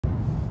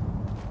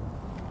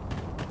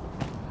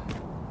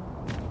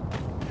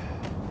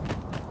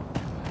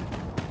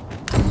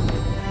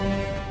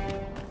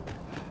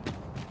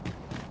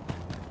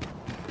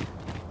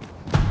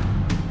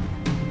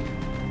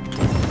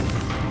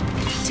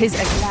'Tis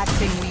a glad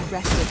thing we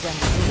rested when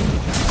we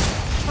did.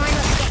 Try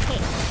not to get hit,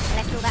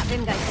 unless all that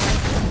room goes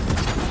away.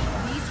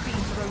 These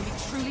fiends are only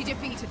truly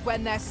defeated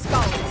when their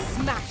skulls are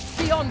smashed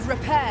beyond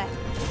repair.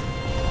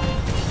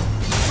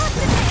 Must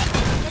admit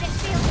that it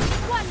feels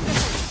wonderful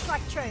to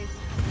strike true.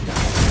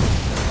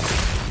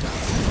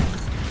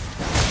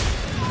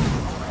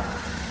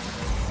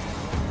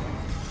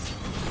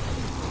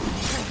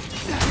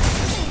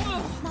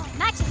 My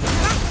magic is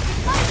miraculous.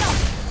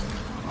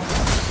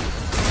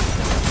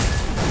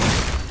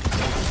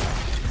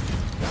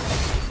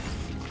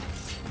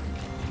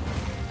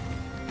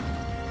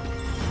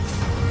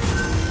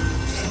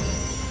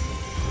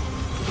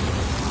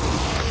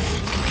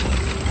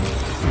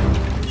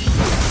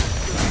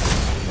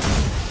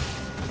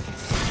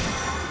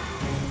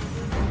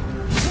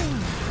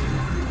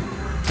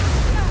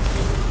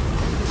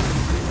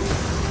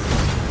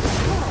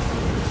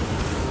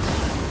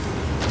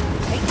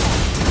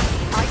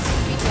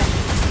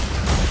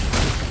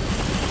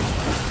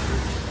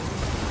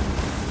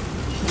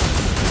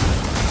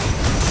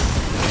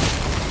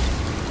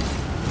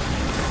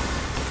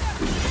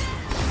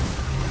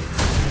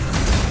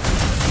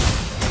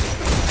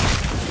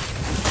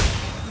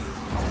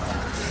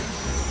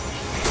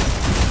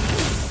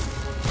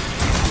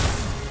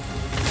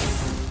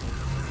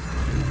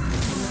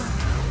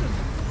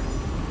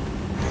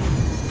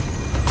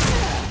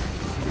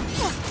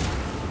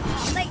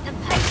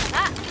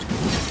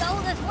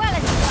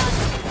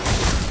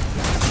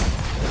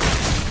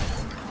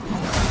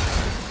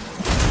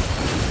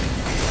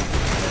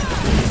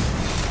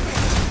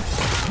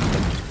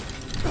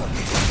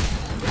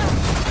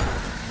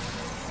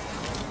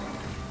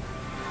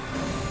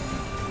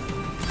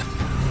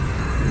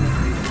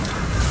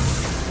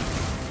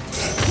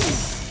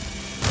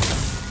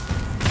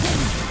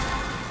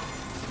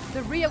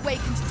 The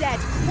reawakened dead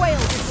quail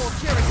before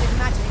curative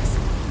magics.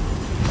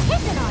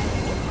 Here's an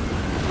irony,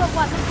 but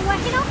one that can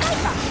work in our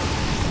favour.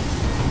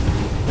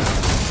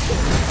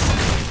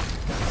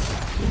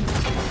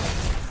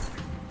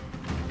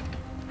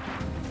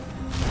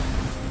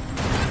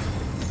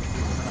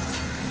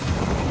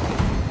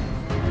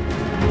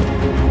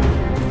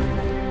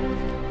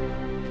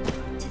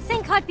 To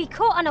think I'd be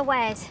caught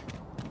unawares.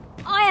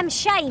 I am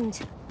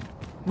shamed.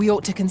 We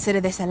ought to consider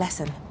this a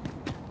lesson.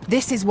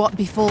 This is what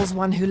befalls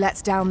one who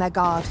lets down their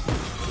guard.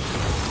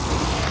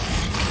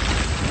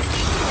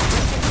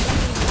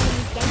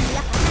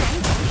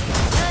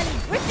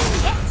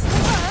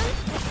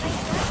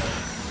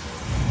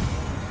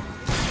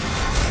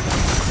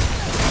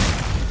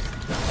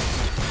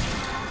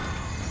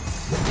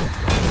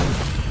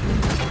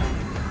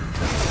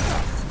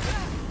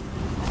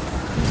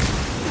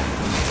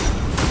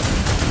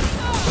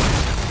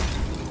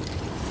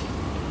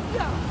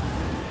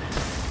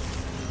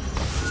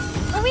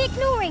 Are we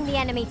ignoring the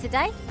enemy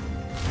today?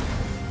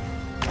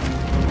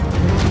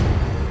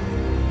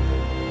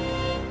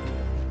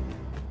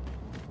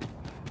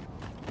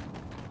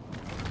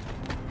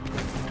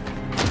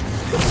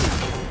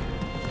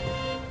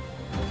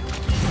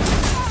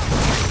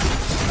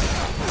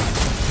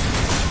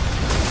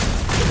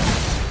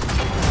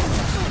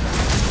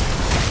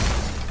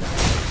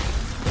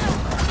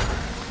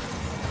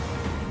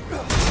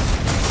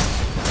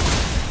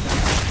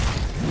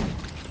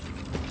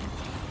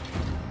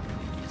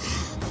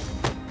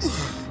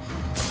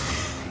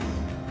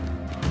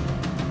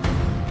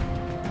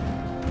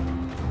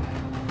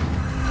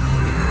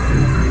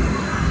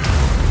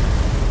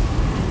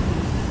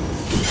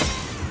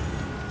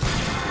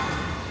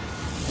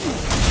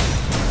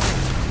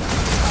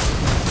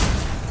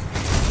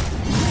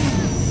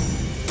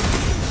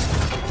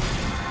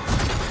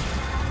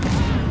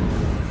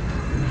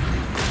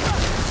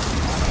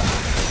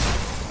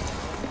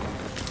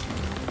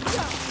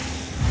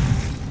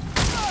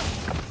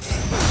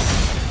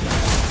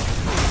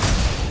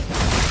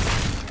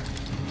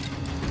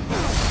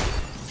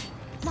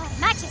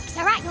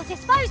 Are at your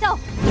disposal!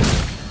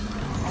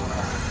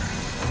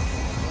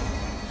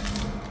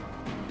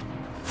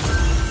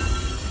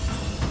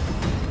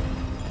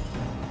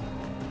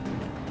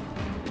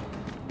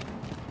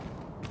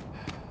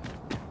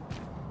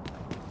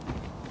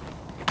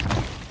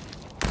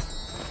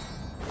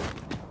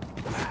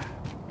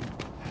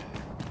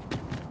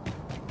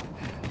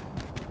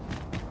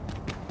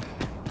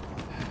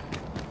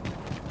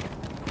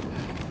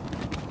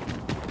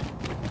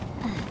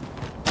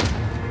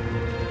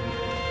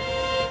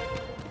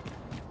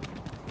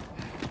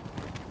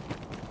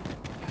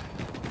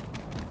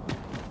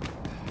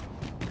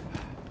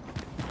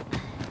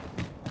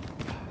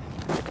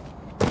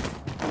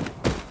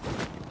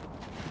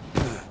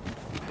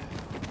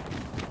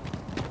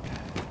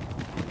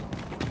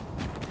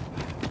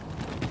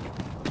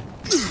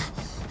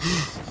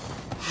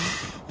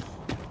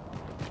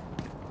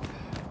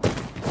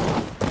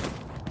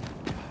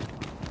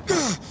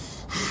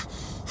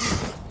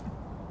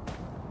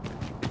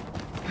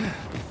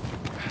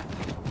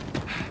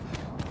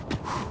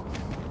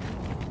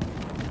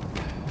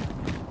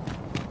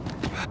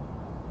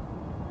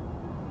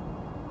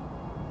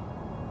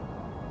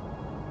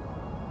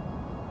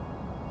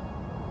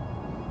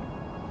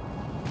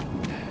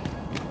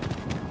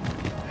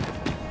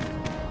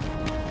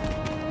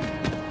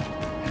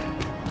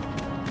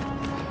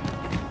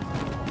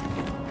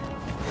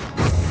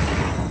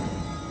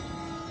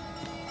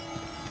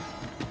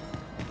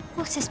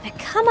 What has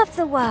become of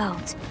the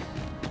world?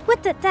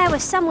 Would that there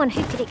was someone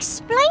who could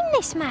explain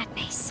this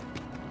madness.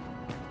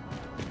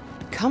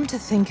 Come to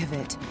think of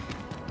it,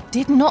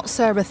 did not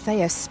Sir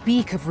Athea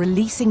speak of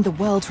releasing the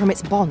world from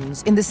its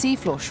bonds in the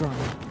Seafloor Shrine?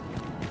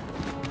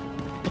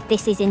 If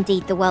this is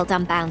indeed the world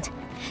unbound,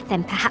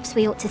 then perhaps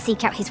we ought to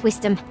seek out his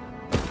wisdom.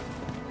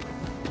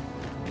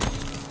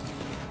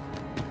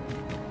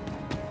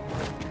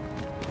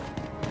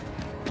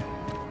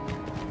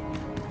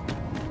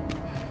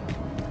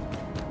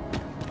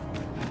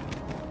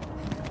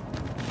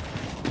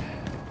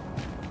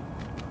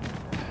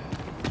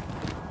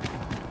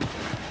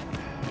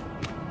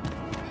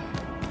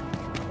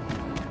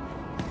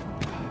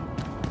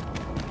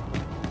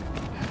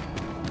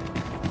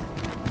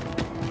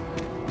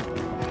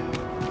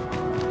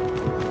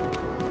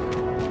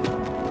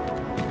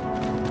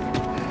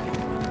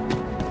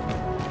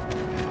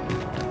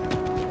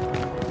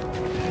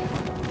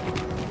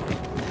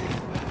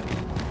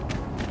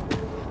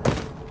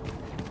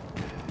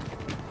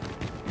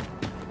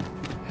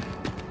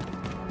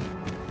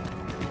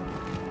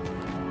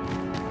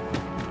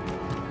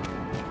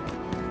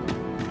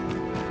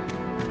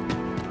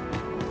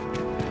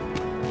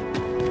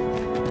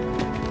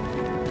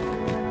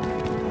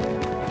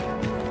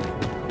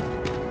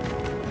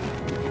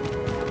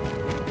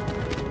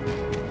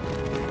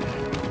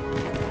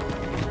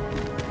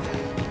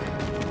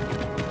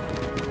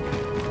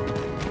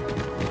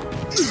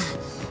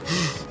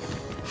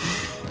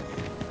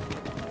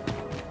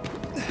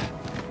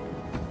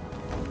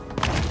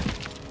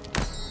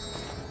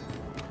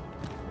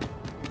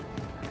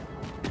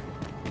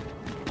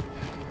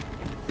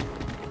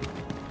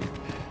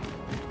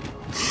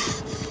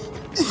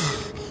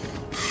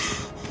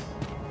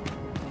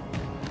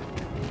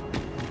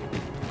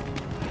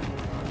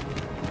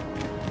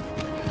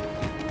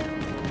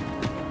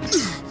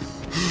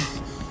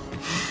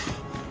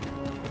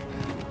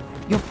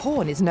 Your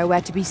pawn is nowhere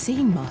to be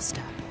seen,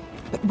 Master.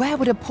 But where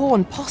would a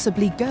pawn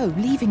possibly go,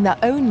 leaving their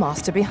own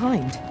master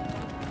behind?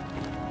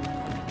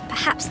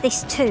 Perhaps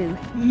this too.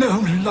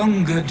 No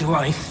longer do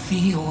I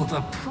feel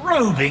the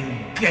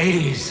probing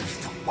gaze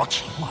of the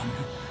Watching One.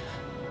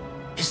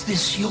 Is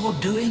this your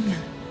doing,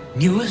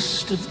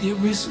 newest of the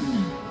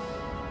Arisen?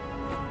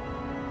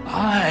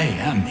 I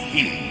am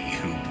he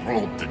who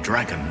brought the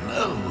dragon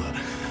low,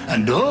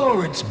 and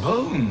o'er its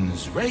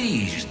bones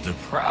raised the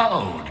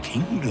proud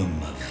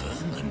kingdom of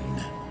Vermin.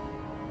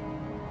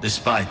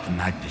 Despite the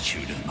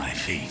magnitude of my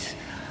feat,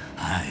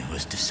 I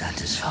was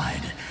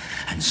dissatisfied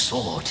and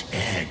sought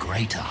e'er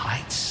greater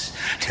heights,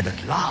 till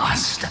at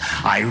last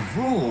I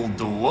ruled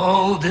the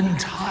world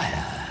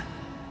entire.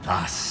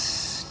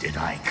 Thus did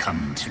I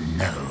come to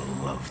know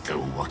of the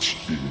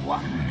Watching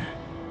One,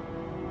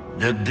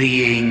 the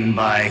being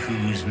by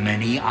whose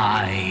many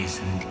eyes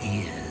and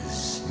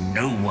ears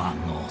no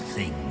one or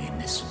thing in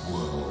this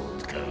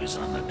world goes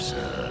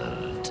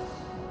unobserved.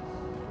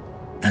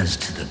 As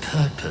to the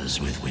purpose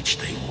with which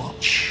they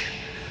watch,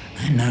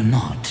 I know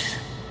not.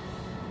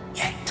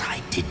 Yet I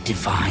did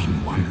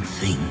divine one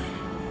thing.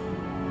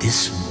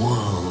 This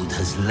world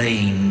has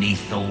lain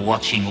neath the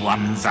Watching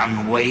One's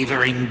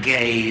unwavering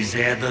gaze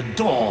ere the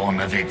dawn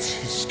of its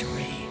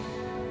history.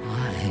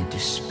 I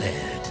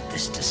despaired at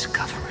this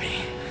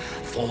discovery,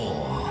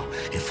 for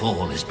if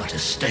all is but a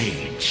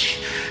stage,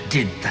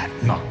 did that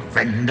not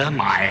render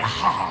my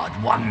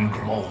hard-won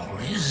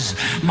glories,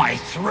 my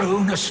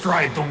throne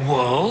astride the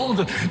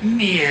world,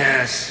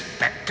 mere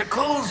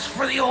spectacles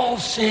for the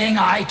all-seeing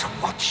eye to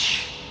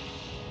watch?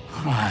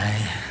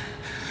 Aye,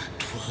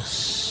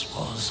 'twas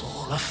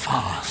all a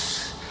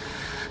farce,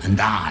 and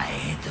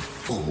I, the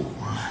fool,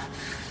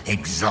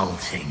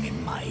 exulting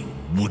in my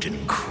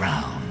wooden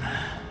crown.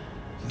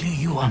 Do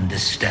you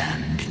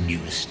understand,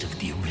 newest of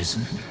the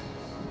Arisen?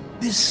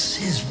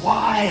 This is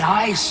why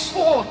I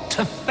sought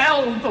to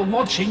fell the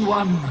Watching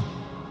One.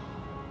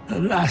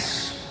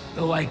 Alas,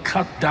 though I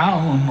cut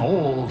down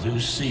all who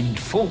seemed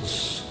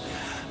false,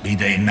 be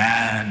they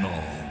man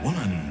or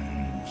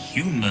woman,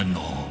 human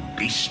or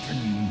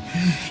beastren,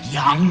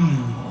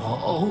 young or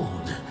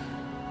old,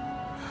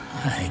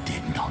 I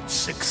did not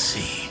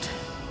succeed.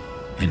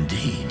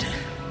 Indeed,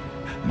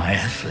 my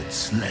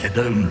efforts led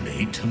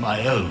only to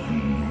my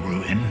own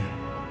ruin.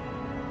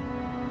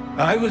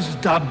 I was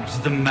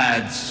dubbed the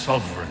Mad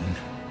Sovereign,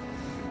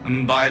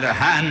 and by the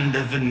hand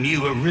of the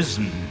new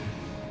Arisen,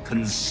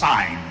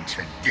 consigned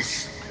to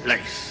this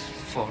place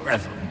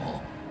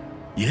forevermore.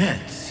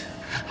 Yet,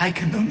 I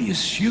can only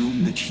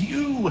assume that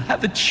you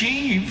have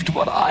achieved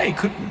what I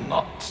could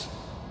not.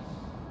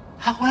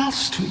 How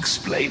else to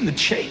explain the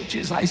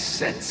changes I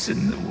sense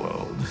in the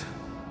world?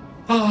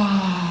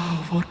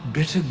 Ah, what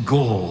bitter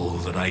gall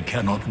that I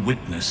cannot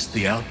witness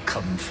the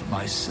outcome for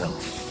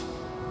myself.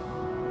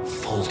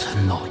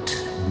 Falter not,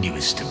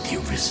 newest of the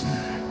Arisen,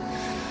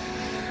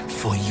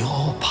 for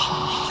your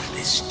path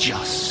is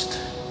just,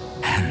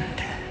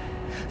 and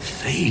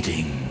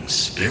fading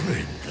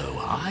spirit though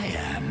I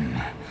am,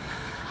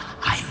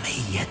 I may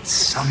yet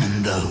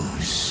summon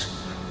those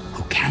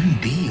who can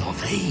be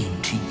of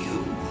aid to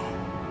you.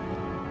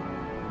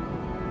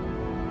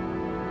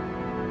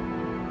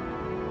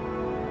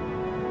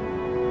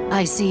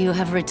 I see you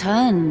have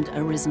returned,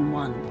 Arisen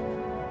One.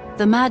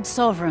 The Mad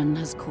Sovereign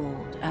has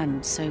called,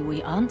 and so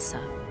we answer.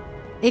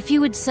 If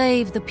you would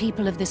save the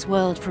people of this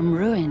world from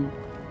ruin,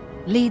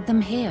 lead them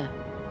here.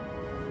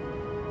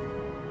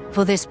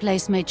 For this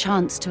place may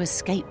chance to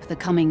escape the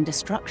coming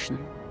destruction.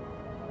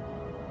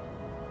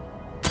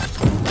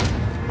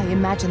 I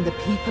imagine the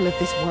people of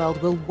this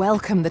world will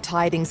welcome the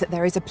tidings that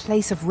there is a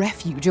place of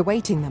refuge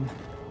awaiting them.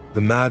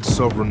 The Mad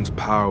Sovereign's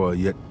power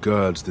yet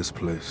girds this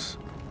place.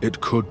 It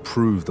could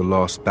prove the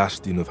last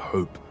bastion of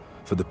hope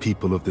for the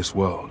people of this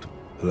world.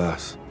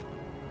 Alas,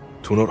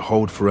 'twill not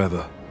hold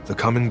forever. The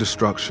coming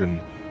destruction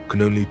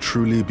can only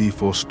truly be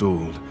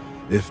forestalled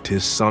if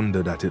 'tis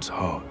sundered at its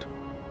heart.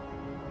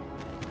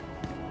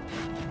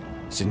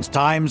 Since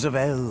times of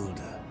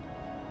eld,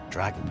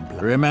 dragon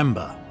blood.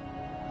 Remember,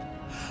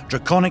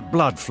 draconic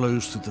blood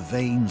flows through the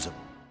veins of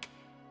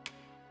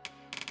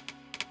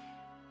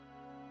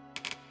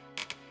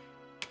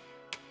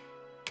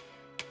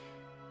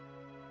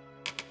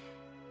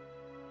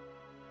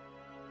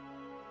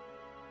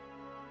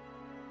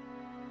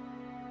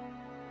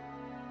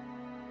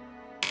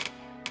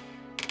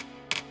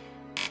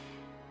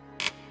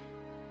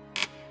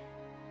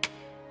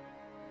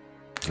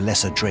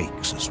lesser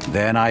drakes as well.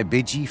 Then I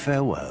bid ye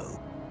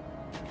farewell.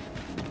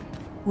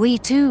 We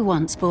too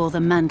once bore the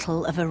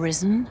mantle of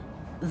Arisen,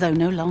 though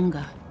no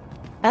longer.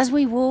 As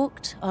we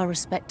walked our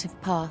respective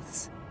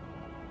paths,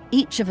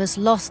 each of us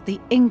lost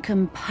the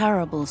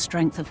incomparable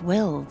strength of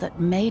will that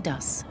made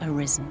us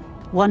Arisen.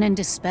 One in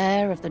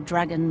despair of the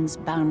dragon's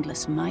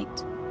boundless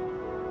might,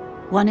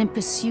 one in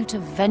pursuit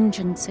of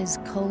vengeance's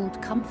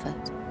cold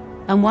comfort,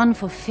 and one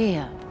for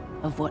fear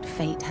of what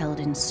fate held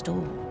in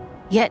store.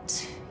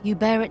 Yet, you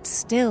bear it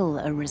still,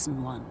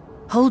 Arisen One.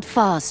 Hold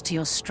fast to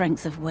your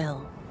strength of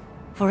will,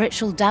 for it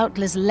shall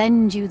doubtless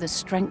lend you the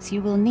strength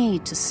you will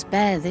need to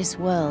spare this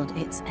world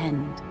its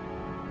end.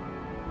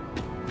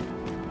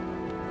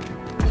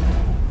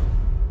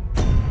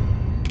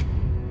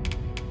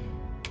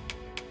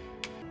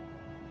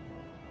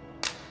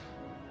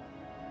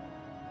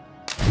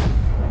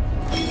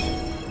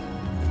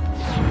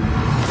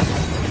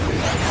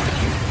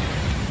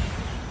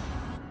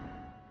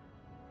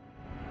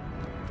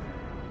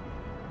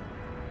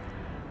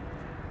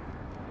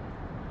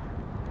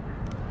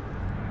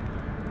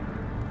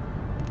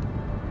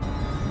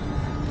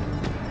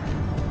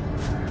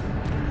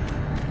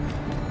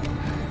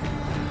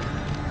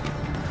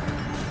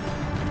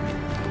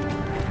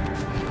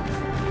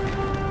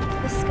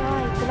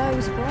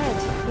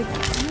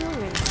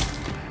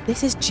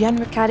 This is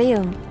General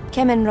Carilm,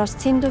 Kemen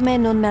Rostindume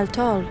non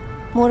meltol,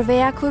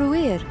 Morvea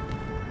Kuruir.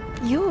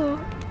 You're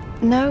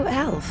no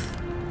elf.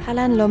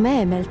 Halan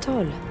Lome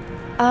meltol.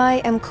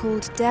 I am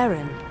called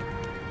Darren.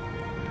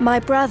 My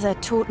brother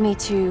taught me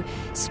to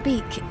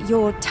speak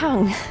your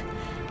tongue.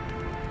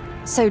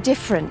 So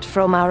different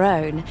from our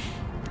own.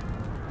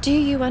 Do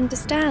you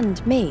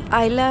understand me?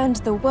 I learned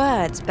the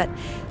words, but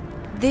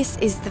this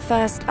is the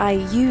first I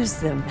use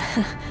them.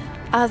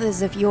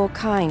 Others of your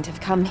kind have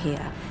come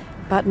here,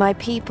 but my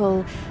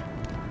people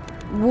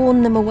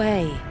warn them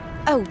away.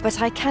 Oh,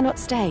 but I cannot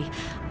stay.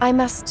 I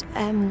must,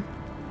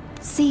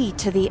 see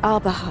to the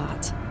Arbor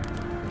Heart.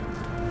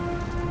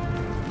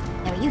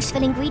 There are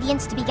useful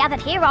ingredients to be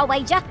gathered here, I'll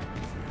wager.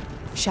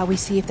 Shall we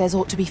see if there's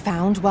aught to be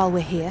found while we're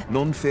here?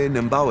 Non fe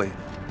Nambawe.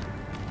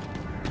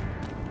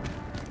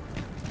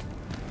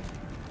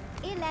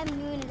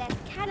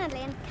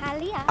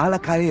 Ala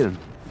Kail.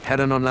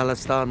 Heron on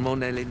Alastar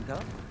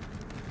Monelinta.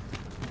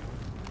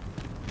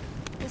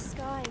 The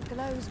sky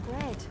glows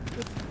red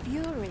with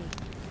fury.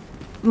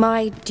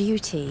 My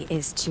duty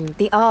is to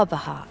the Arbor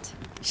Heart,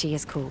 she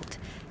is called.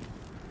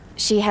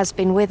 She has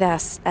been with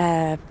us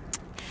a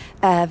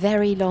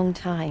very long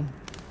time.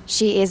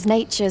 She is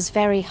nature's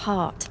very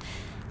heart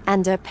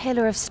and a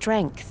pillar of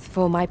strength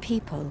for my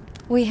people.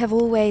 We have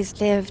always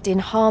lived in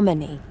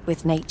harmony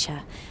with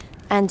nature,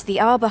 and the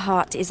Arbor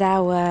Heart is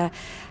our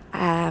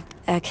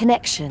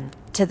connection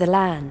to the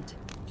land.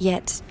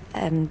 Yet,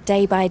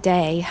 day by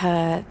day,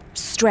 her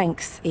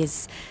strength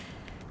is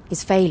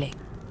failing.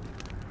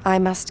 I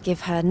must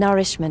give her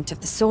nourishment of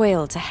the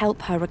soil to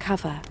help her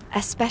recover.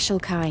 A special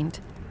kind,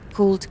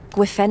 called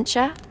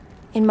Gwifentia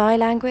in my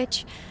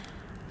language.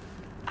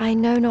 I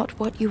know not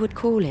what you would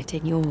call it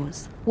in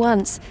yours.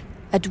 Once,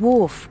 a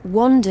dwarf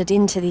wandered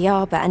into the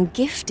arbor and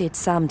gifted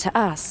some to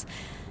us.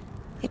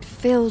 It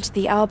filled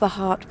the Arbor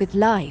Heart with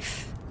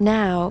life.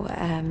 Now,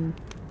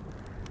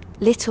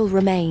 little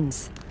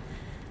remains.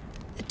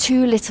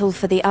 Too little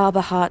for the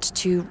Arbor Heart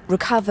to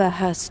recover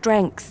her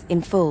strength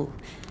in full.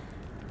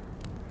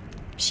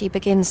 She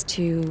begins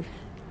to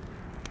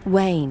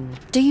wane.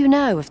 Do you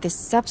know of this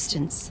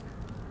substance?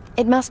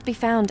 It must be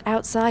found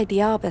outside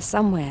the arbor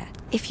somewhere.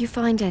 If you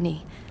find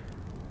any,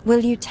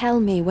 will you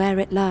tell me where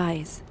it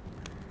lies?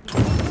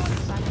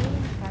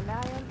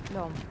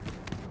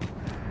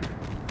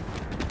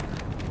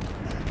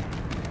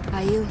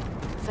 Ail,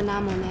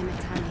 Fanamo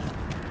Nemetani.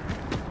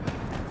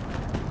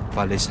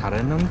 Valis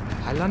Harenum,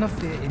 Halana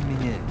fe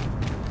imminent.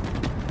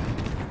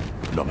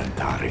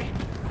 Lomentari.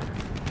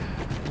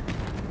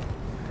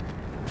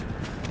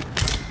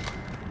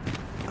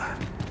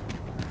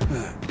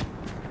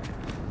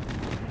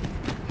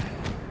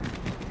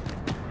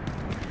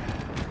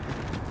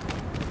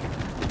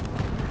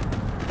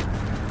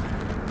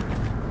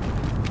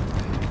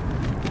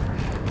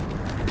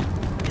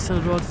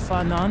 Silrod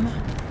Fanan.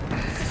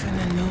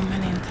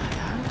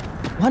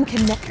 One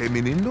can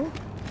Keminindo?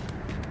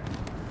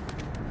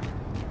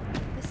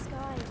 The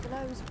sky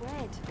glows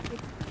red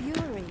with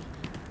fury.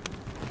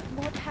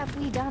 What have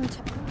we done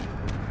to...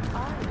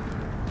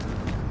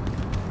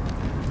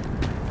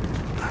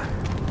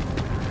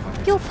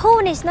 Your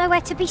pawn is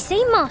nowhere to be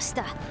seen,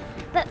 Master.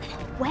 But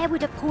where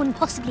would a pawn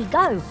possibly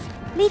go,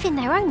 leaving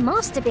their own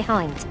master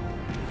behind?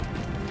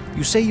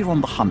 You say you're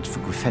on the hunt for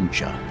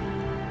Griffenture.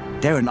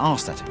 Darren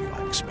asked that of you,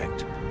 I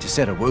expect. It is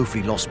said a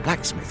woefully lost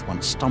blacksmith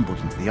once stumbled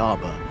into the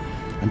arbour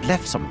and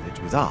left some of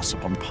it with us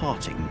upon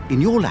parting.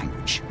 In your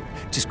language,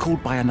 it is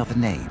called by another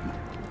name.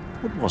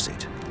 What was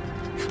it?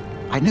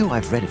 I know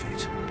I've read of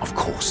it, of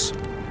course.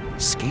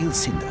 Scale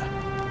Cinder.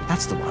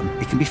 That's the one.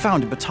 It can be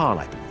found in Batal,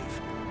 I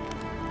believe.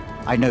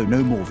 I know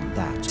no more than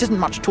that. It isn't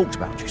much talked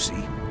about, you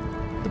see.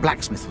 The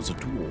blacksmith was a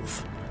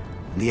dwarf,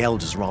 and the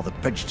elders rather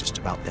prejudiced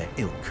about their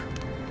ilk.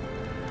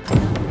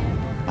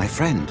 My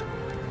friend,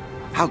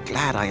 how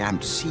glad I am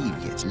to see you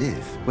yet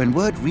live. When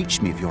word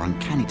reached me of your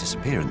uncanny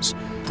disappearance,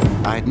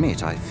 I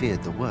admit I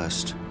feared the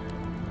worst.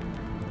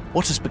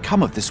 What has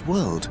become of this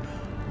world?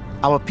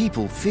 Our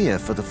people fear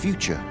for the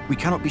future. We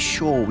cannot be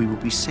sure we will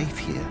be safe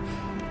here.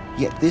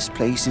 Yet this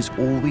place is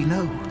all we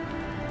know.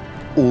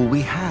 All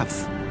we have.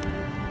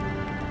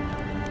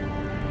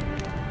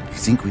 You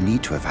think we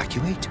need to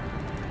evacuate?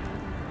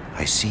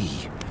 I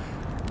see.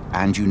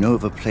 And you know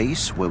of a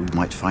place where we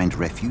might find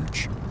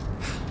refuge?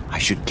 I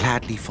should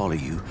gladly follow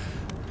you,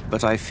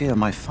 but I fear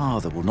my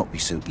father will not be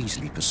so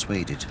easily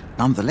persuaded.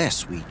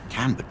 Nonetheless, we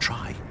can but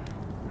try.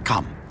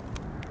 Come.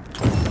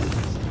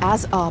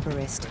 As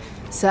Arborist,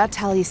 Sir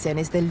Taliesin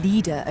is the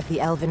leader of the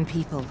Elven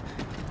people.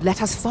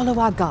 Let us follow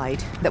our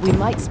guide, that we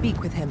might speak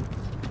with him.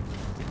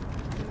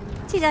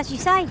 'Tis as you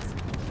say.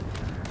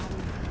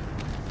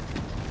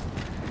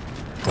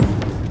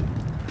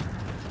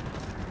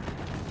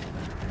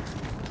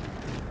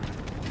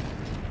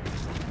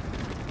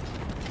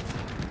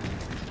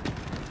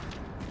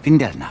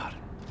 Findernar,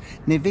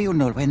 ne veo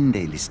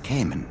norwende lis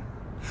kemen,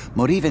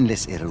 moriven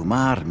lis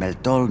irumar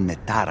meldol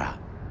netara.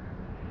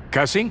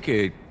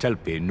 Kasinke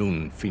telpe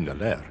nun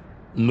findaler,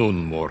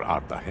 nun mor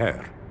arda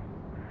her.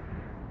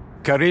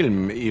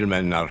 Karilm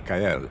ilmen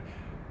arkael,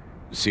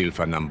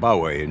 silfa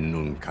nambawe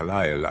nun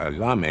kalael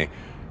alame,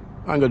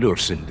 angadur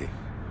sindi.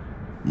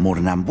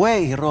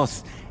 Mornambwe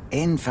roth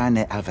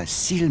enfane ava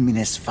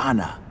silmines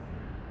fana.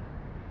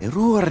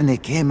 Erurne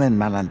kemen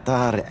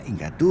malantar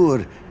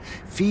ingadur,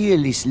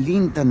 fielis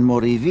lintan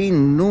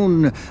morivin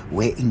nun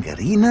we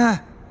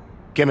ingerina?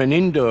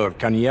 Kemenindor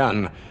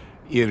kanyan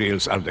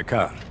irils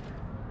aldekar.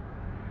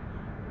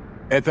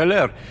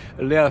 Eteler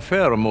le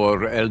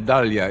afermor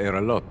eldalia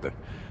eralotte.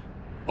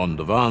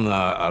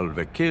 Ondovana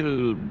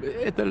alvekil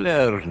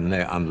eteler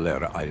ne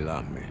anler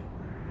ailame.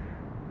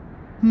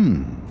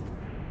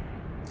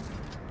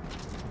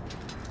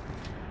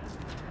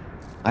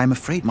 I am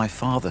afraid my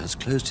father has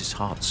closed his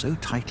heart so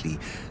tightly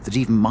that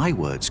even my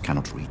words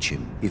cannot reach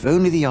him. If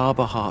only the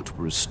Arbor heart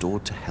were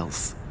restored to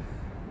health,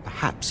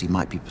 perhaps he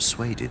might be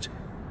persuaded.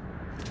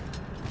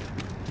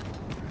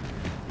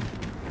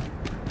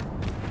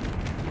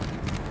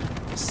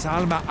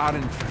 Salma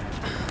Arenfe.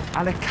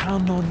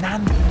 Alecano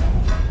Nan.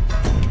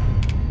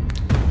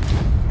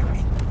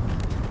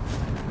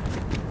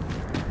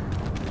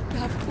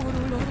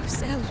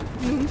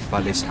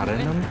 Valis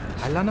Harenum.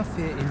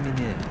 Halanafe in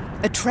Mine.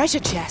 A treasure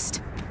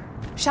chest!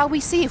 Shall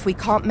we see if we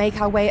can't make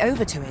our way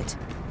over to it?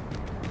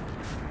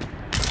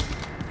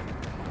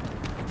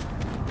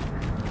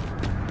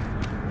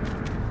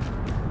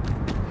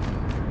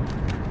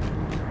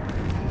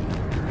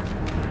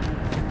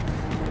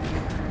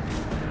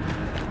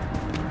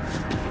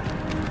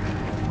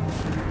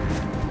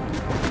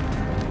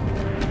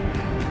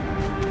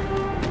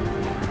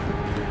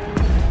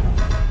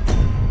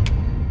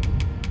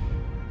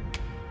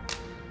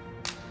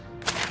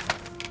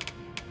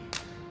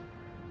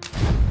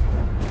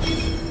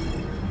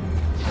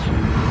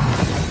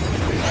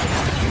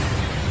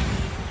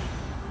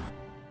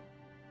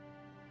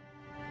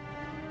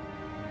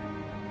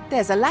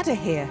 There's a ladder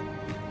here.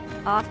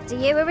 After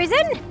you,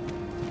 Arisen.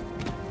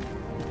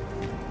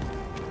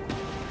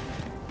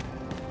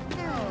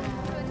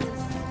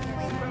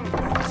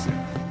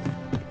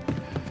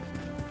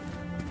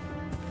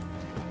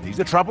 These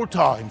are troubled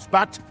times,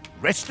 but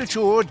rest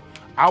assured,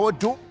 our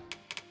door...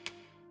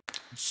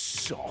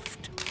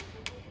 Soft.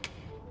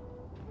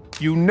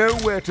 You know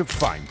where to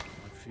find.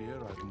 I fear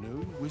I've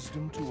no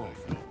wisdom to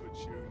offer.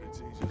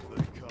 Opportunities as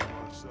they come,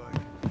 I say.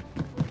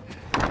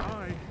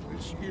 Aye,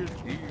 this year's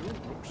deal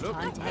looks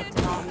Time to head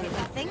to market,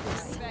 I think.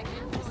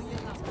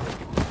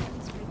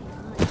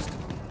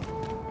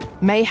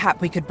 Mayhap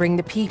we could bring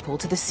the people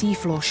to the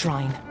seafloor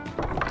shrine.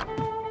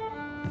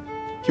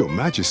 Your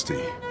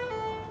Majesty,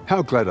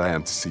 how glad I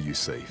am to see you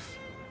safe.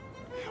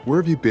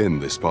 Where have you been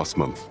this past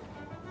month?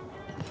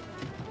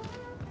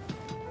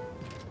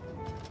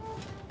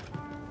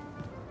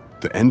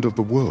 The end of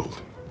the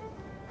world?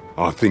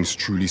 Are things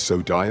truly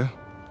so dire?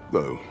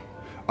 Though,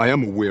 I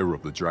am aware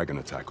of the dragon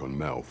attack on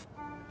Melv.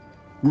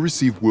 We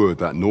received word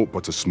that naught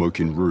but a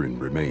smoking ruin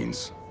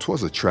remains.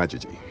 'Twas a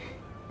tragedy,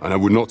 and I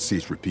would not see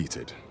it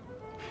repeated.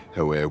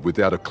 However,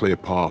 without a clear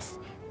path,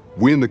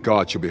 we and the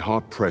Guard shall be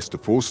hard-pressed to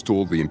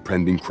forestall the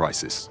impending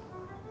crisis.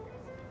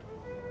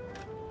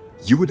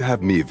 You would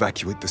have me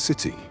evacuate the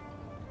city?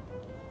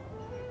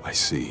 I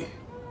see.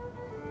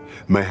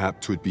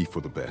 Mayhap 'twould be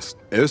for the best.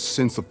 Ever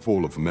since the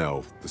fall of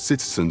Melve, the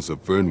citizens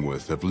of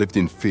Vernworth have lived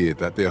in fear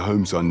that their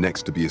homes are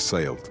next to be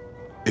assailed.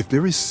 If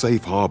there is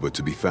safe harbor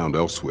to be found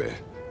elsewhere,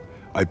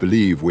 I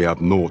believe we have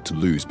naught to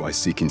lose by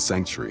seeking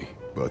sanctuary.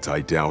 But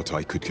I doubt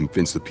I could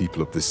convince the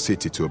people of this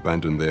city to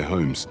abandon their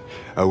homes,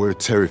 however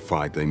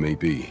terrified they may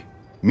be.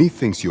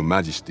 Methinks your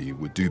majesty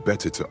would do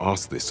better to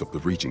ask this of the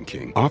Regent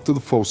King. After the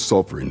false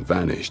sovereign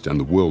vanished and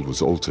the world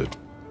was altered,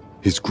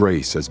 His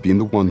Grace has been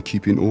the one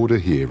keeping order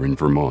here in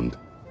Vermont.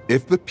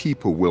 If the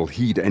people will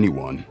heed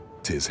anyone,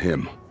 'tis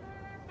him.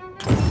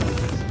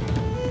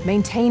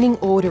 Maintaining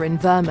order in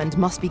Vermont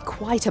must be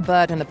quite a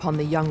burden upon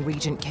the young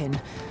Regent Kin.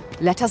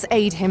 Let us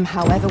aid him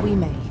however we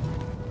may.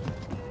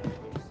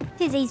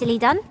 'Tis easily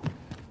done.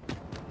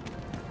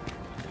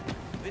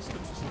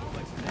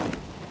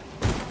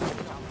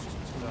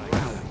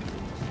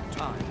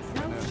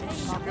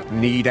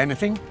 Need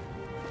anything?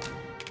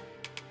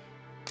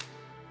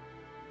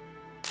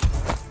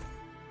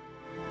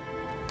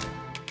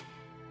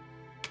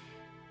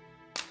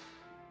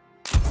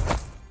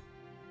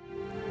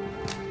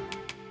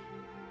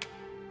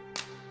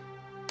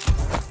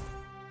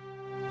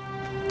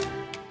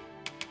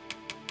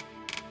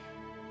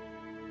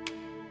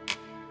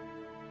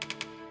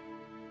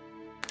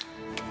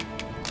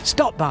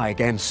 Stop by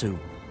again soon.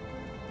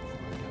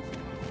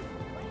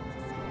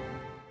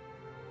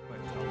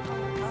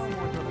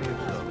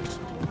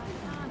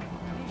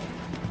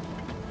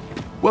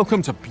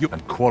 Welcome to Pure,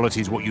 and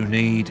quality is what you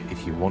need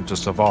if you want to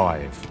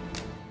survive.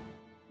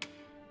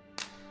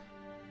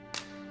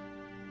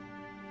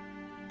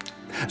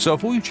 So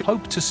if we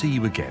hope to see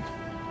you again.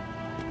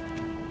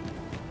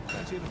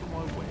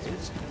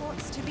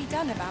 What's to be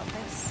done about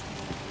this?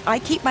 I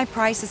keep my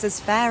prices as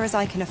fair as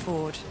I can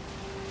afford.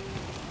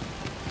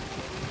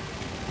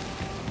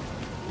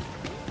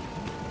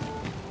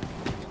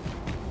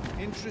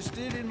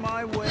 Interested in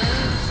my wares?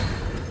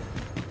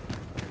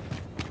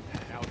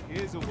 Now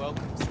here's a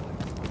welcome sight.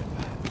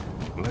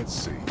 Let's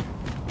see.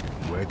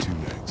 Where to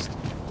next?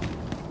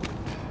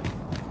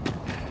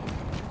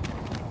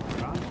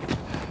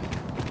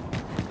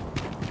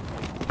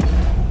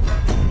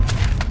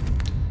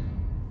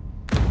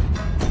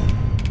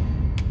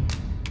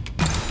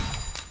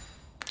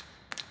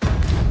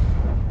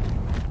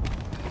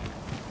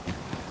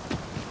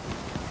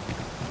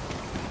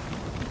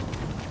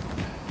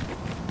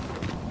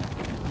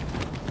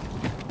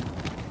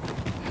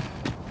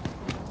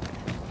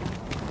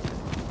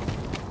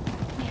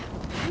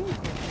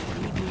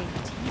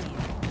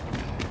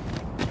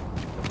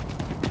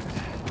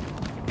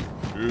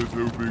 Here's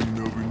hoping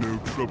there'll be no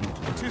trouble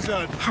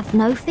today. Have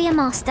no fear,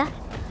 Master.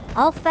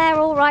 I'll fare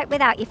all right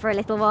without you for a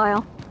little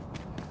while.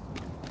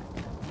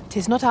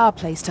 'Tis not our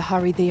place to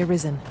hurry the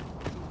Arisen.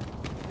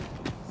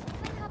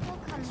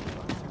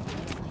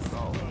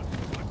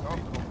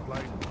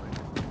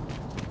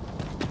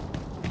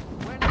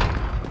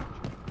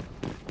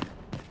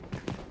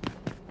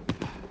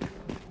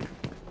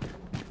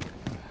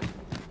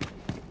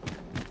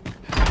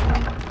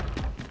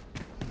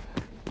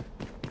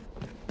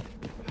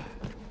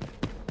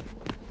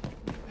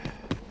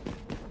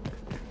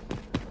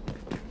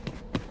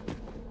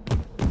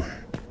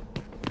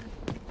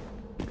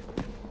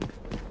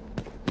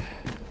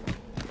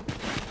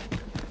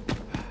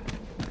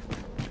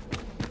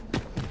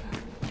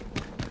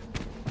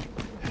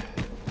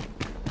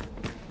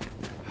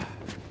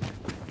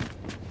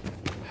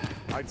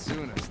 I'd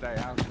sooner stay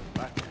out of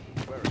battle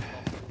where it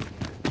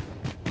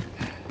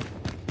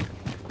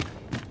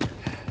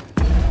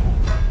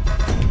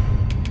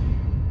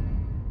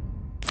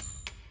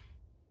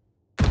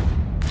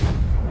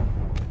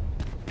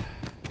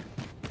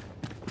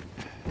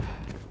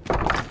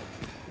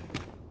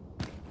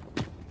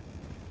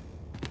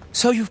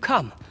So you've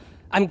come.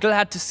 I'm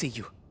glad to see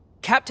you.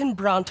 Captain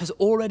Brandt has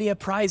already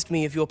apprised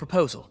me of your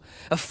proposal,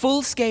 a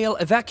full-scale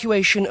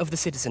evacuation of the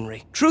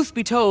citizenry. Truth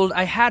be told,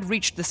 I had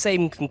reached the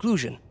same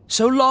conclusion.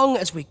 So long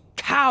as we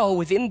cower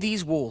within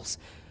these walls,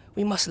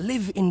 we must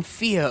live in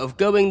fear of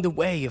going the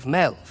way of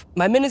Melve.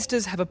 My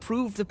ministers have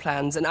approved the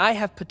plans, and I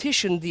have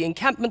petitioned the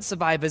encampment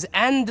survivors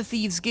and the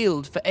Thieves'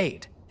 Guild for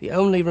aid. The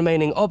only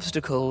remaining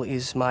obstacle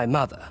is my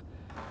mother.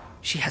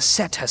 She has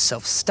set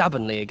herself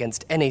stubbornly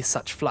against any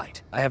such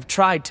flight. I have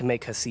tried to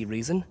make her see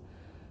reason,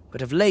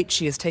 but of late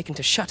she has taken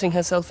to shutting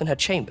herself in her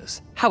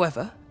chambers.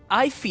 However,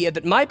 I fear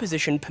that my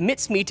position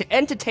permits me to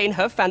entertain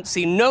her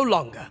fancy no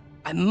longer.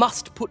 I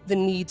must put the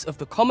needs of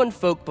the common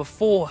folk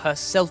before her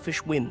selfish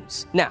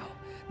whims. Now,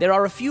 there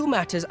are a few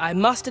matters I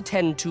must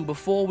attend to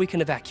before we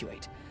can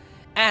evacuate.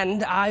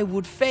 and I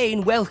would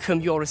fain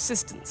welcome your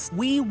assistance.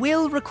 We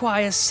will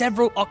require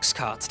several ox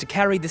carts to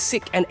carry the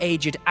sick and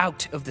aged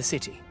out of the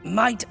city.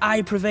 Might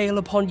I prevail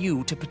upon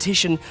you to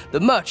petition the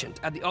merchant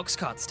at the ox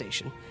cart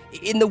station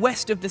in the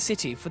west of the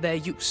city for their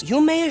use?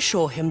 You may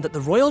assure him that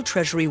the royal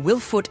treasury will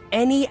foot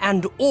any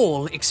and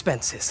all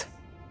expenses.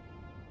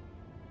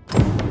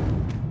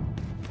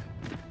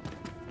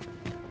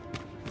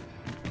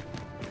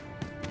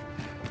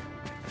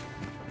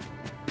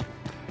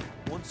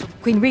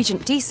 Queen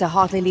Regent Disa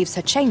hardly leaves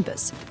her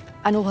chambers,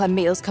 and all her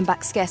meals come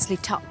back scarcely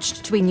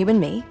touched. Between you and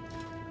me,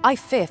 I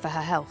fear for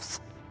her health.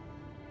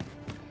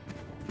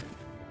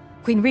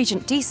 Queen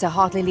Regent Disa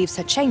hardly leaves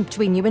her chamber.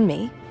 Between you and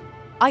me,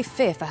 I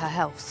fear for her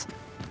health.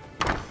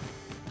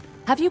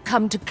 Have you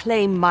come to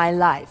claim my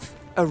life,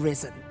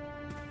 Arisen?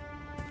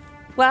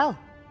 Well,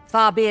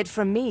 far be it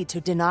from me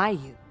to deny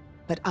you,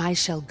 but I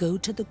shall go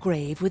to the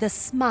grave with a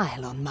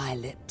smile on my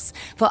lips,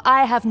 for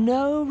I have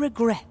no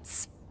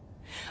regrets.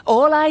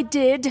 All I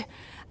did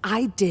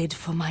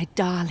for my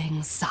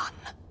darling son.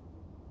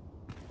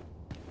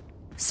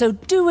 So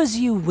do as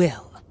you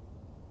will.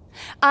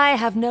 I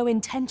have no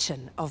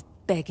intention of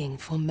begging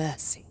for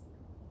mercy.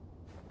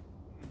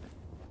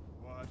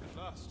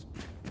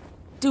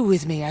 Do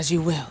with me as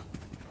you will.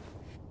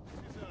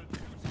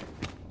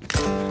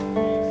 They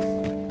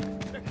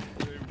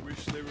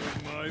wish they were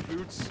in my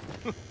boots.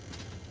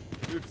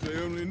 If they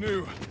only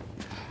knew.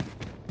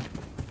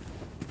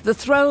 The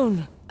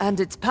throne and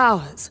its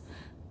powers.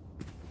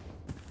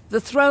 The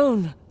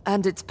throne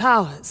and its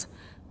powers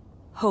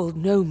hold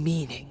no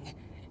meaning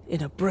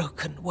in a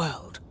broken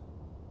world.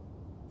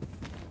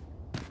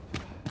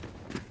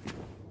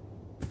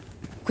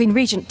 Queen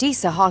Regent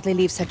Disa hardly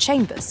leaves her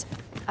chambers,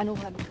 and all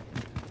her...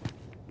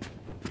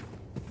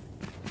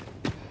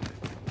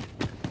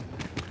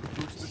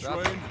 Boots to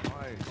train,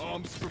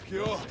 arms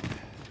procure.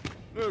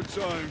 No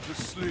time to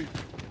sleep.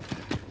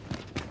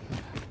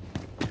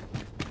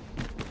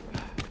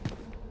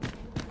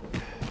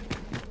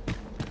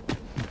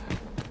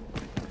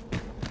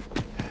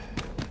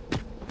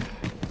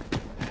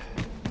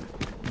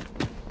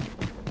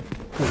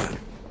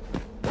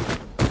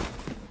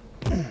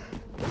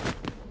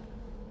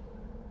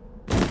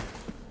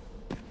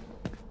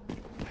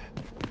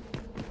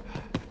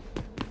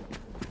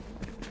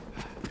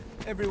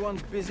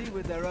 Everyone's busy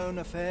with their own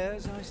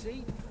affairs, I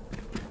see.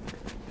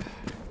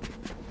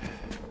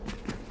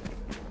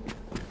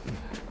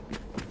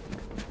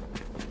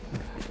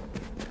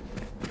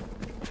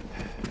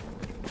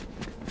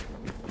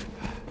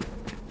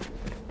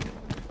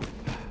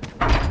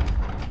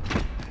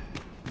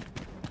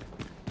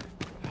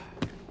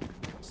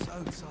 So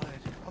tired.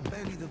 I'm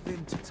barely the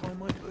vim to tie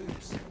my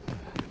boots.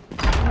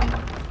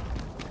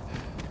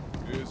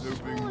 Here's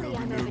hoping Surely there'll I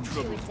be know no the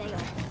trouble. true day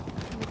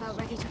off. I'm about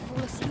ready to fall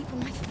asleep on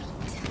my feet.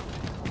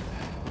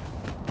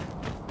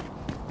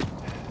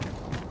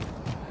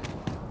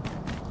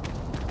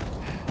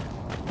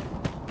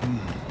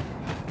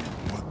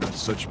 What, not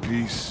such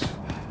peace?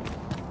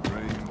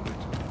 Rain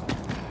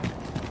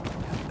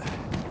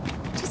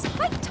Tis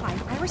high time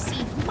I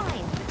received my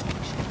invitation.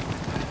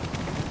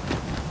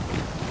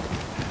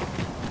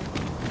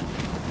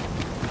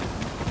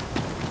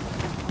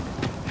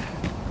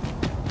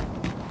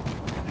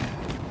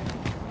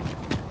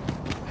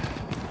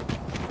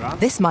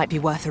 This might be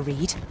worth a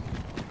read.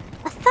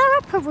 A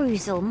thorough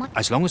perusal might...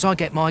 As long as I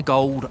get my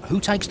gold, who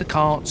takes the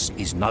carts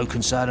is no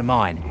concern of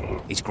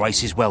mine. His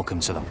Grace is welcome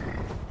to them.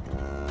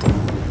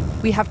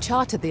 We have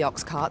chartered the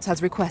ox carts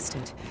as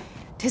requested.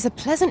 'Tis a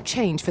pleasant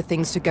change for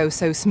things to go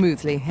so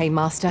smoothly, hey,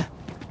 Master?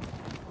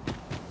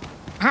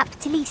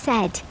 Aptly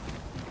said.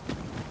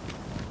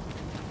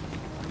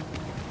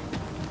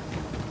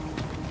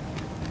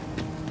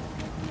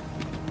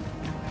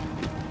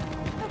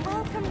 A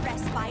welcome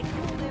respite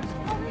from all those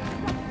horrid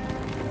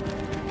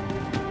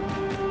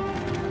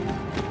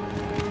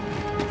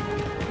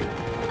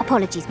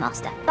Apologies,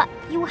 Master, but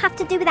you will have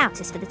to do without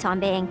us for the time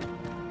being. I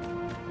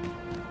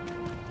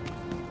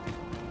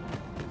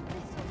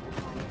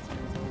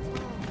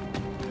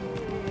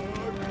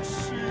can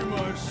see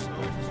myself.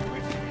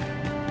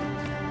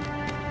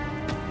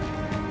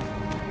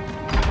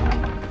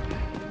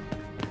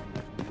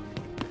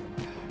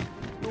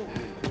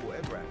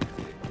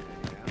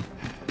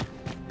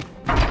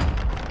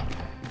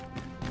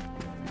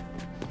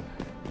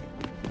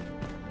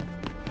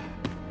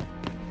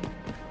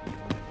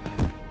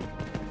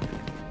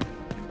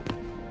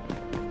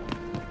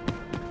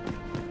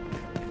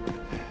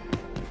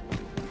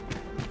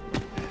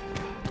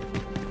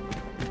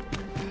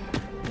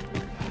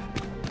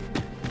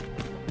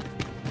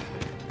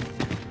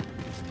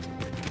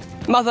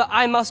 Mother,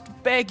 I must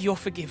beg your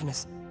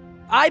forgiveness.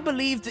 I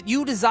believed that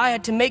you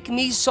desired to make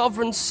me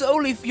sovereign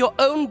solely for your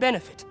own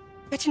benefit.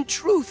 Yet in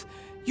truth,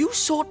 you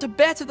sought to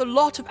better the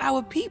lot of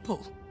our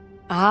people.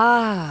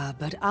 Ah,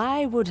 but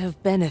I would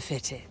have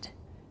benefited.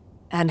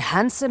 And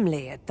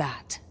handsomely at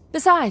that.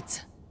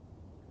 Besides,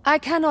 I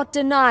cannot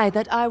deny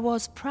that I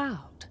was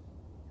proud.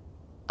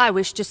 I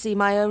wished to see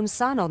my own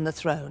son on the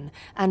throne,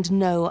 and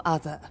no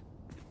other.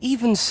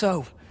 Even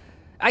so,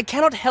 I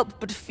cannot help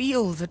but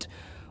feel that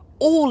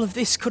all of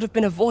this could have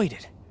been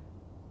avoided.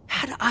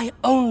 Had I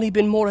only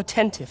been more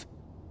attentive,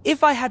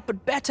 if I had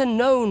but better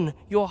known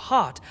your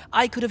heart,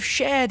 I could have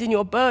shared in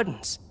your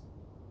burdens.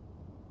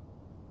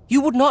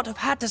 You would not have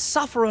had to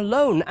suffer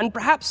alone, and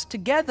perhaps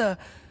together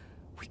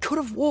we could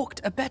have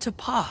walked a better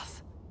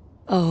path.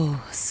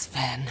 Oh,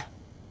 Sven.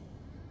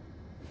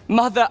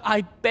 Mother,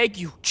 I beg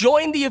you,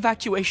 join the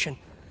evacuation.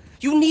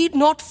 You need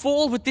not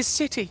fall with this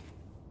city.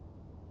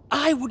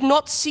 I would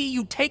not see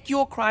you take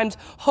your crimes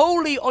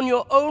wholly on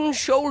your own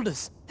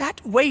shoulders.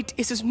 That weight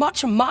is as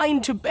much mine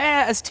to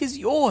bear as 'tis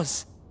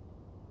yours.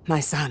 My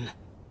son,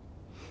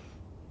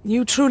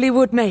 you truly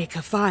would make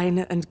a fine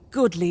and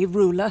goodly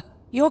ruler.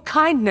 Your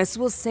kindness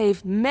will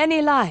save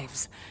many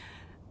lives.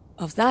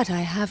 Of that I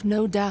have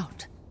no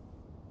doubt.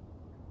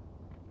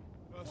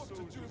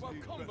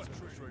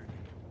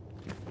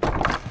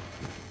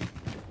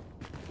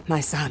 My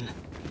son,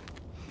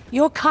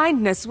 your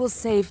kindness will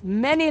save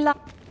many lives.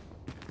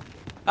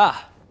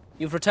 Ah,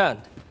 you've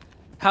returned.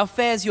 How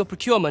fares your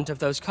procurement of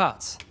those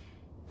carts?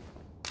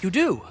 You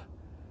do?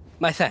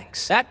 My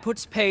thanks. That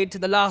puts paid to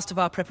the last of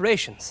our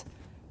preparations.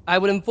 I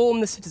will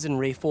inform the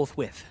citizenry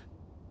forthwith.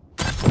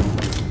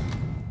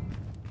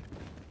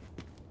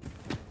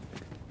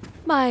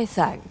 My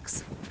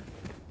thanks.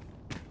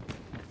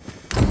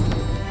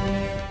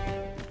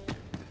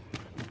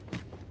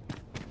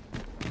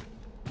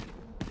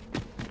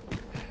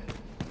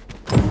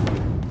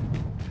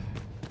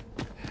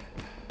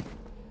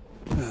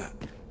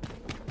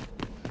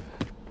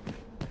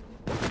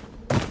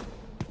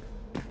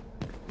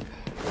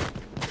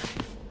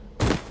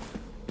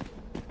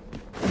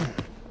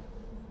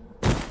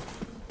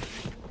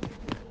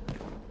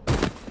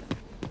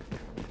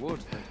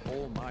 Would that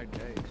all my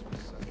days were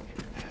such.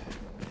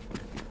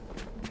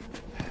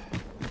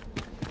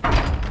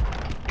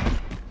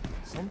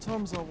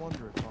 Sometimes I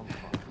wonder if I'm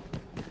fine.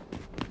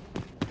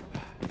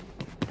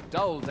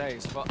 Dull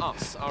days for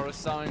us are a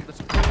sign that...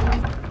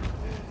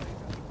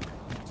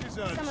 Tis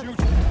our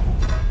duty.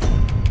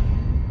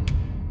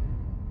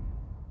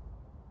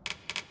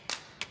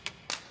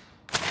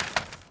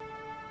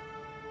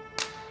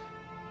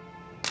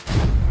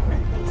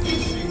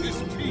 See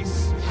this peace.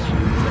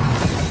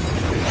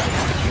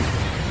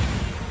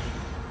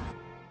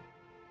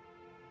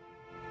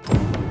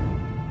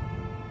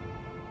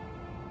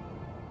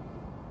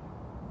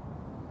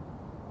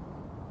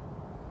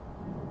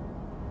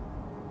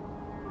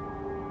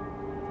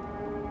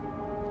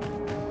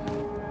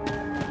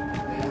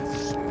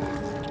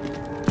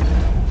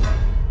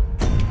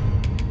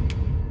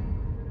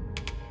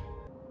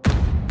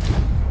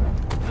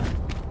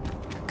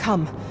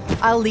 Come,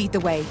 I'll lead the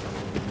way.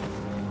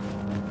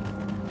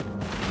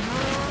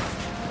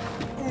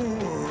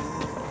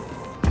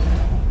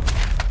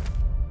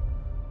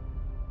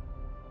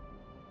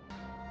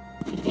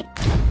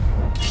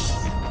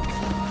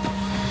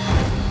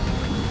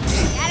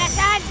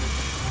 Skeleton!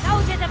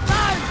 Soldiers of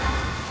bone!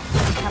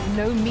 We have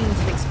no means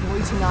of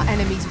exploiting our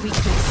enemy's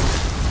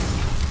weakness.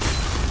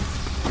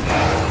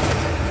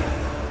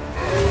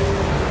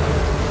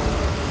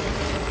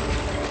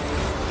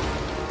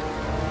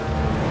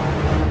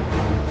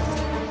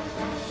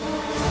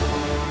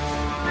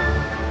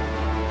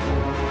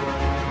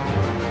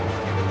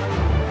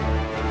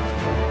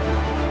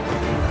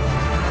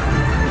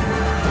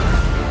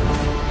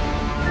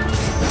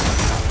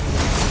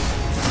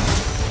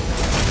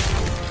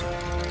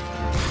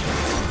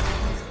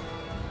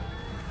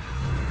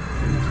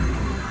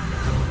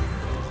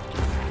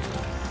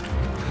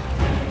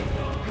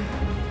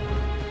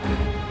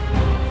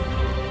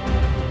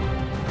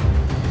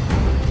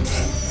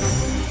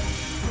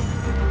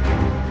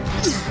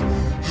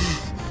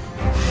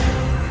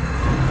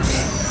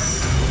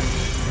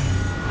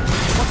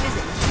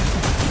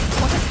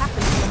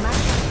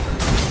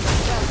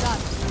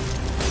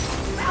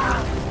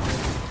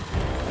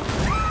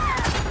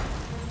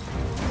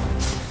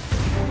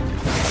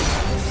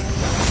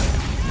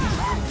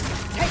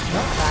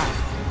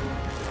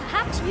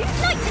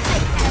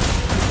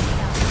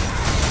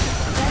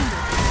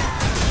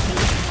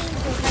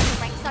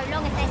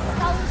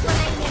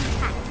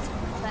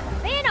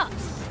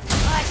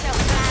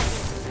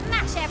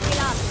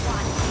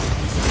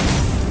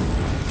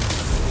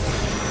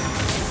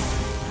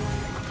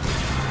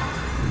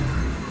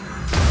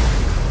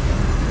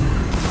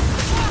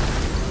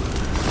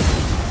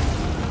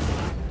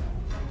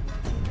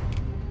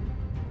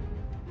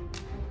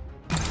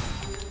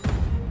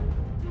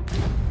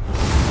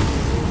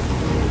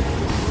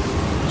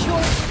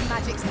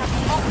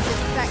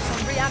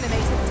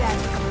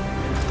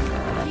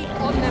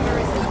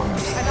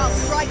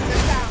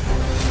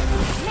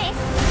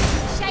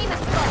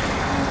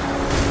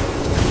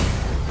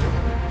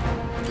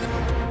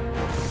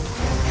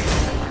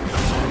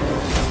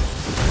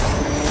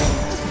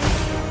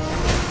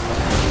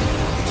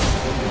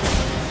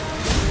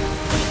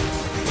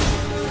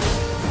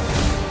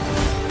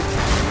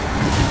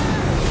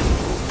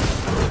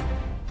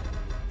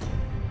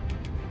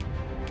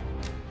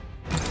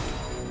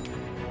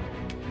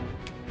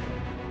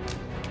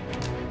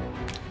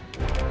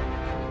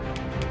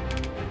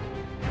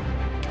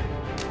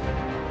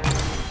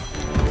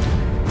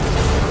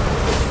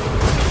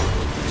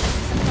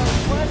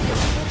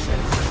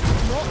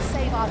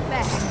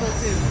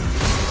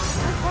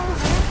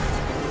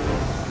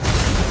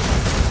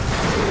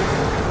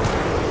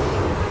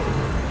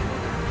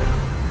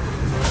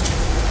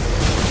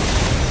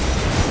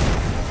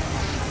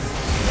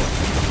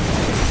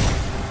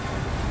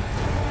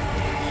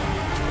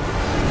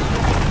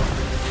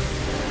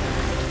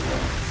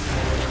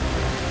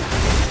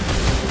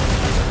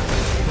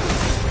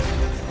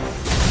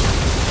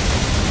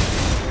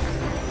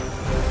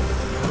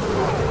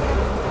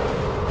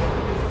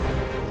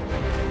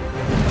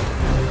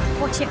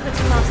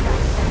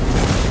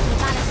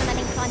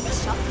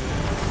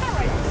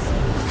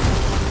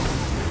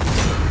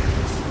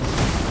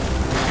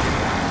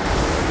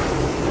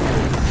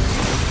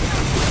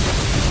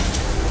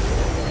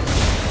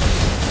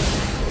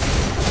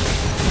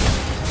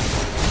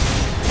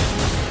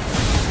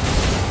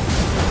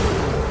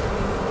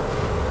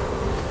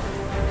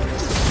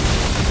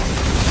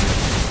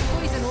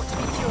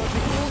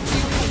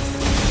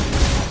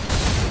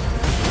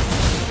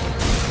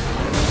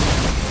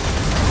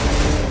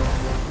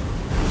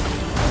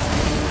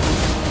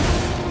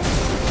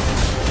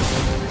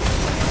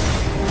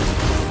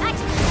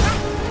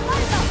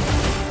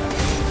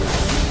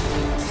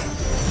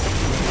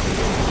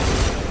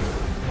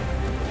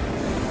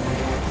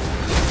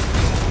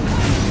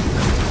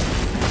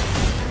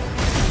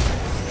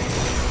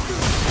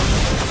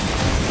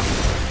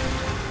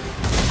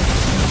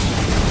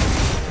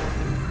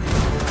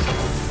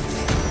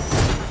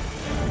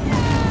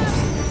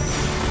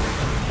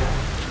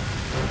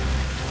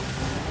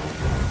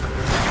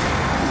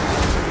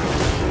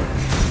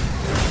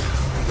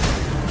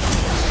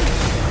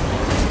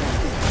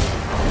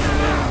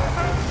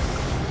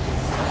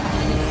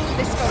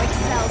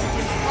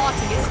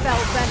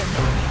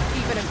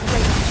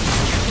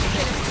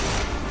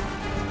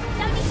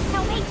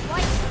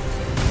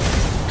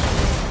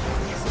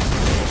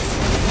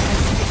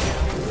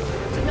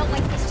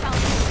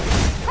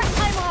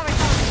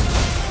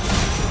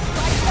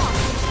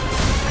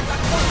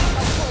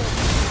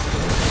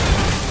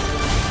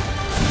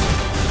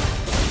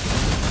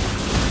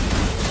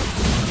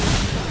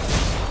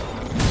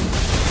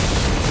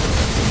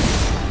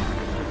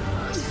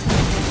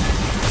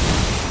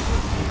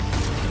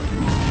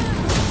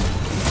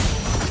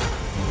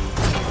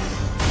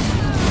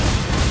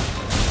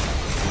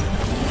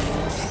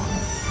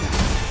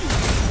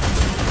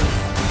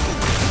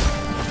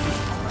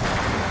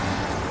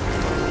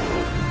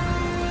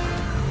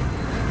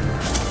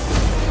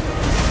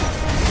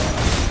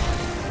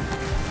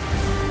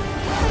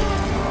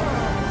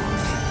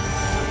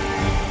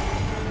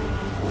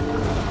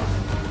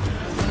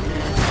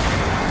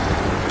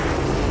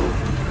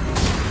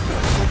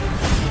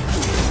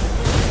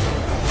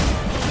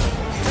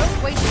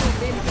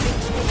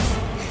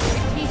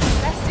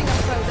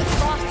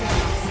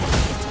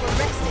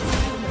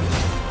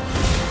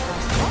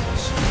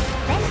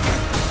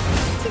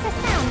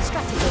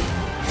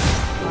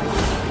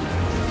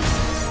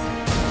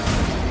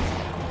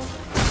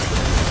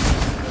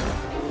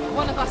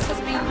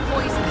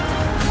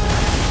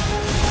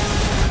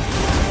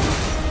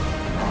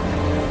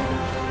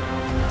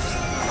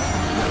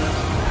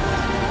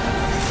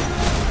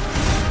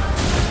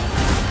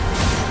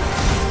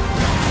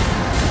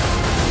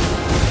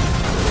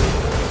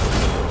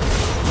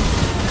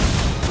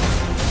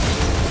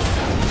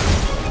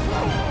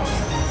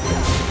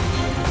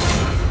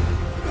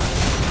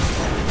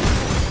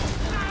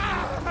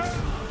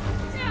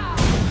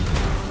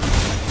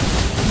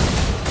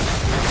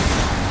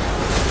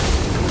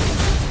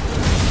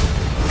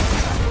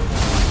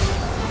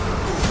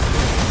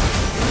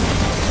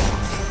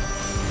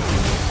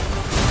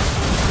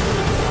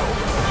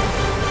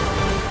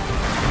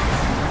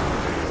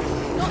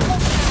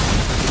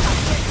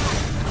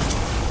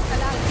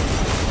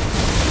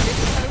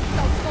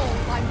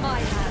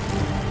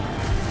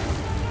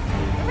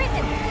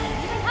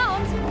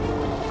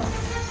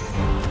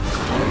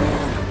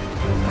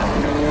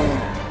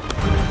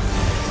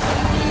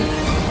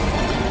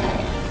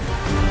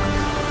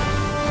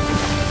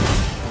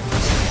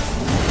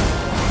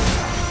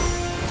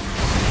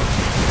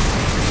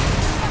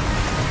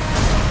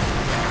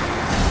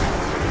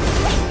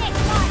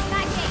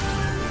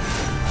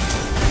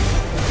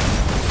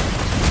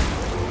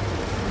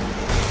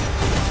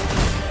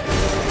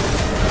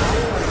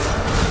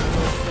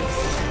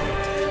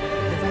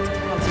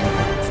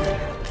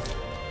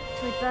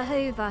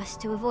 us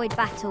to avoid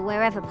battle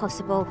wherever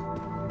possible. Here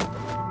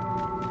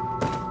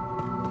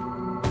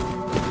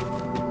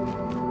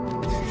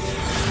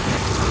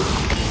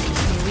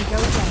we go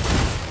again.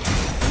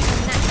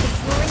 Naturally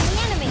drawing the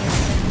enemy.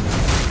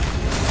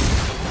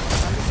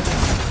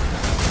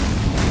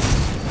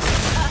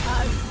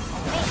 Uh-oh.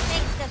 It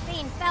thinks the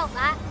fiend felt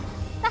that.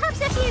 Perhaps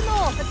a few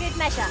more for good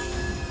measure.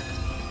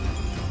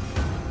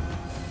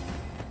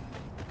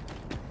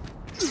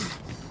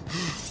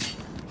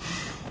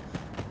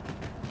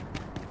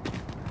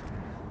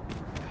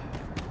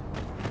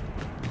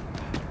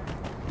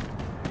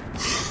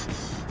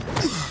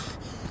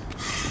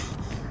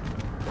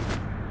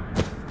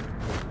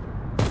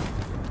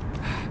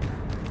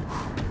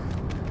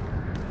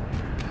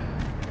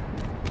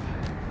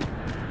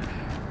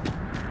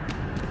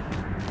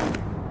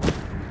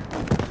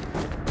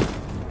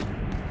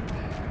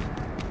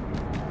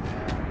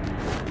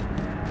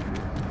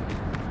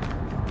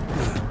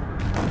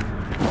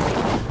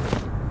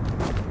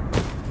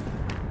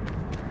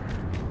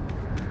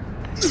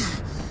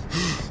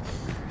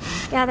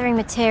 Gathering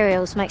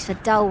materials makes for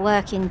dull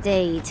work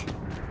indeed.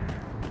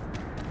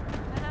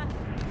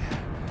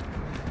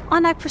 I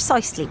know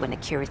precisely when a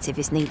curative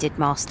is needed,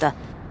 Master.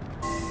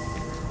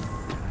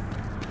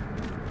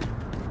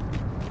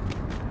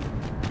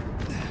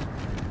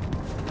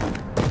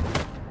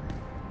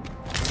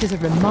 It is a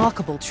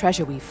remarkable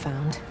treasure we've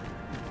found.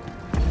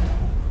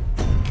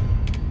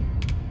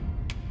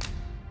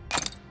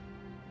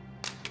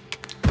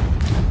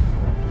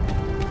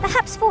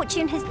 Perhaps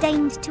fortune has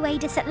deigned to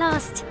aid us at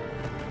last.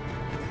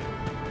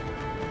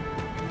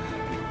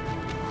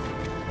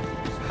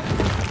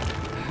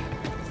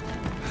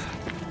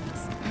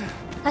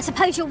 I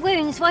suppose your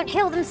wounds won't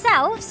heal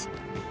themselves?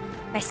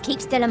 Best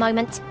keep still a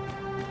moment.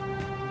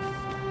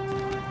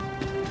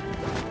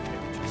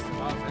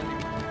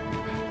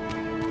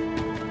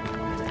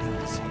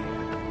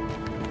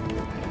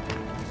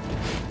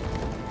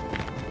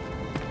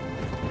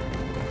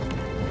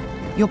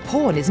 Your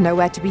pawn is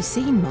nowhere to be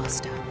seen,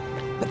 Master.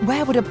 But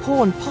where would a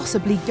pawn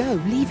possibly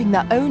go, leaving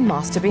their own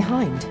master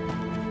behind?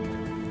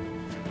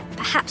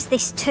 Perhaps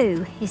this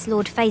too is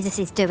Lord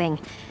Phasis' doing.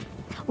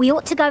 We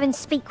ought to go and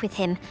speak with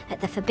him at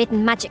the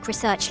Forbidden Magic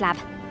Research Lab.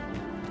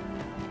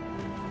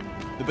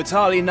 The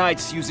Batali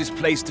Knights use this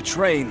place to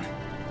train.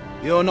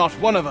 You're not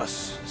one of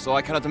us, so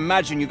I cannot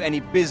imagine you've any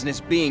business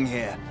being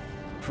here.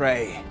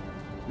 Pray,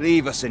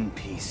 leave us in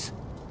peace.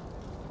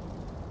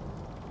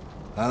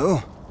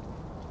 Oh?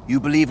 You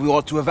believe we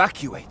ought to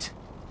evacuate?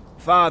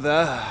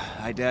 Farther,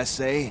 I dare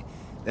say,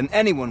 than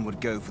anyone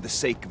would go for the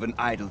sake of an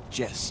idle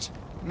jest.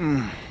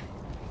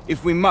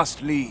 If we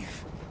must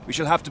leave, we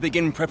shall have to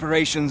begin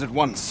preparations at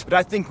once. But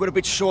I think we're a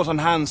bit short on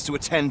hands to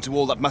attend to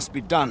all that must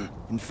be done.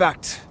 In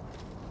fact,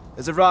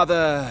 there's a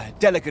rather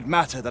delicate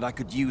matter that I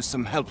could use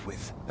some help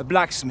with. A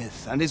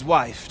blacksmith and his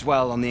wife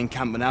dwell on the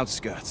encampment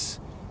outskirts.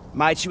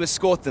 Might you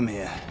escort them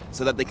here,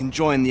 so that they can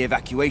join the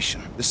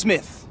evacuation? The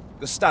smith,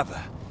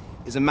 Gustava,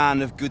 is a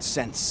man of good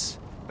sense.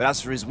 But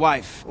as for his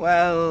wife,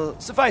 well,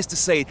 suffice to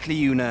say,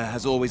 Cleuna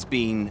has always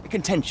been a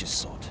contentious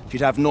sort.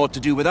 She'd have naught to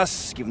do with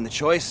us, given the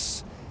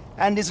choice,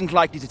 and isn't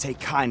likely to take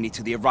kindly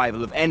to the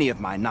arrival of any of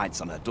my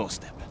knights on her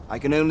doorstep. I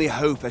can only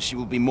hope that she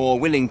will be more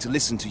willing to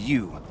listen to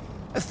you,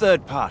 a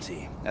third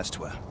party, as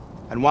 'twere.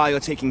 And while you're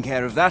taking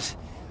care of that,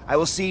 I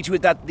will see to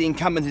it that the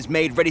encampment is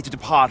made ready to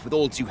depart with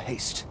all due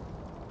haste.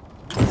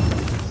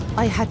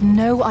 I had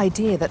no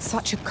idea that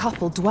such a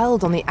couple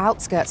dwelled on the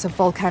outskirts of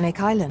Volcanic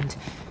Island.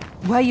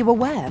 Were you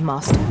aware,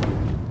 Master?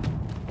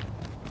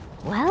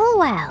 Well,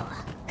 well,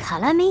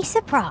 colour me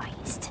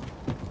surprised.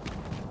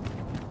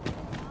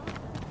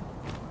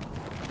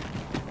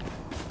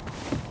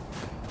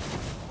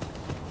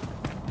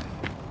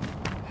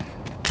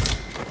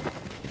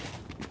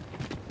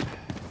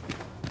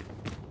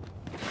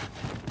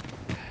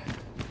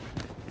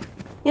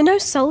 You're no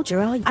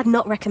soldier, are you? I'd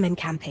not recommend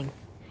camping.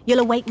 You'll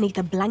awake neath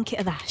a blanket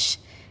of ash.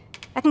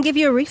 I can give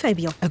you a roof over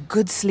your... A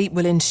good sleep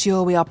will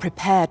ensure we are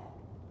prepared.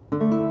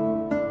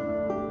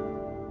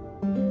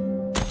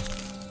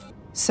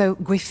 So,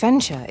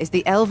 Guifentia is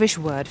the Elvish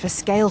word for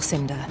scale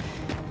cinder.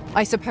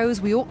 I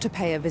suppose we ought to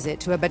pay a visit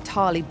to a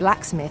Batali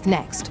blacksmith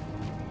next.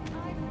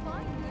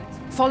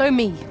 Follow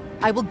me.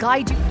 I will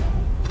guide you.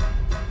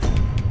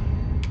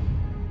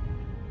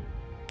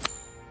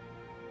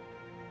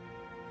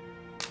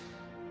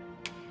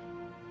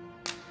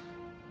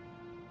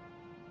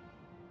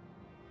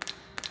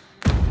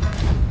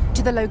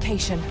 To the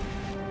location.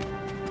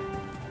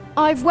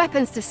 I've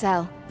weapons to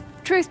sell.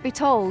 Truth be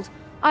told,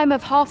 I'm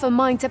of half a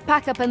mind to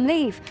pack up and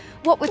leave.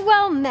 What with...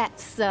 Well met,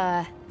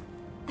 sir.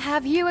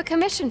 Have you a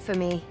commission for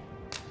me?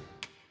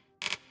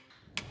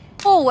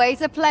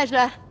 Always a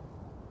pleasure.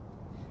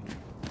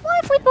 Why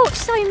have we bought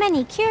so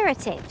many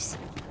curatives?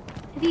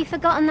 Have you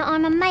forgotten that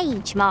I'm a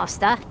mage,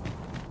 Master?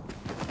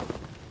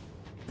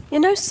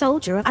 You're no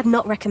soldier. I'd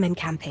not recommend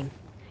camping.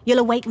 You'll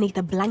awake neath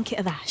a blanket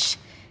of ash.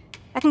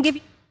 I can give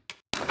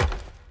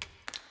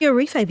you a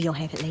roof over your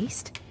head, at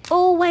least.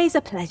 Always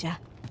a pleasure.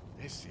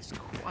 This is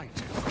quite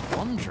a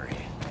quandary.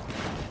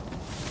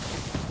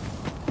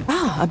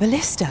 Ah, a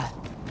ballista.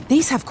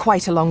 These have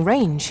quite a long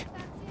range.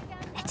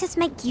 Let us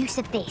make use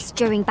of this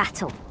during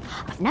battle.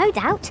 I've no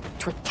doubt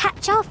 'twould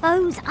catch our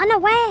foes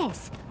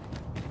unawares.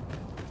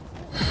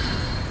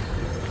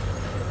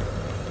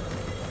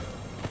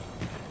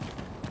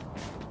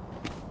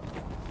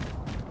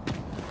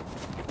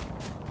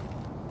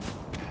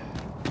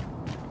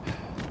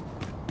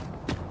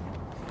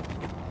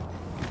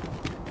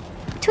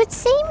 'Twould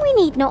seem we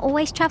need not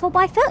always travel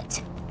by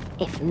foot,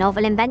 if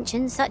novel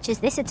inventions such as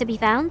this are to be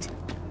found.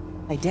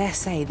 I dare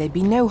say there'd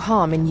be no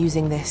harm in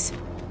using this.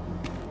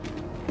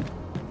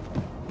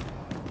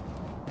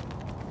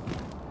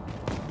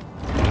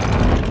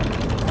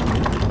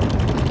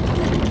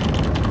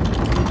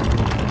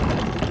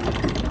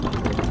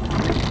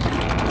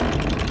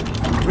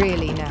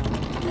 Really now,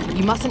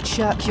 you mustn't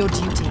shirk your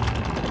duty,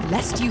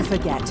 lest you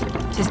forget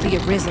 'tis the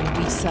Arisen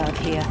we serve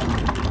here.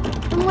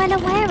 I'm well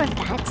aware of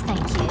that,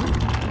 thank you.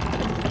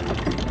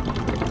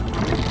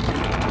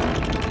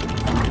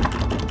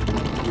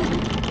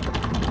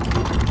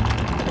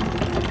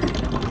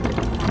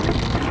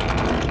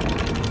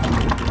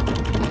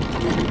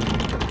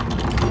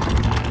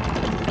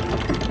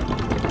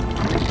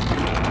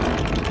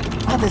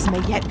 Others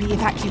may yet be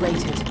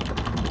evacuated.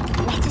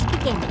 Let us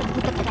begin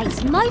with the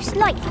place most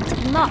likely to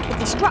be marked for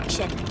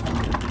destruction.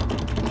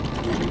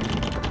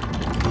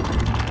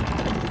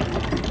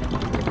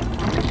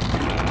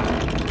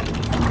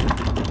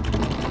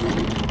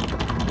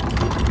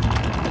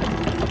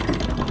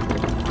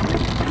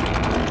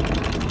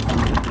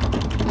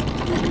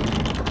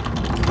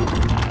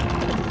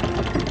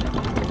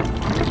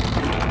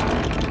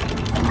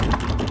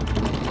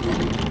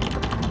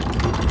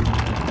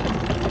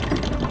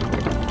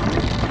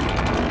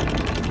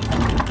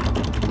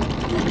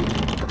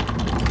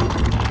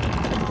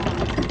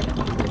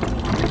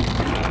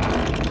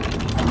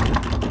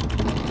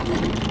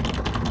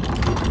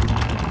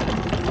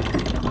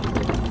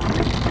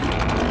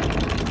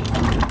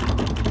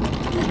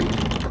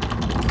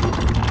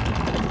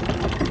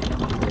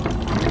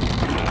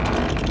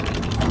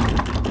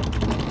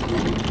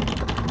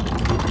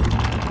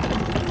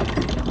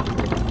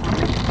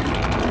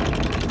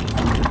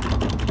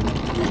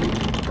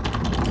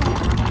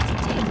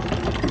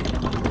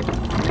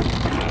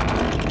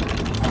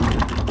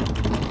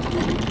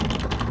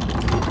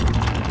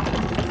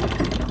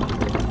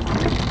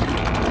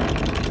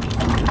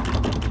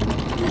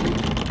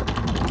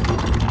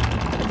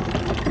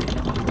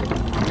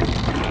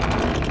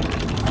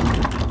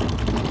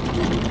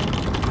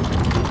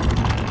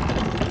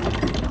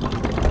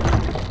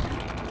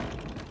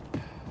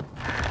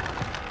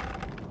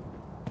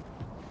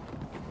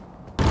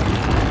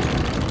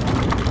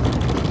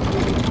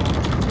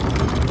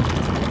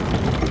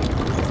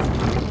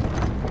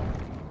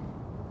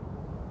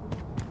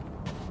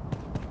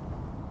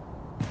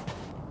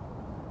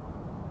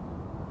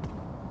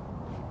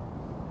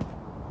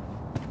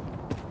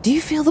 Do you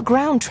feel the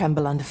ground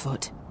tremble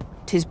underfoot?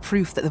 'Tis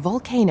proof that the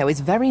volcano is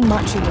very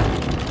much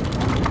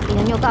awake. Be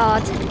on your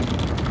guard.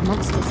 The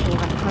monsters here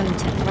are prone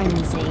to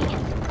frenzy.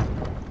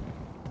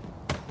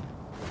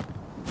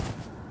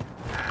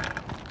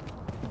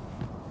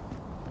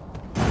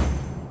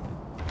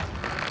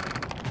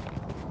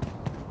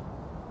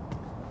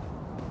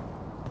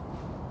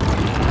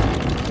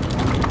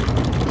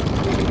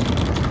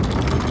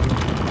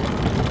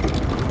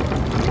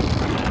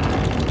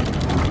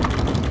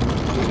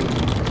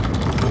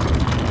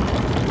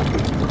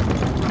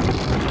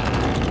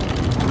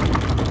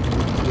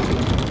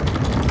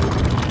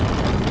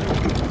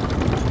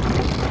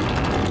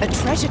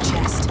 Treasure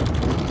chest.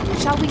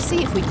 Shall we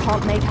see if we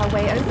can't make our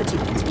way over to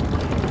it?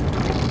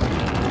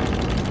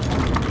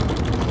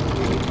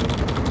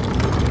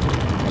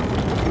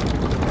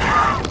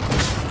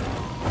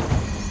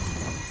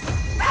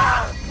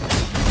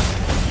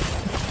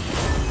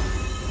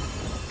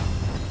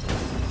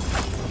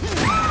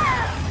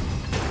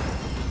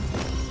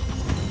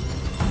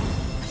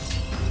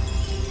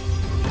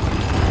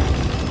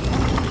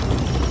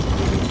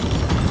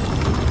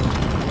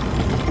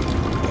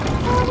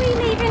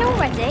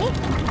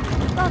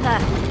 Bother.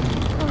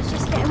 I was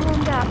just getting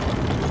warmed up.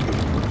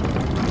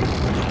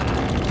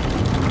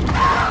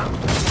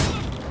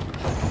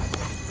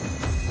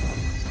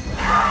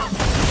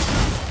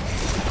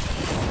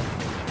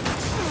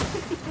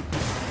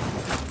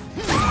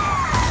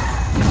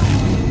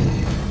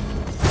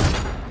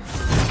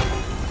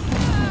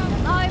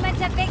 The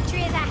moment of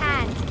victory is at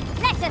hand.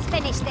 Let us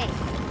finish this.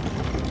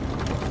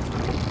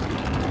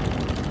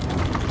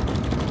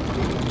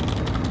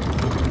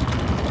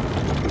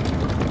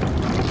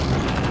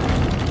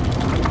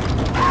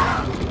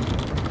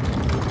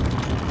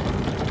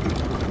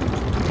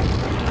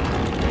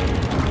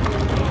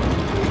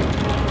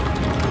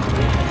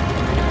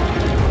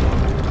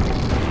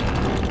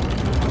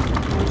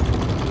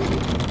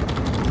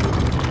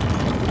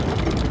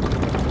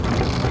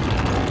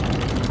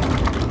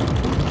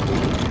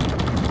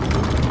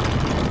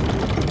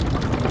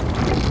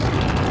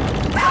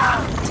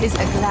 Tis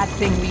a glad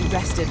thing we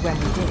rested when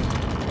we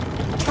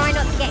did. Try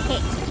not to get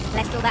hit,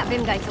 lest all that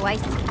vim go to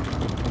waste.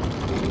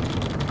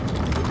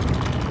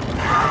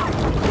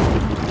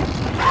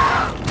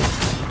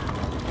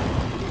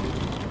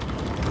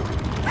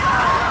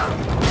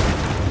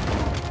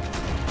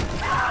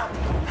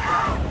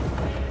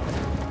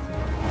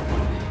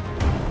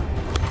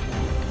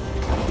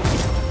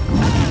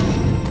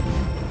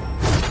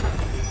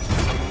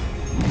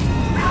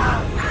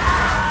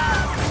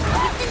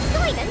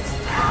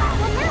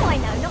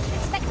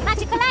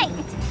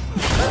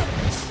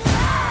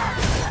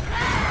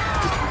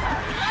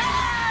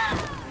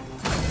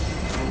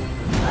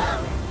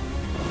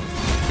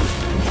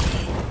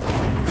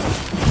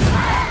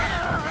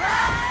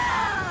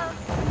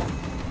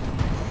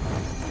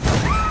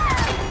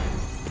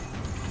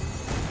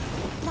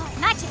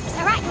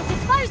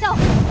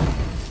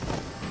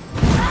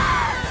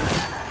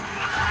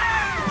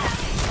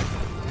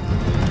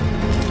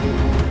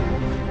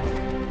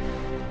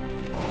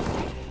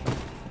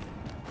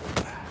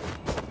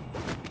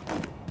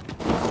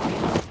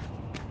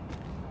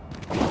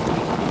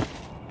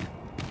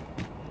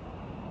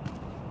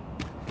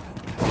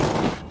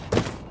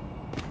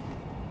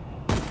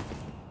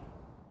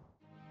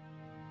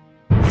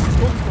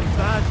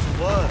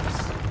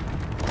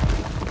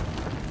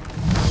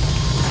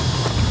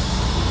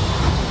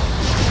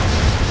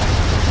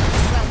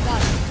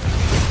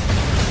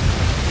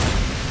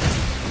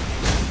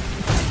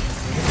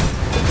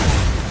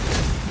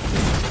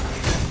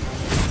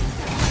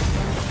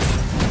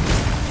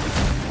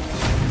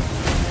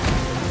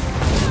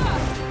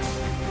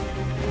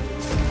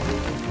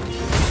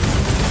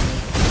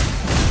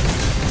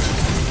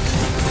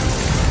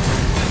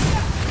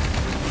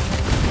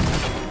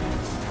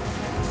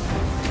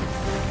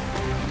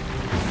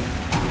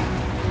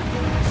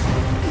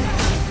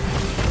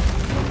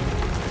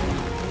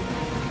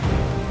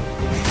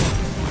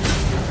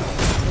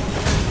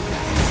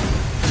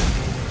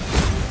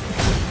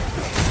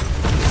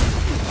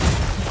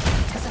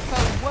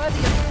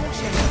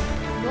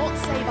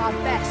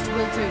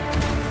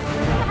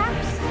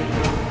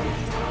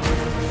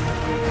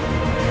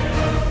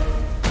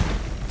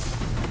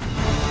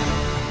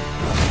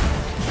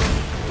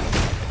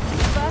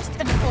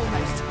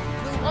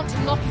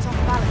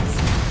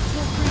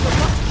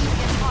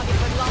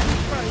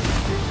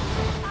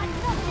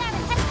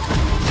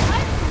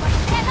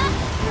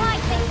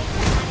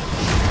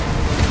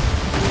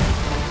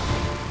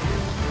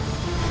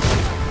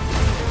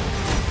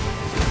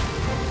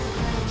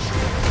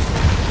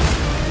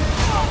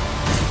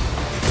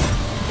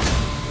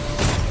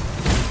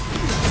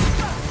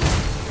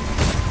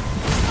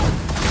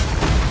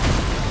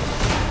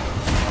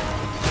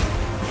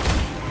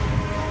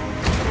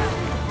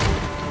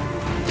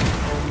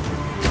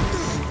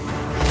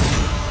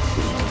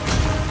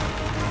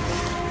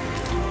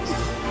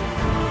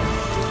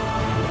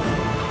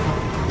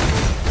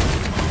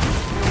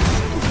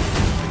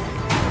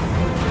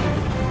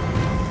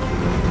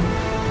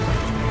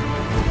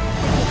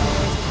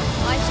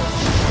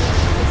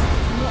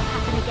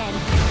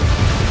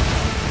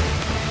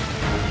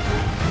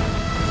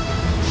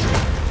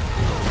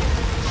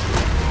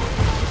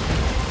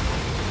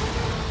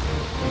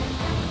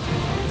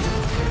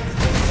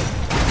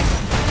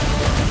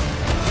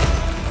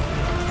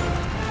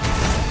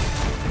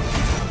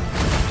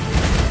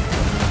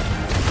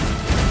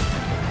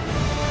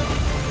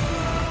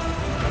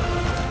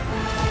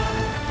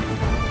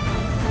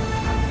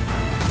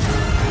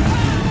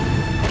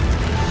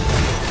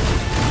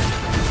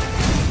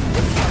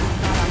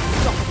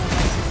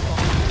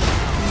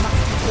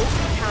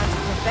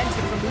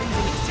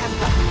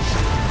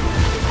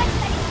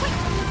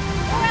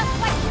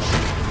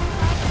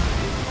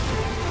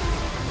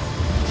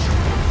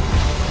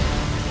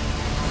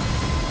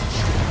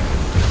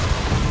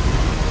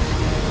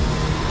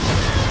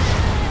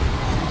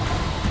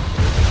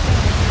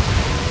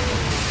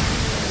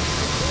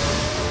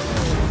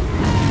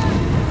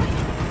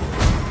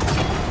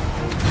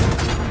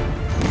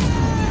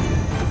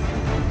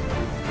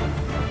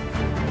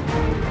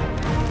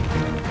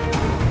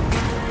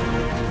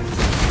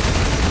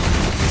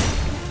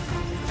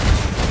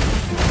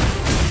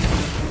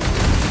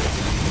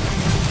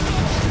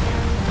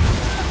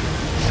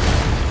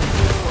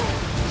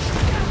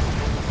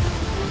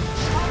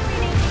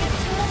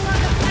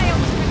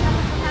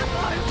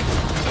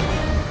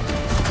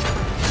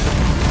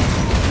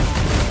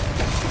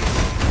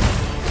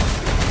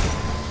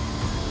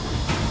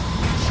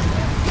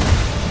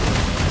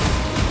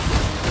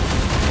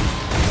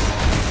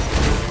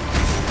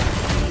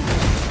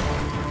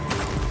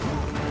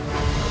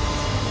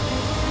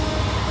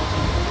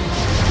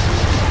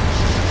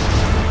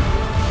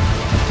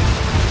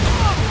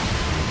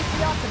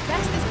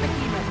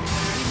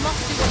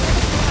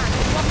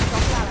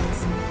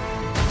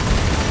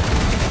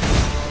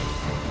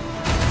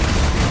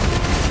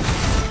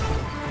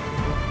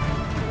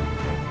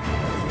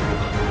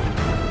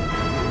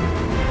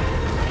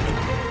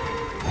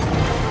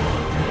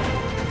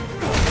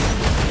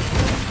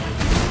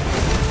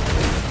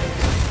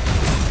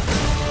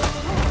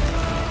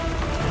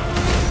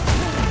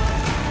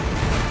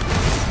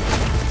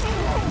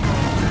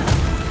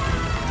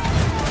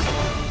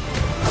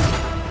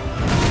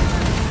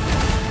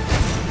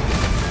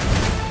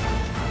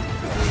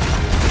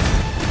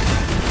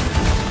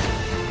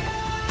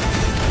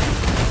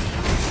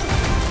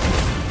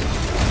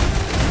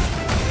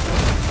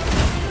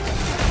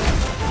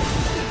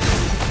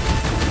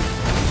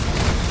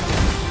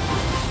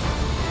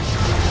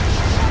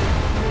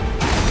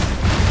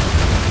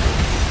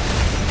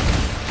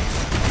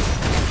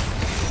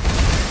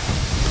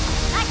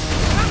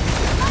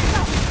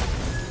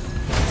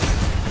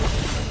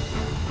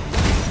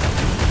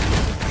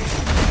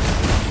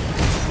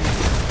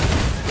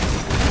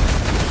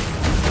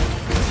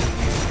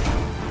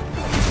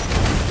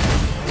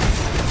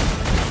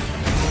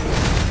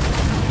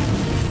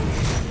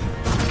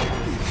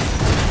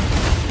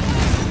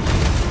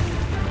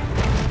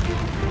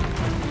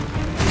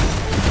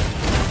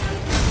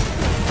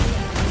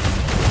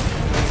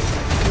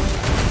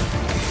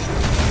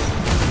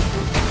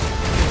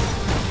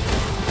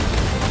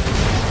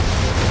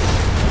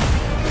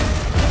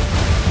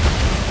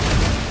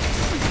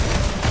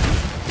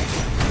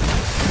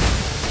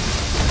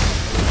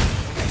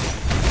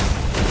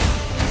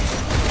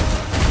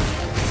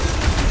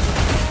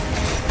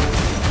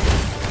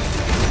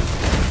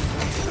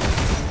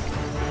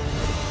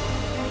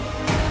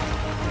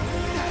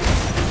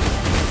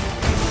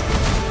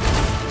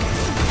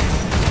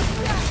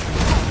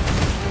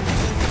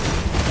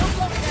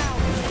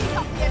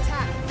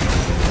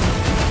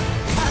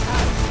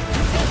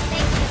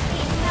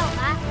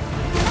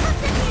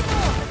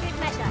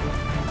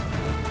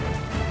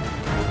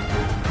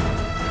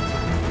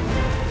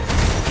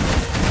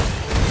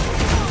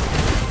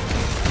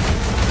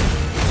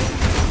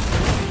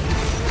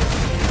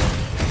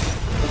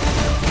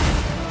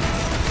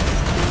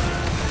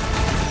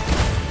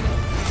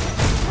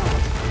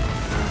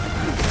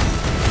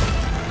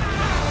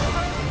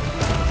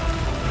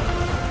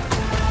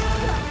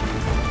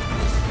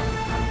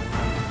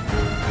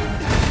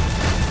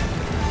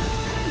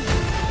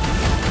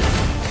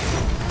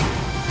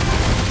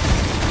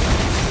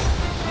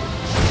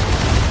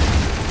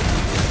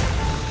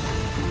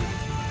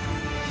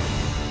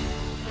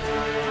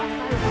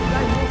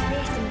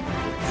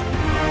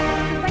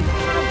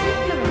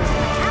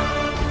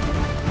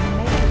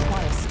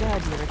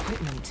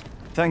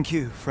 Thank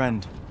you,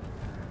 friend.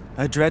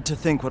 I dread to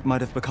think what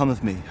might have become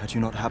of me had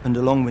you not happened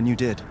along when you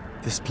did.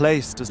 This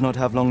place does not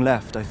have long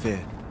left, I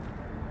fear.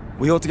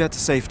 We ought to get to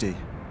safety,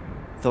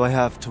 though I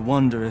have to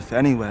wonder if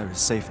anywhere is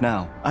safe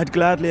now. I'd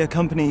gladly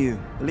accompany you,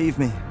 believe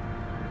me.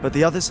 But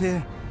the others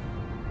here?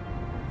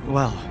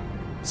 Well,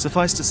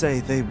 suffice to say,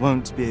 they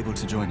won't be able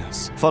to join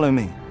us. Follow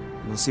me.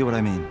 You'll see what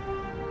I mean.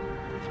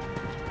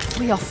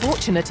 We are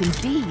fortunate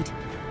indeed.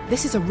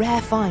 This is a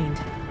rare find.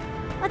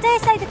 I dare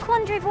say the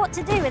quandary of what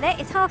to do with it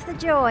is half the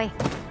joy.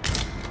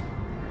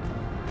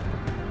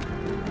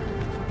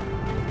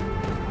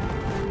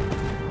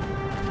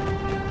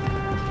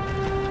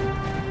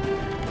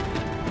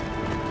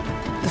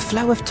 The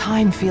flow of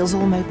time feels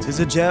almost...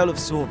 'Tis a jail of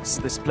sorts,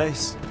 this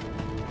place.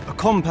 A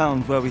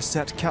compound where we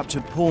set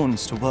captured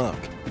pawns to work.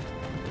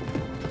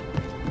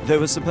 They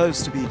were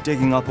supposed to be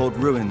digging up old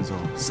ruins or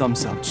some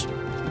such.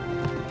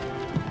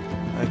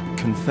 I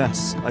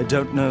confess, I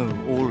don't know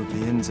all of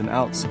the ins and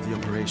outs of the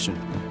operation.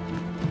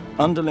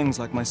 Underlings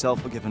like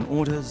myself were given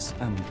orders,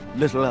 and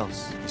little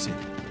else, you see.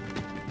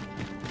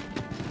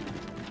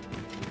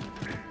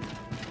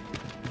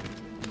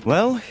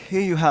 Well,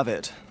 here you have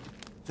it.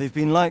 They've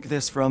been like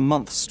this for a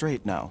month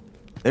straight now.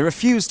 They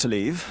refuse to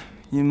leave.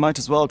 You might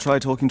as well try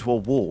talking to a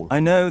wall. I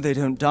know they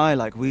don't die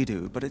like we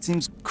do, but it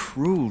seems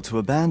cruel to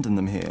abandon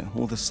them here,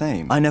 all the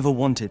same. I never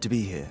wanted to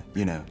be here,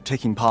 you know,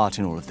 taking part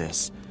in all of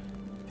this.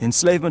 The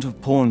enslavement of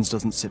pawns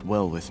doesn't sit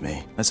well with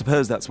me. I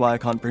suppose that's why I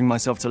can't bring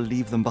myself to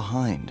leave them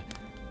behind.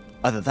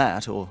 Either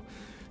that, or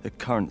the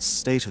current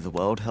state of the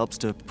world helps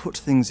to put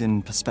things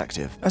in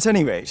perspective. At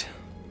any rate,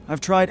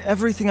 I've tried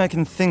everything I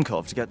can think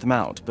of to get them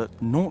out,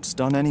 but naught's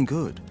done any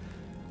good.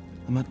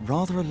 I'm at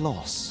rather a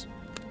loss.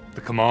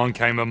 The command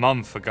came a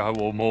month ago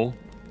or more.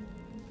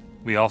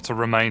 We are to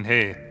remain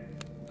here,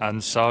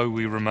 and so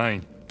we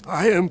remain.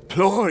 I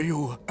implore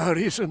you,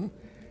 Arisen.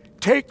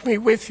 Take me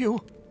with you.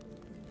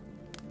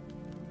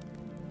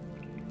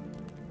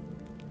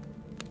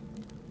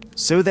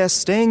 So they're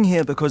staying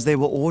here because they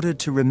were ordered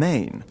to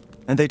remain.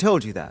 And they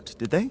told you that,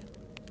 did they?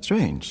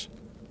 Strange.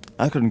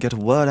 I couldn't get a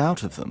word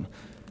out of them.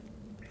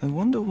 I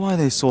wonder why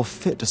they saw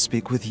fit to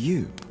speak with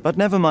you. But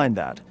never mind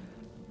that.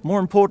 More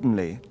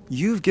importantly,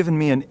 you've given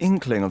me an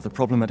inkling of the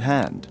problem at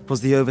hand.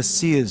 'Twas the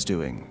Overseer's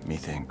doing,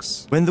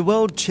 methinks. When the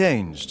world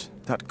changed,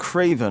 that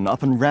craven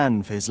up and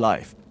ran for his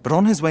life. But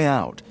on his way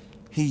out,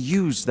 he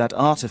used that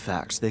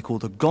artifact they call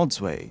the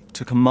God's Way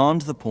to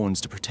command the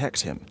pawns to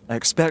protect him. I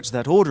expect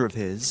that order of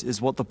his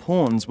is what the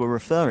pawns were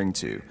referring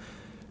to.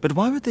 But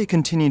why would they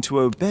continue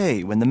to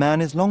obey when the man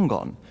is long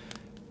gone?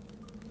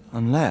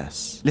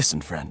 Unless...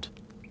 Listen, friend.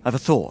 I've a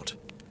thought.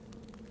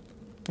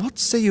 What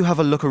say you have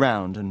a look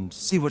around and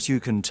see what you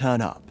can turn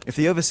up? If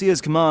the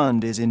Overseer's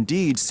command is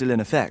indeed still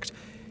in effect,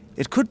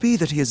 it could be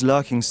that he is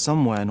lurking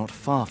somewhere not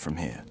far from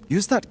here.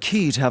 Use that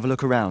key to have a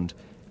look around.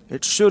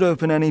 It should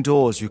open any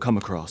doors you come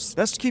across.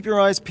 Best keep your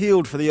eyes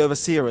peeled for the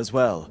Overseer as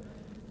well.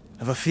 I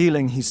have a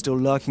feeling he's still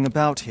lurking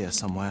about here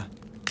somewhere.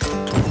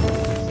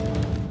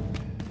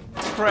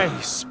 Pray,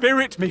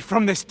 spirit me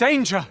from this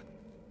danger.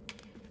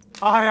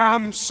 I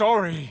am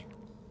sorry.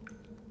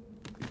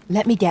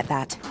 Let me get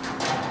that.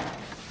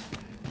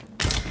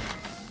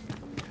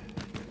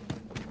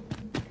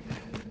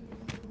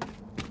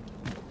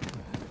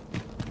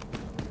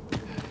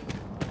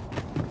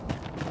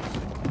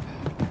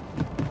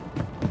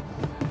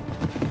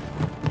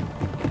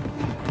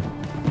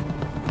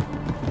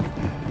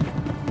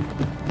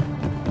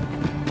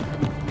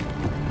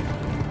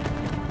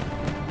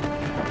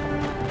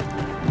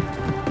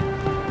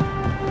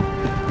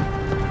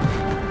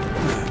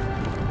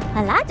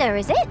 A ladder,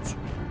 is it?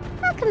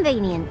 How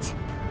convenient.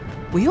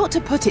 We ought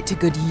to put it to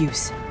good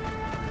use.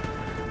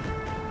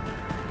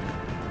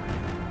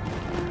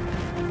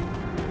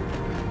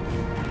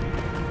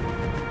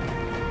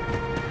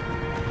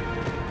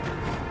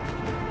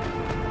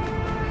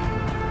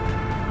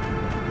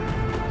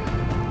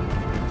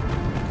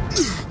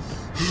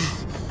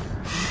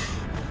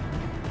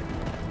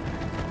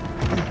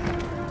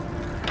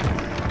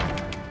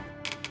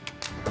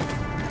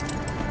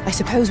 I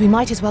suppose we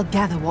might as well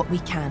gather what we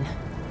can.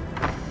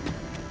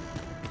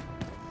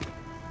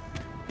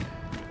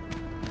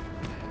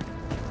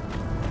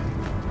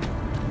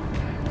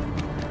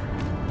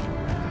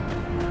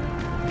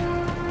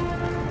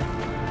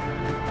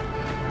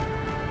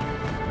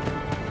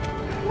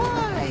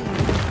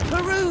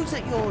 Peruse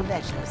at your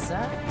leisure,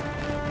 sir.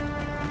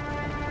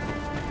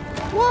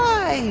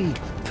 Why?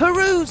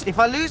 Peruse. If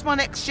I lose my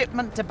next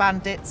shipment to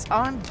bandits,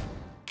 I'm...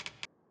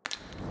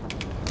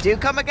 Do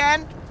come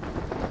again?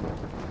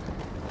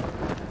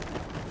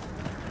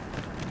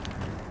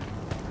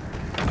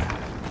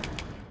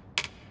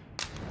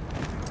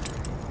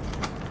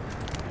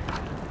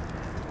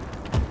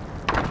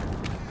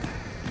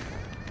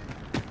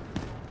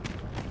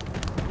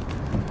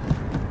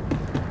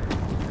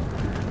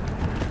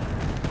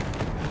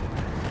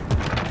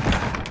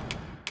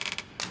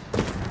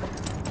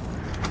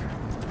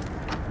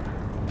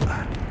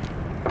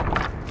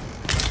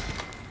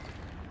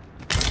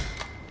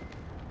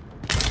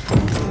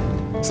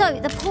 So,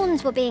 the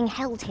pawns were being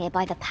held here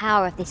by the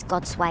power of this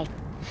godsway.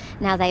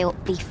 Now they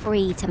ought to be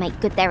free to make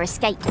good their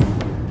escape.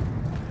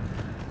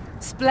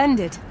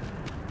 Splendid.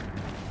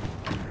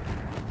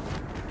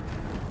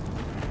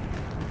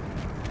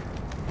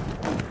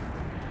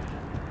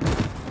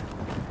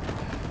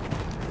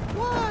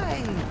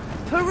 Why?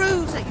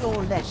 Peruse at your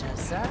leisure,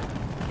 sir.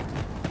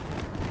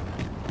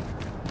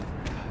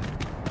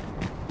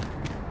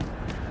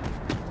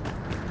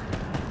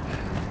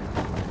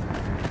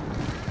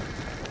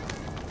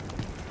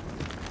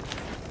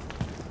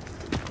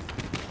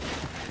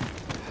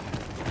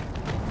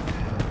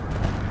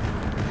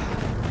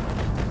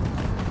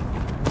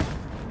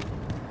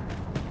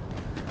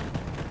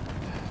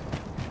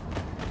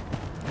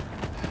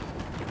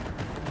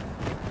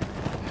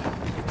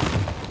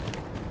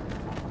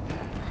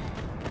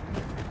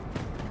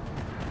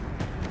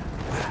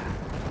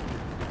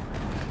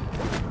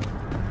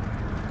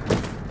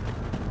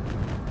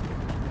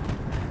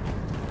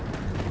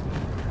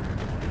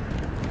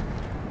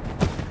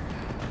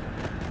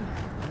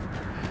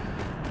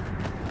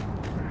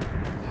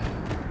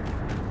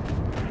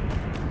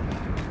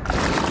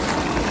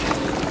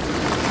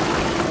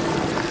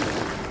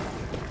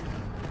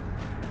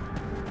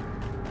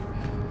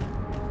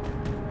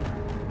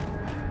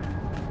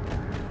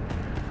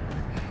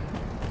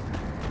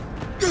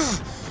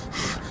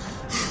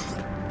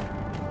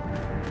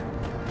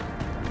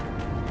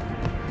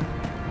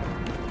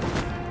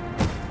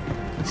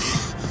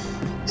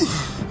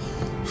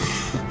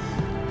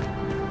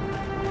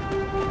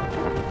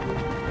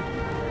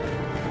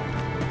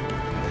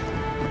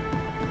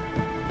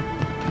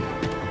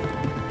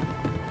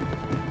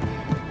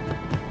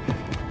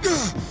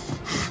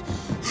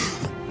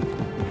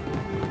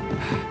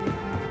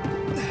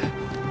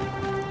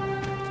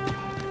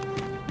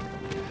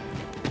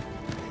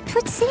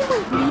 Twould seem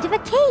we've need of a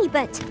key,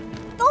 but...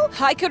 Oh,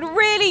 I could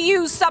really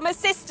use some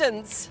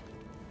assistance.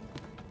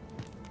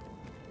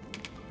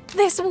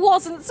 This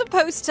wasn't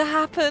supposed to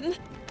happen.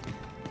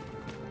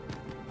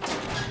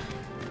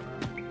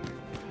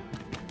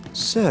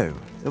 So,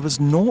 there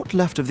was naught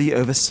left of the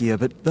Overseer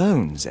but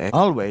bones, eh?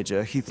 I'll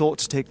wager he thought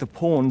to take the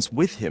pawns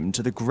with him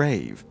to the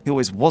grave. He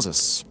always was a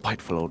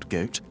spiteful old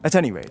goat. At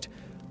any rate,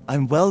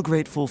 I'm well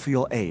grateful for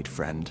your aid,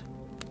 friend.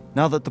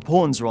 Now that the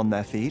pawns are on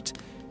their feet,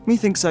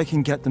 methinks I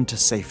can get them to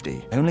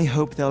safety. I only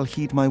hope they'll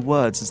heed my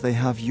words as they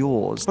have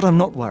yours, but I'm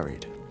not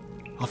worried.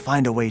 I'll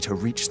find a way to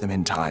reach them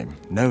in time,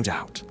 no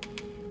doubt.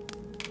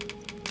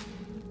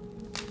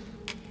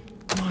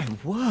 My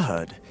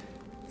word!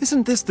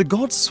 Isn't this the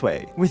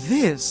Godsway? With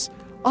this,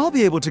 I'll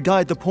be able to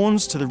guide the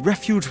pawns to the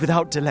refuge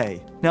without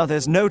delay. Now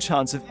there's no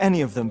chance of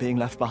any of them being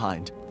left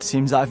behind.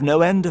 Seems I've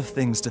no end of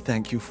things to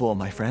thank you for,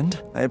 my friend.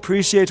 I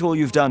appreciate all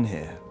you've done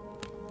here.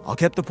 I'll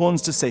get the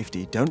pawns to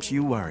safety, don't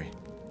you worry.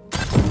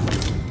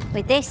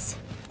 With this,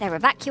 their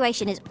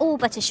evacuation is all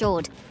but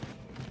assured.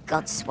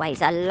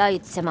 Godsways are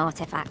loathsome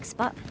artifacts,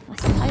 but I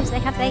suppose they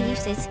have their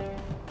uses.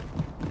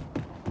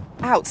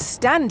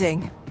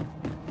 Outstanding.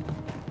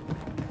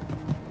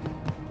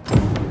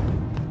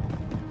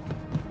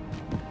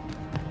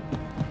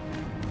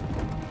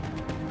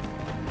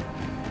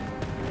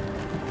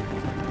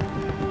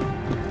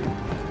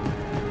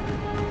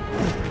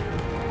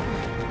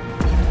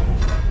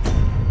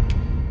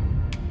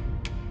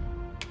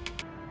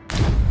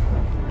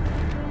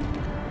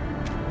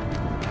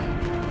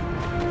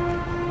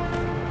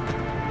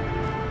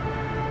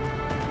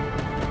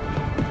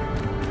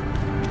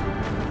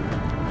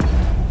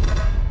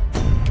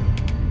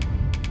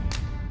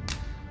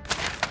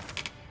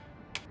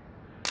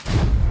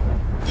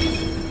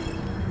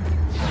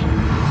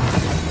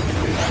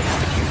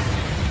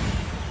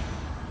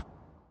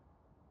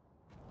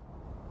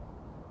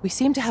 We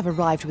seem to have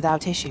arrived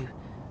without issue,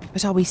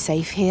 but are we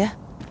safe here?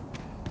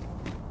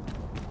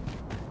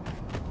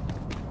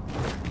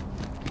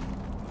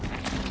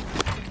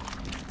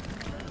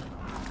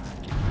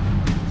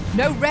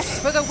 No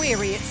rest for the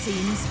weary, it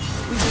seems.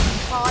 We will be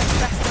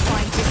hard-pressed to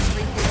find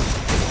victory here.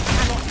 We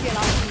cannot kill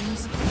our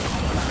wounds.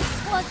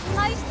 Was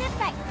most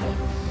effective.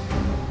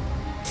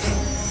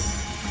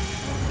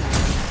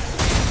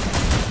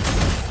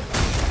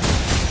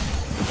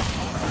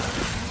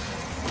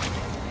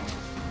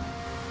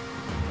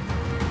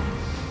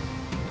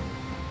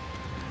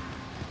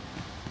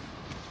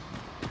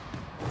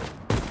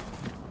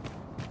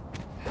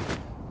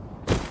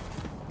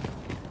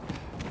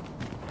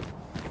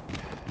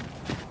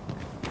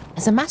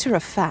 As a matter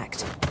of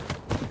fact,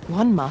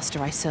 one master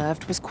I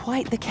served was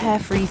quite the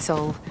carefree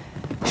soul,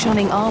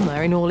 shunning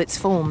armor in all its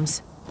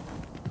forms.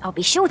 I'll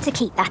be sure to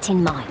keep that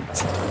in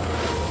mind.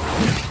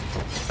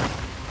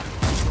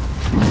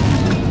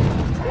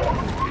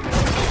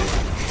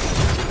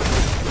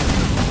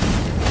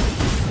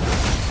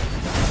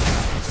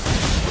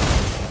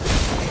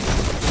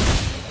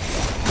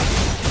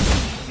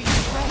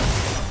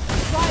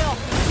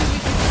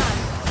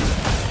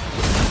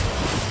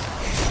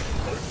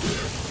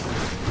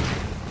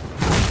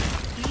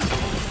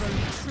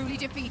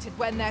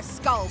 When their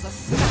skulls are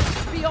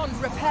smashed beyond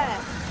repair.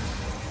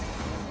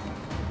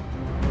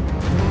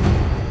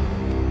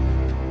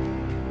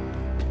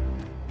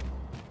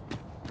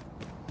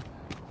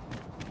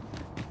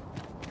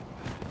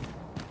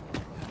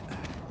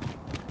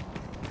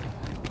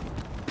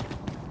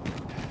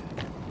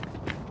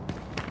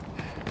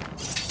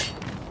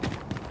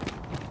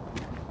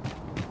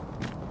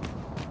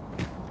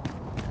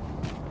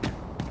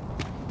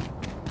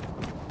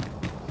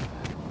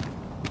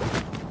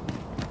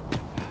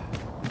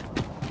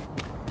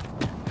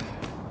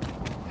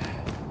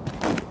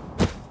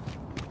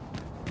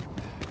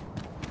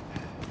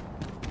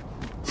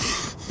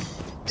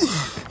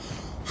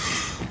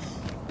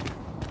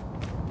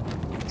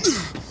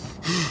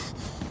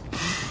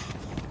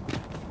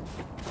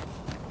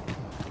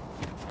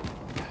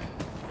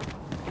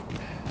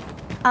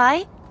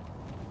 Aye?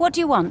 What do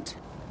you want?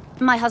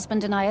 My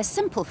husband and I are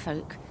simple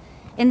folk.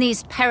 In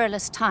these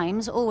perilous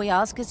times, all we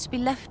ask is to be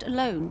left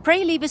alone.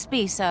 Pray leave us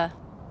be, sir.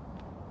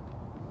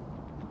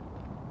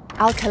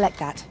 I'll collect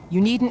that.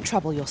 You needn't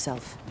trouble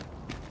yourself.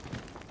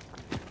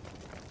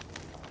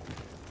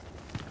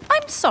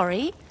 I'm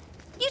sorry.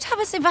 You'd have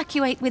us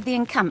evacuate with the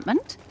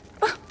encampment?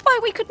 Why,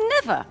 we could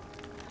never.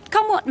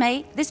 Come what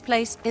may, this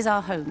place is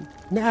our home.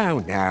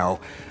 Now,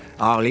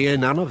 I'll hear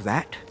none of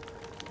that.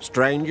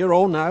 Stranger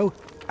or no,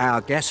 our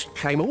guest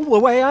came all the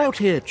way out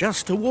here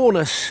just to warn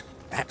us.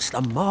 That's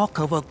the mark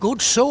of a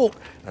good sort,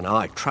 and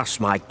I trust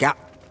my gut.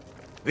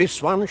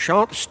 This one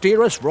shan't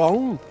steer us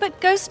wrong.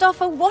 But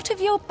Ghostoffer, what of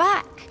your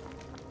back?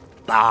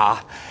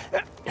 Ah,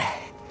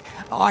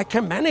 I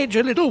can manage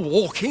a little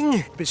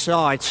walking.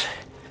 Besides,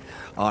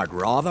 I'd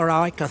rather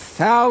hike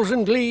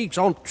 1,000 leagues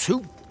on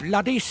 2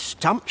 bloody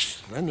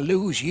stumps than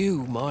lose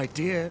you, my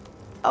dear.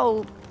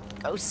 Oh,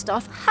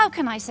 Ghostoff, how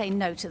can I say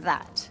no to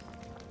that?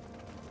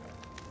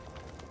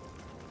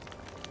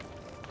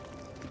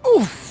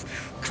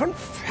 Oof!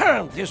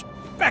 Confound this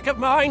back of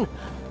mine!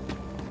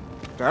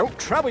 Don't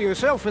trouble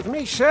yourself with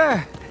me,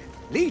 sir.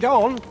 Lead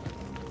on.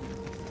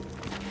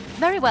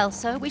 Very well,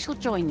 sir. We shall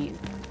join you.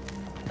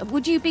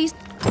 Would you be...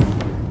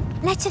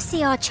 Let us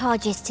see our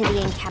charges to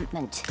the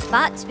encampment.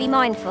 But be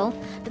mindful,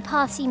 the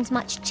path seems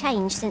much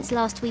changed since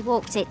last we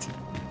walked it.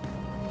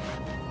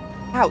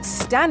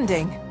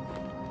 Outstanding!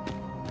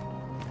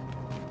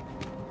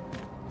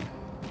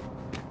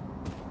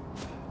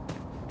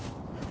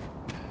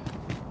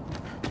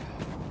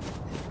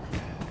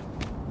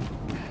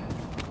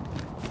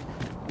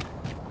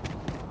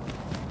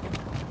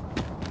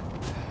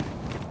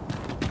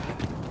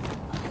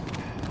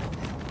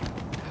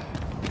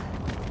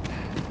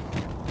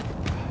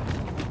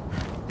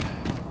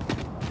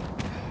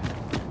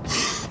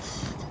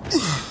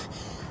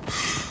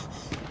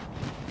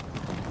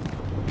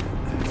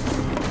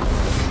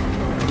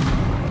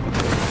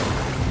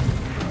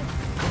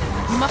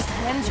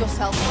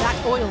 Yourself with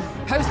that oil.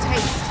 Post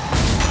haste.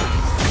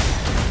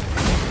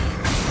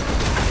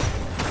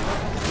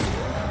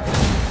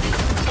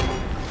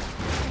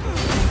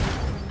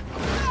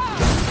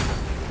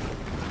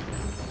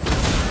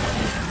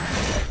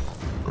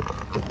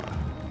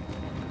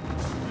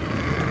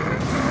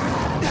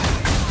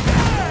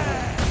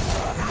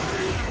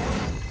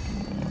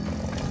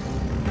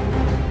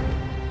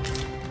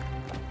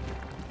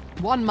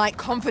 One might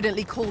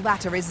confidently call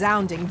that a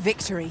resounding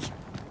victory.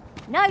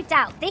 No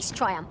doubt this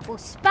triumph will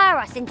spur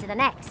us into the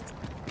next.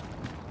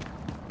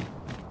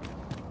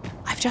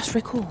 I've just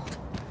recalled.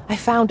 I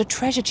found a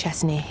treasure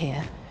chest near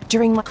here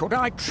during my... Could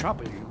I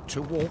trouble you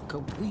to walk a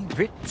wee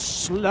bit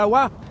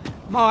slower?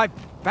 My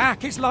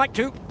back is like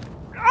to...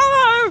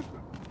 Oh!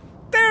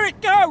 There it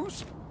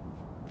goes!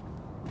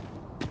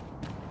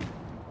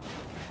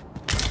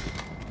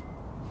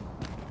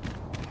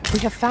 We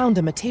have found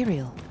a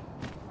material.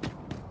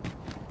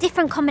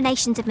 Different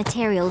combinations of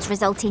materials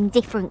result in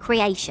different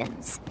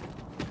creations.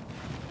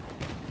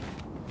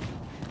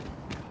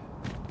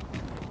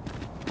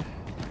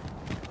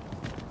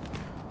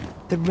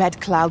 The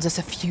red clouds are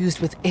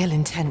suffused with ill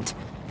intent.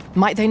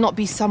 Might they not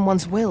be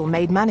someone's will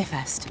made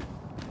manifest?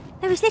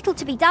 There is little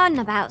to be done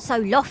about so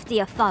lofty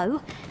a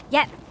foe,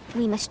 yet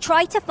we must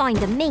try to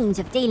find a means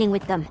of dealing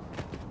with them.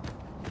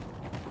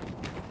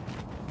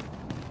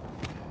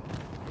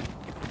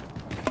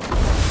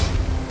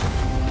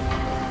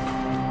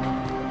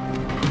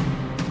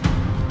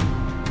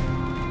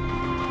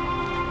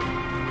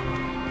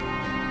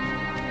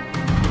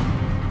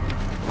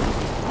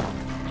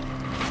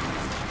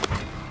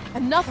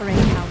 Another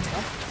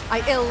encounter?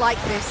 I ill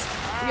like this.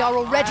 We are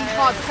already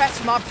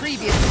hard-pressed from our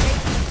previous engagement.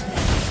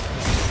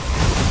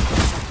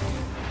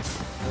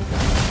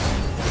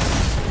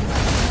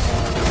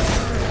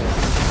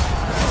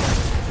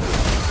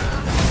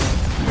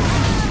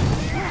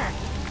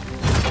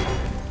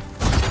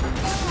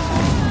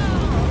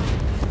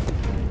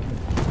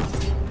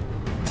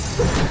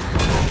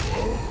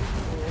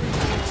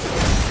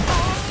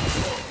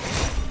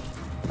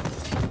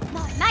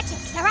 My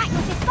magics are at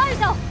your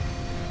disposal!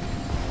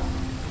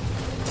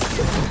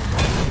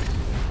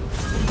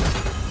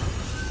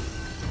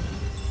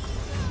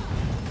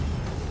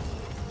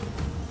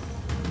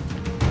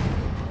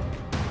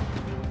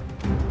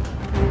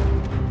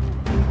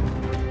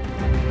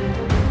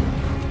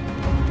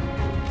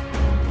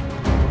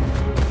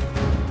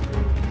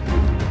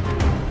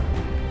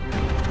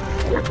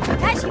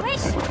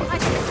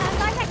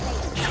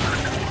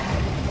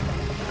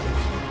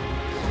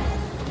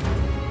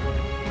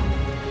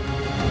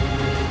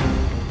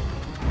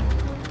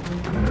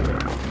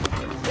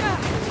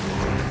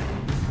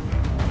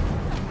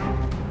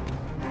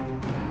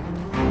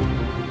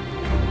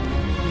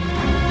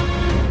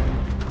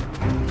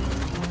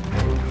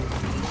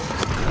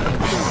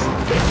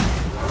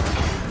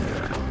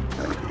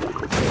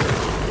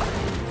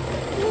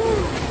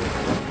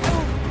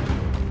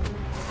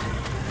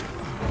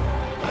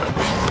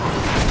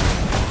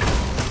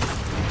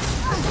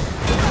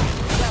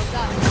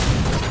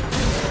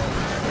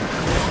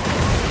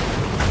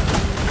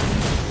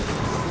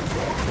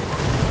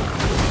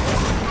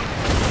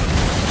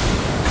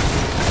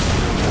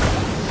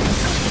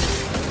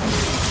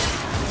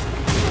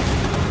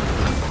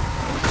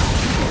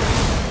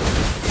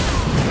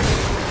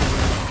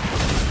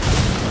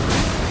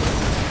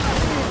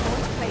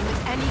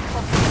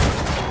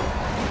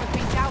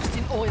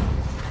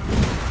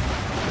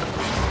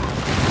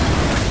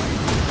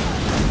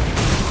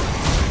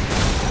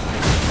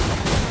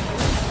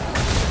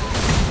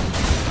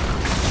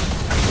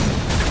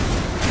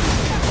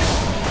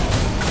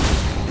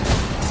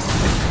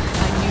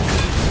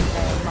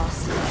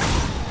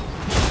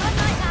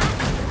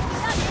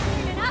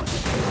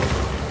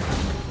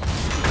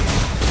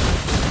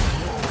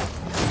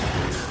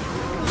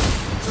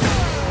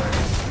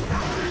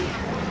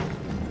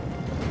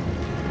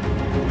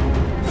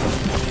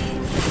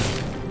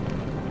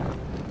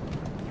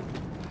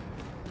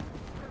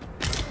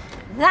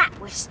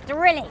 was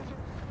thrilling.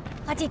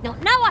 I did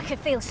not know I could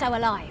feel so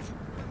alive.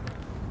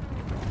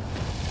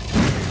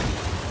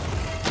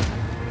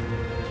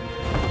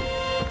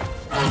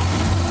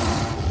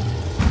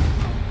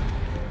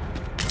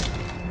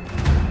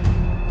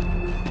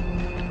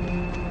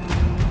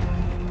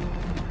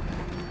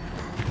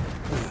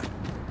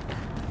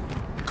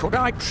 Could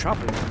I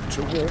trouble you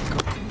to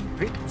walk a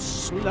bit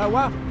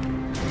slower?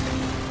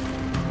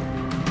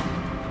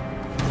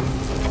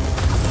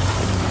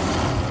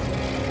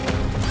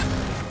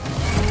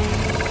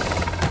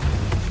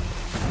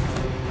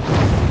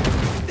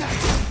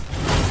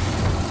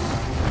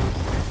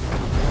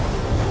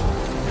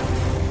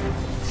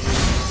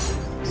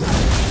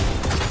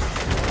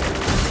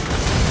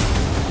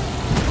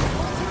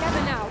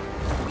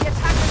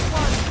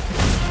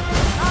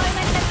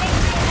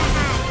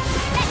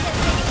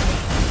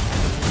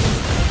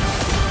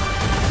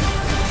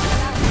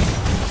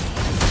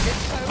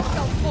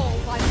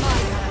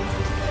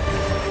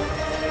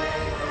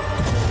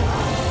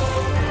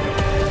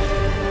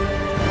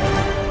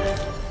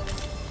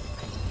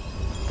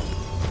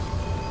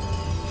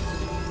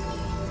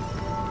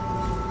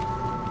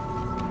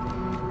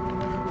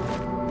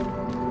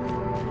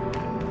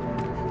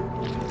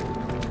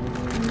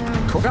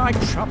 Could I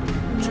trouble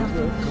you to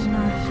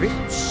walk a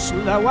bit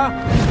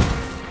slower?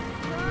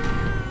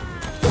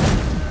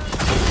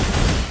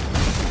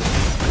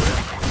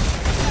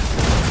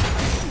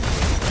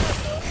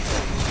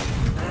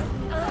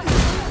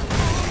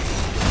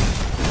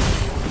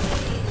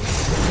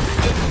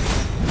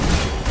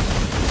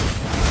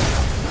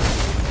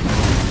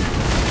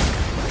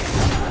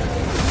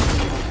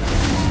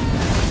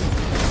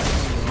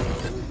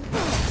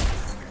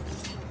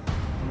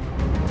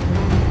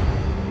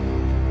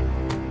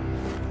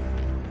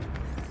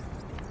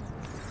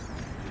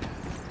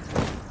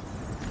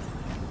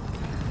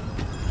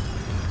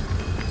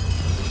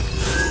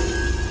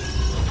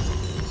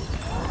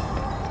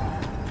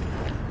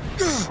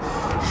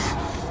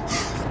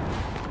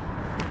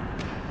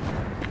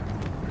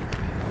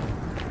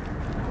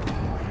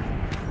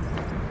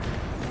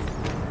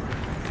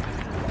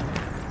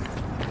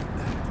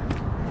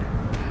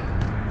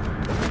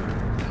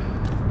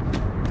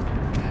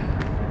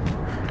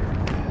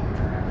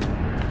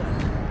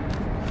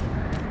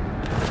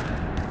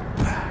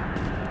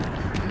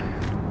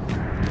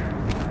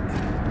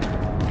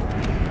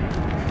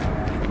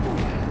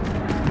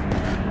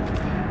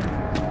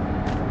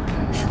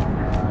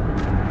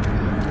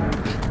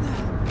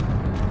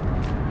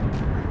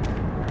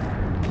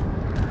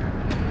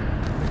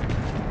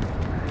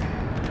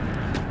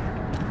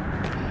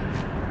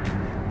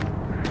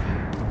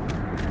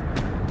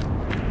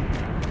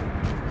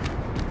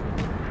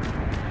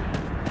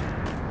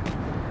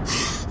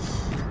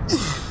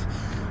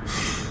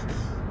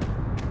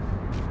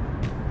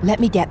 Let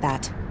me get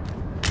that.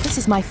 This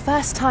is my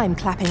first time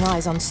clapping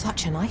eyes on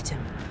such an item.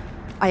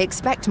 I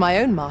expect my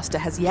own master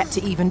has yet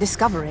to even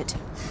discover it.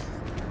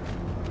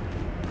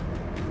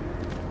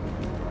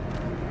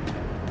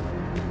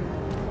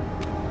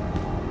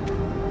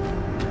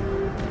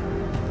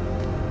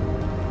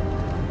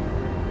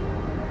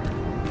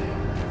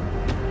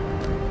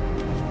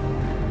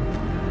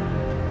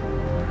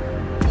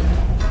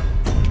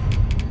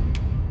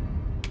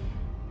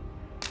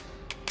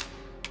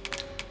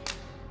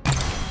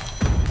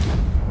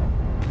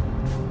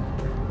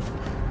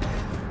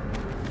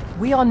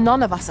 We are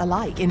none of us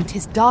alike, and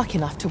 'tis dark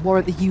enough to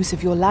warrant the use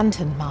of your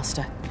lantern,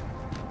 Master.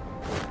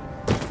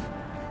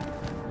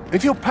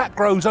 If your pack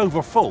grows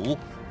over full,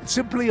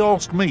 simply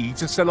ask me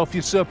to sell off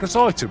your surplus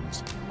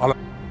items. I'll...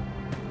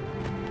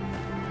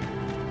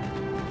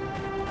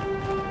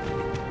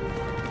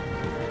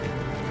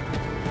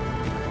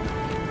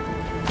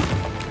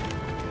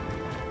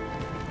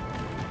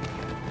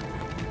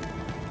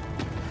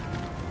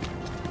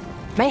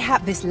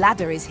 Mayhap this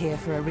ladder is here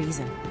for a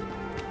reason.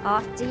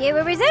 After you,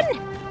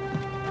 Arisen.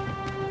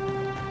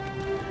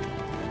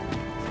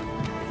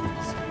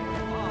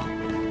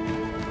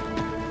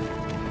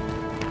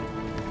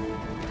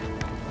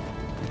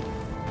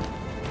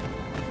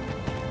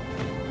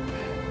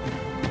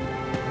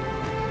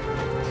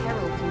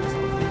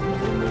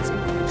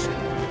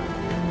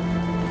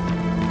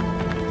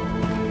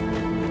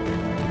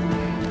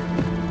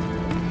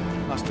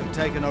 Must have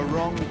taken a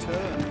wrong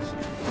turn.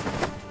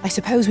 I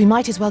suppose we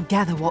might as well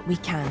gather what we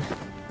can.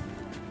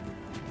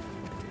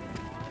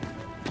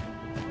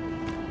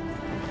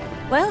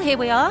 Well, here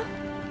we are.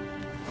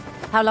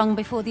 How long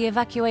before the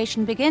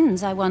evacuation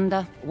begins, I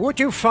wonder? Would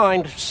you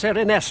find Ser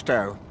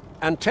Ernesto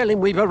and tell him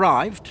we've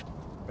arrived?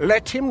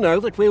 Let him know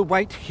that we'll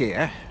wait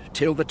here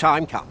till the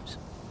time comes.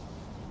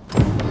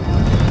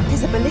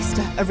 There's a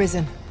ballista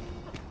arisen.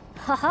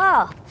 Ha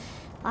ha!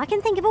 I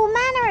can think of all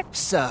manner of...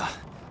 Sir,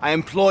 I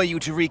implore you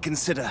to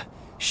reconsider.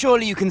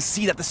 Surely you can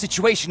see that the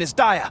situation is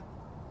dire.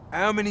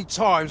 How many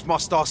times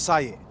must I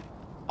say it?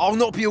 I'll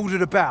not be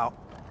ordered about.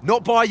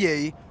 Not by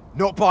ye,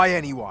 not by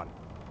anyone.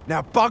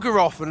 Now bugger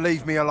off and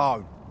leave me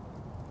alone.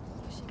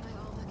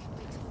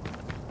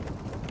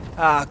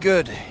 Ah,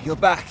 good. You're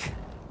back.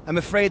 I'm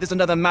afraid there's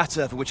another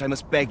matter for which I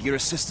must beg your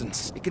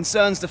assistance. It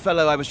concerns the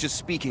fellow I was just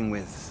speaking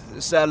with.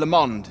 Sir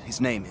Lamond, his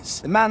name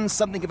is. The man's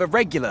something of a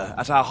regular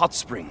at our hot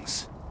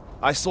springs.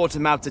 I sought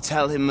him out to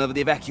tell him of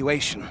the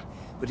evacuation,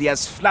 but he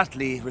has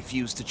flatly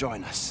refused to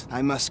join us.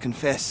 I must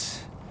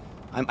confess,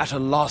 I'm at a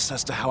loss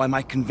as to how I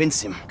might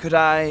convince him. Could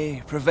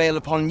I prevail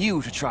upon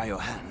you to try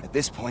your hand? At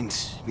this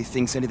point,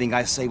 methinks anything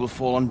I say will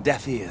fall on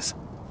deaf ears.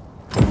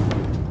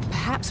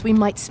 Perhaps we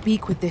might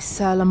speak with this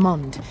Sir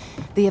Lamond.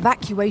 The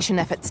evacuation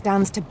effort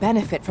stands to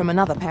benefit from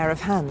another pair of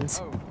hands.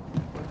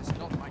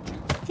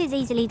 It is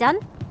easily done.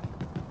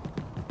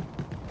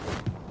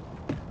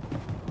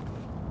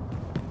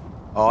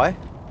 Aye?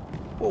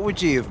 What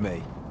would ye of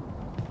me?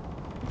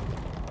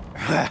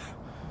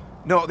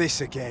 Not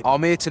this again.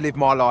 I'm here to live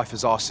my life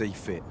as I see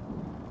fit.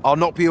 I'll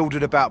not be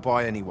ordered about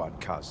by anyone,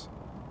 cuz.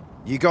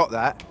 You got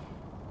that?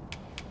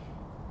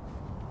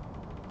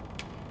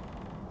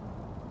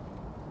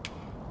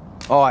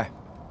 Aye.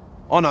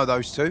 I know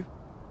those two.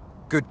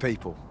 Good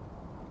people.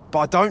 But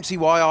I don't see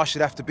why I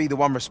should have to be the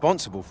one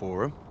responsible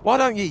for them. Why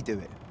don't ye do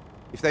it?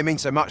 If they mean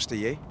so much to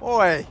ye.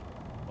 Oi!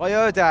 I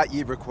heard out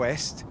your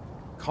request.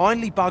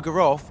 Kindly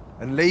bugger off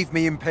and leave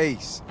me in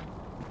peace.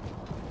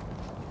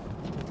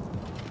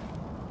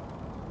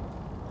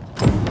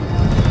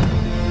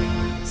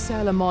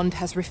 Sir Lamond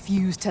has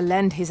refused to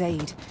lend his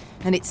aid,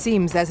 and it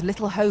seems there's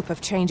little hope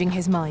of changing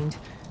his mind.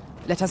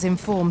 Let us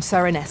inform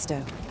Sir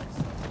Ernesto.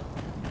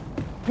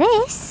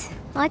 This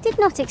I did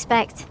not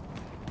expect.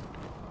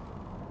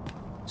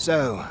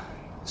 So,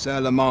 Sir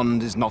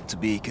Lamond is not to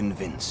be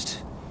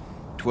convinced.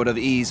 'Twould have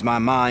eased my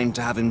mind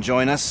to have him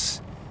join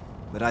us,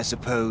 but I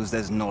suppose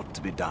there's naught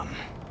to be done.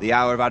 The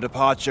hour of our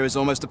departure is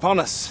almost upon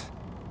us.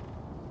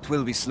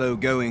 'Twill be slow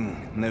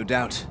going, no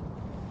doubt.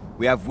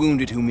 We have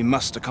wounded whom we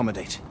must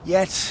accommodate.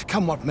 Yet,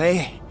 come what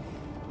may,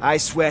 I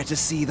swear to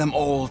see them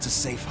all to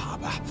safe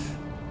harbor.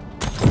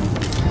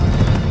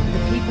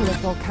 The people of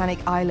Volcanic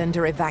Island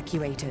are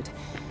evacuated.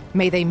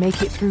 May they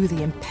make it through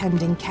the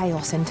impending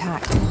chaos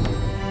intact.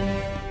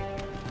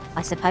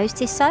 I suppose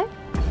 'tis so.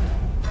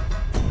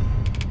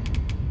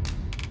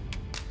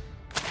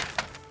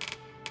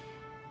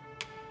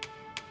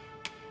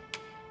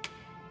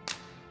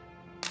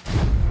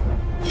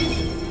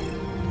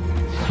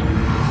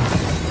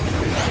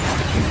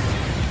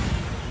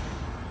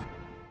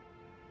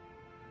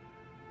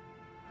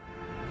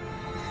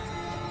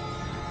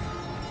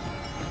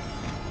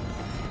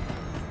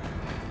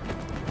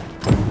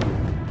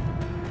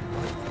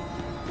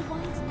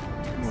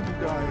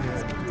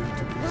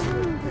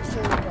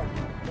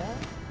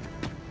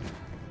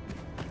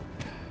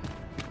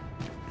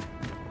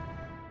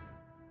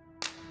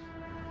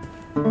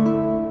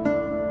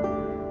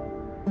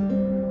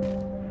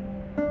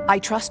 I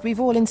trust we've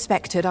all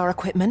inspected our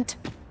equipment.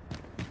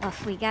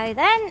 Off we go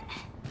then.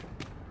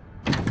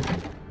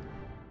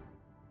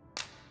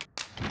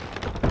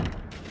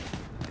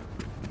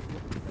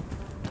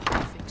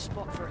 Perfect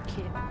spot for a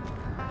kid.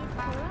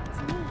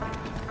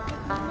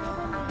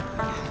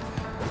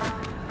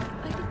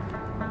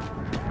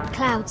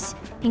 Clouds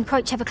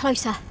encroach ever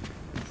closer.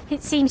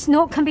 It seems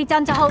naught can be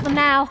done to halt them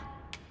now.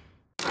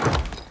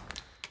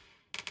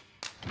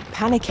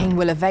 Panicking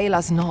will avail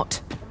us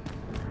not.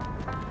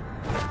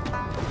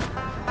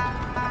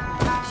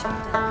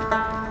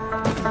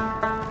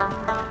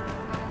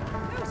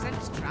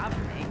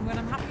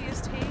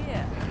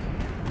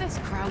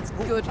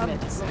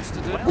 Goodness.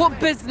 What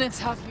business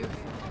have you?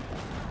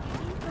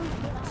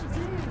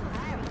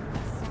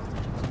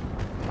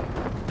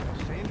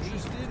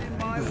 Interested in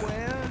my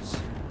wares?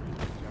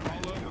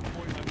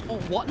 Oh,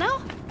 what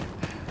now?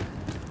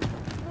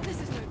 Well,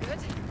 this is no good.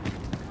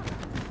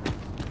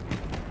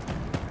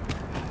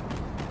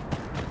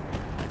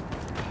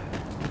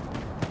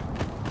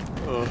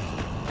 Oh,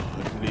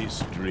 at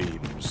least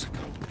dreams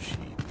come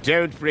cheap.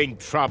 Don't bring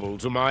trouble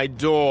to my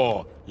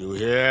door, you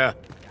hear?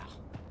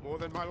 More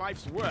than my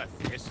life's worth,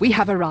 yes. We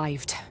have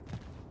arrived.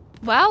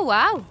 Wow,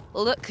 wow.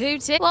 Look who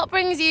What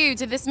brings you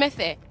to the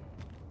smithy?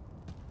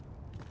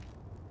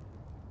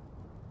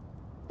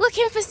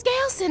 Looking for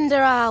scale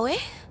cinder, are we?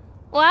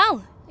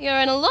 Well, you're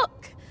in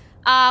luck.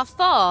 Our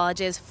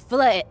forge is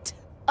flit.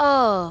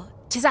 Oh,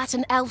 'tis at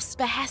an elf's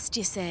behest,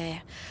 you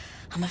say.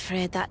 I'm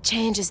afraid that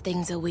changes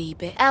things a wee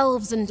bit.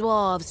 Elves and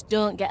dwarves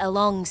don't get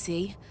along,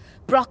 see?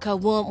 Brocker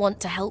won't want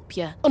to help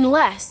you,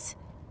 unless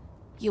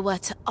you were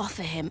to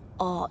offer him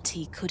aught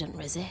he couldn't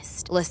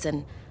resist.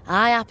 Listen,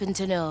 I happen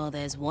to know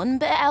there's one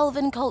bit of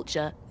elven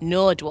culture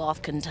no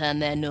dwarf can turn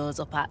their nose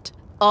up at.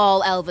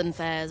 All elven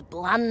fare's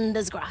bland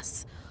as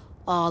grass.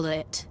 All of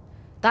it.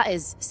 That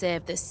is,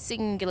 save the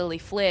singularly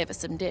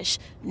flavoursome dish,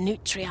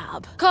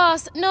 Nutriab. Of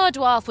course, no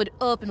dwarf would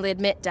openly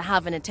admit to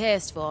having a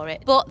taste for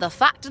it, but the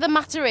fact of the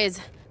matter is,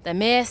 the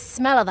mere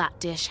smell of that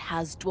dish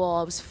has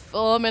dwarves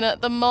foaming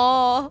at the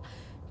maw.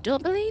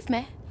 Don't believe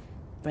me?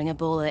 Bring a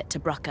bowl of it to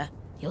Brocker.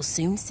 You'll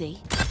soon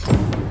see.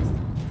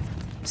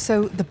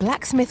 So, the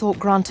blacksmith ought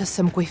grant us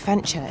some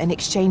Guifenture in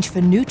exchange for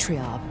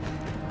Nutriab.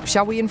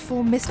 Shall we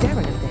inform Miss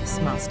Derren of this,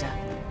 Master?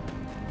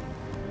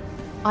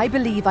 I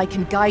believe I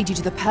can guide you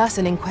to the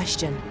person in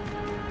question.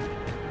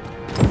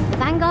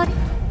 Vanguard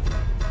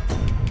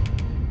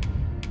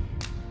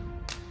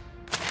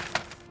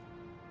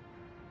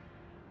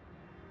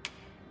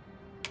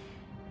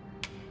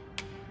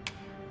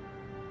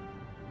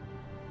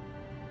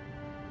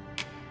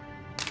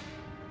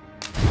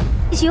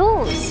is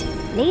yours.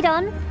 Lead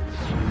on.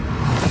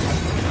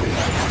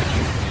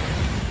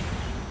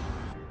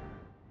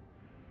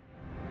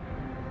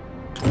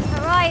 We've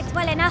arrived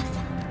well enough.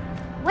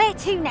 Where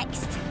to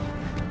next?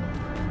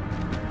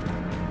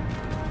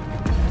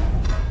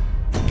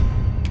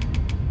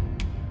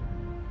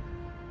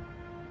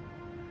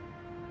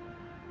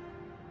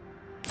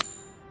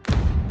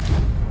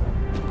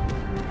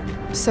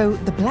 So,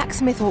 the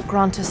blacksmith ought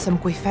grant us some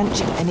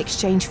Guifentia in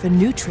exchange for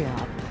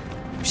Nutriarb.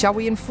 Shall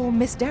we inform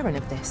Miss Derrin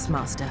of this,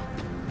 Master?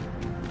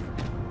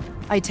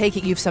 I take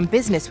it you've some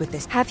business with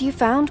this. Have you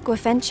found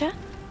Guifentia?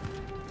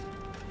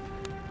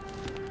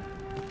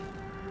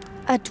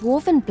 A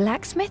dwarven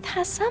blacksmith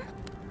has some?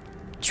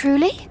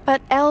 Truly?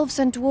 But elves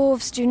and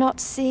dwarves do not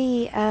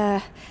see,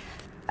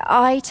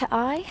 eye to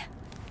eye?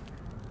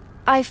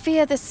 I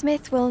fear the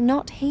smith will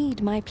not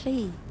heed my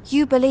plea.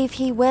 You believe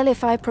he will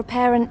if I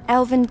prepare an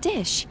elven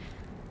dish?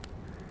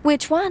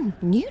 Which one?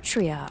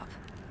 Nutriarb?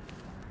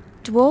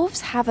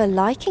 Dwarves have a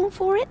liking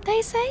for it,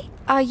 they say?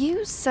 Are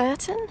you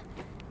certain?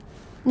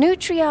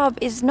 Nutriarb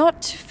is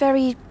not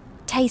very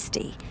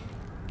tasty.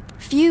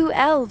 Few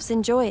elves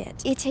enjoy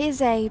it. It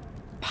is a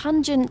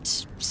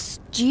pungent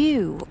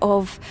stew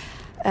of,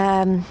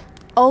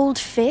 old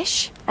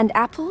fish and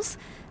apples,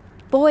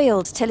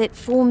 boiled till it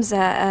forms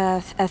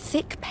a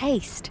thick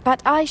paste.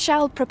 But I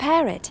shall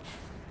prepare it,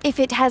 if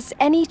it has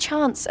any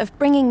chance of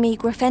bringing me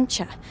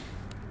Guifentia.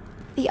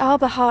 The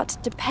Arbor Heart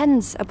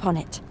depends upon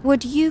it.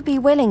 Would you be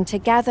willing to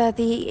gather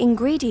the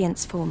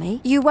ingredients for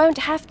me? You won't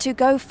have to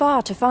go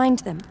far to find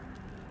them.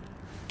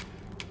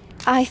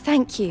 I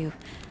thank you.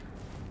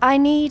 I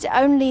need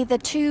only the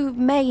two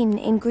main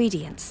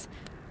ingredients.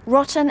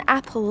 Rotten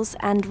apples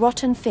and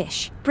rotten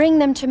fish. Bring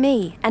them to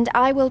me, and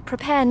I will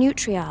prepare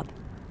Nutriarb.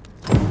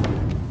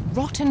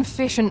 Rotten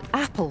fish and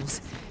apples?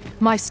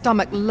 My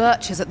stomach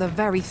lurches at the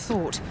very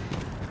thought.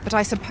 But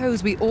I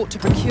suppose we ought to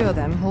procure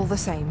them all the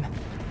same.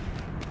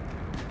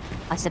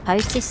 I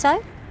suppose 'tis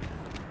so.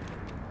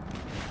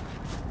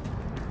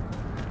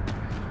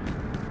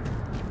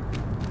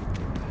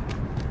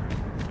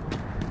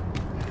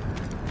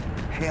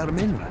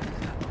 Herminra.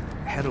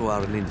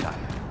 Heruar Linda.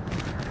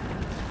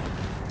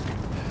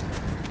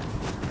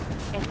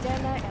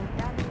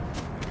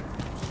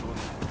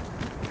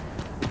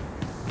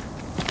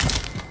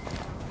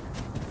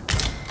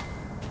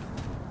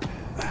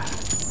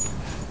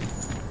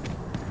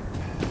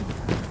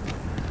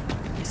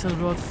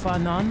 Isilrod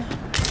Fanan.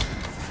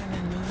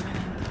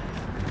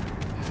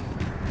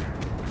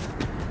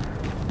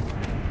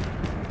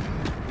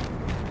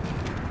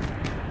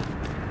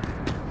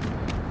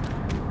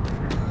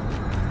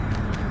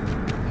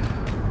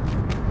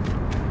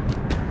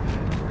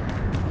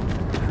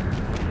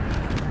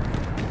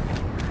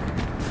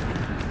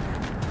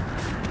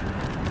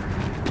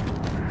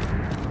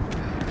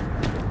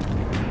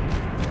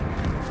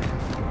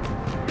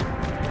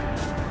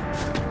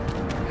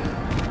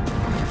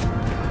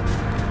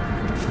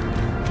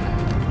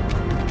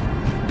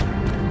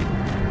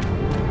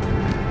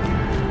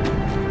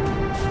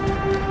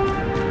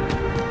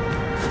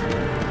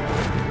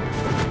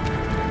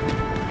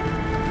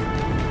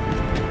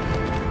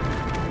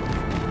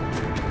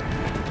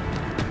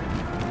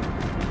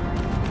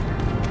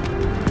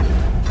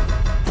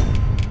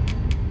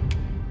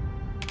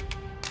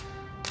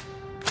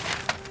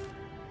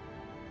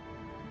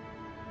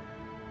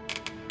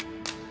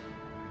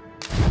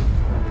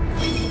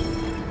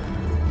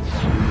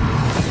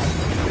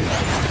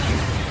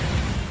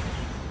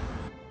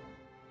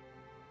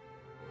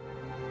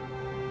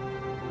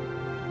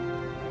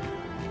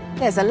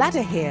 There's a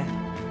ladder here.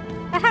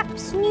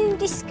 Perhaps new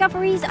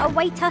discoveries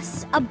await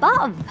us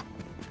above.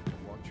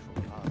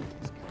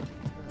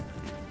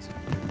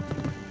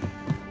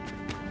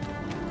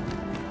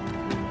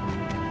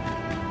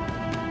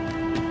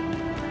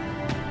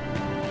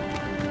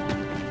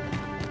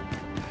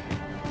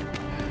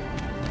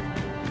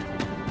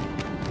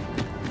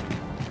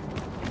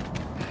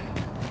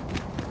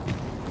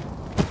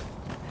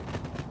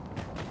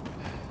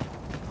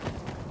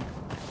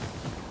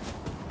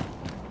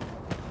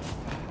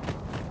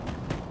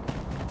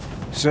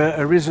 Sir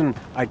Arisen,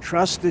 I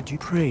trust that you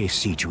pray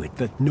see to it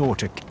that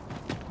naught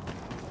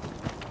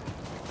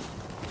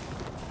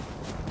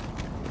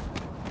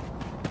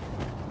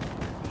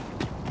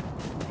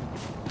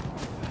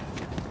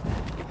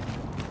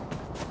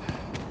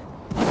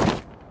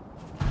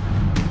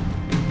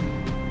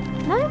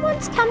No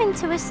one's coming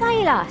to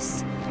assail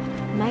us.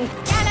 No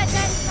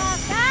skeletons,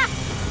 Master!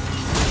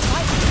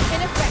 Might be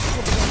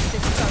ineffective against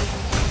this foe.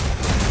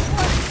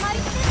 What's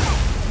most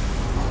effective?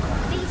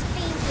 These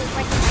fiends will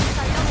resist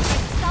so long as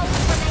their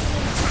souls remain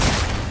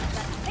intact.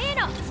 But fear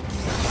not,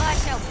 I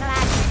shall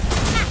gladly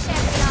smash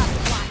every last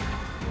one.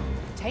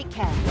 Take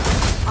care.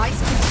 Ice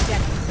can be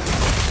deadly.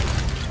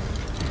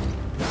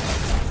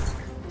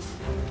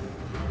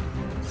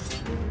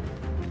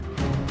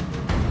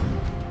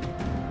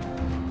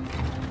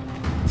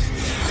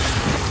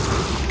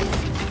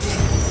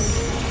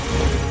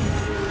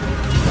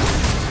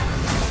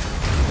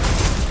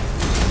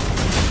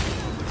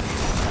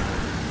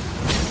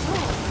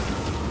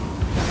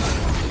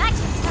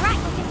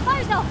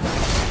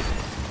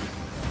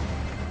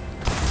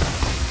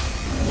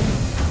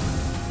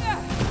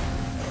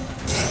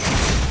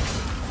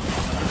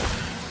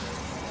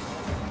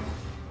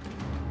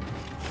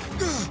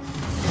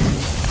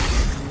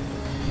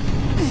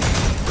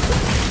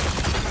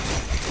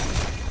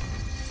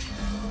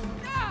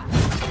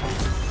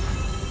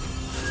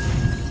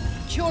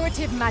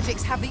 Primitive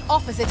magics have the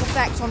opposite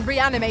effect on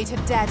reanimated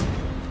dead.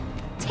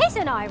 'Tis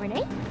an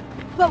irony,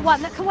 but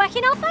one that can work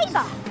in our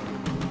favour.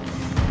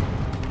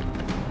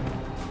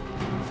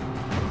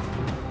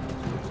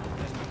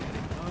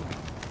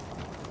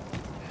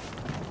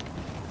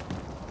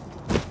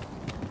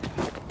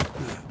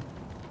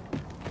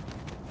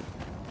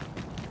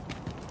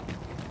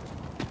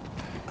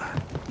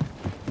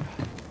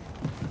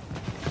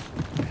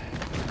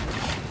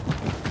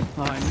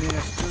 I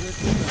near stood it.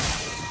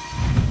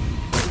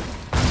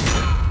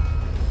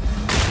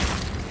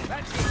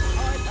 That's it.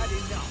 I've had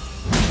enough.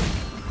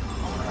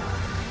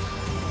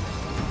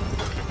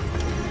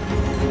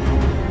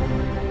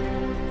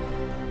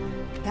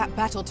 That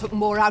battle took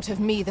more out of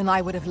me than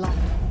I would have liked.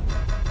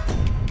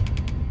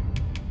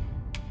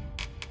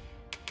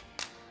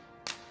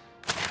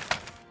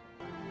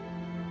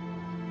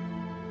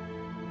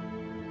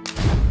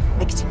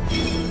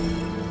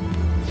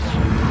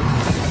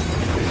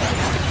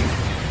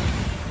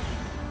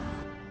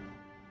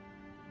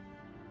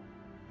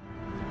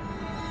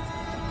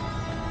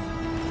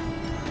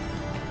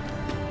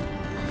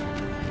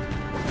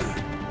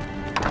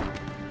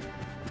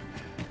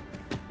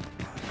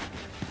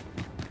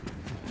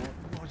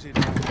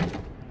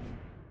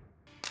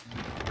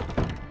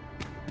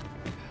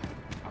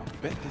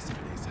 Bet this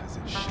place has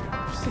its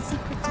sheriffs. The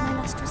secret to my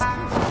lustrous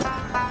coat.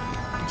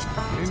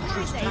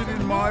 Interested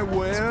in my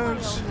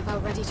wares? I'm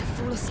about ready to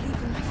fall asleep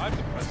in my... I'm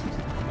the presence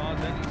of command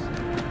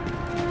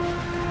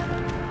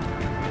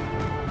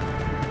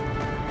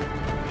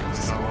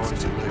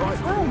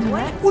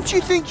What do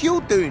you think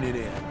you're doing in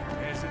here?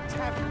 There's a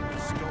tavern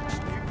that stocks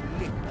new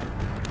liquor,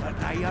 but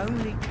they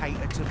only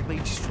cater to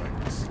beach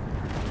drinks.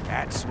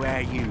 That's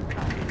where you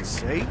come in,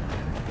 see?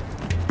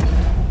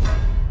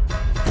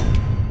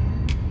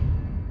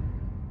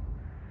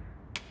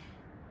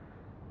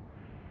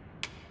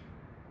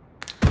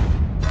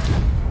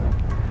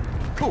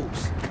 Of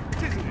course.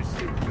 It isn't a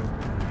secret.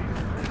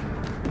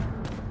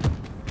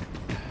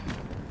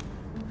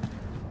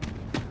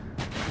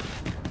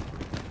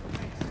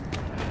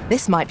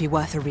 This might be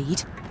worth a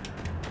read.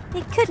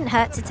 It couldn't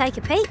hurt to take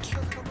a peek.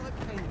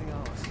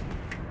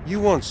 You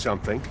want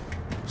something?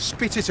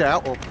 Spit it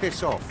out or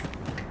piss off.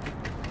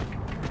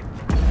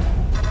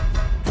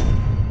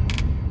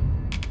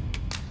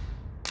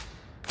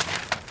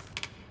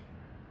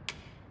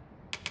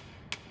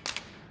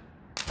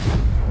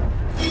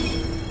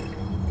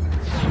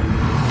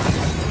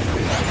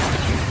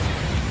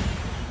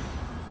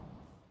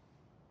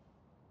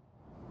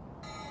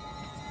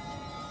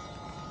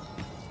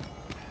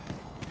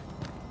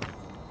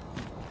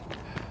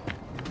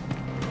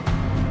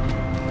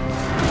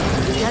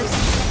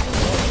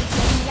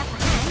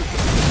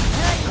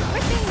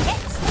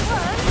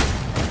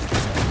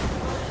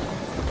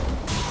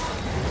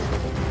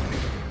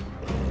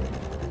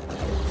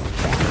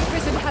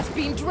 Prison has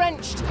been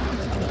drenched.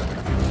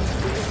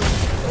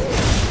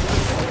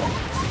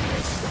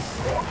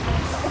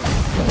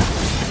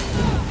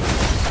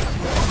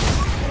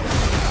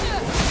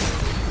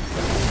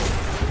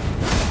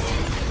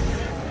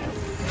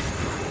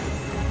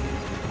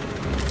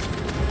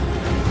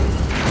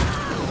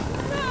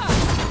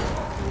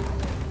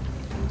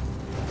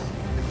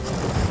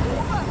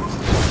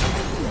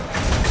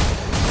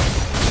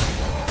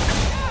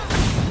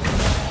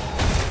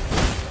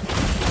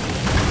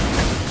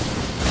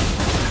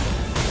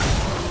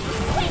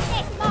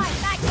 Witness my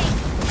magic!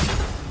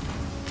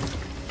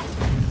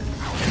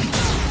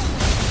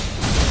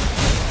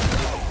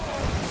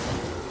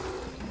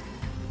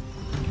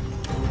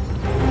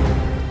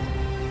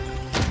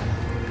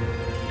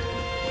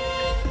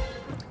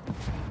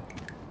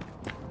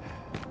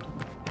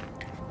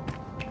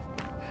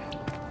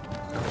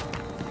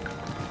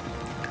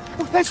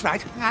 Oh, that's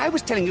right. I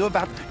was telling you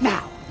about...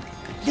 Now,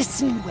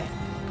 listen well.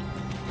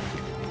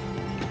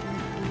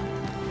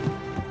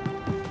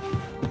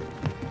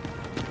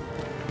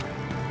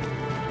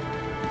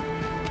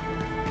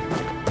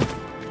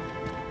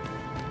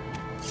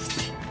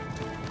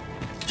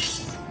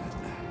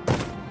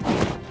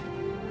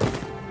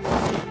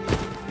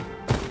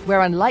 We're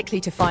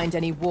unlikely to find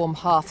any warm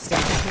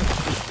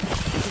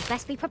hearthstones. We'd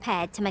best be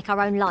prepared to make our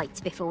own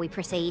light before we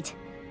proceed.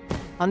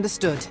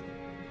 Understood.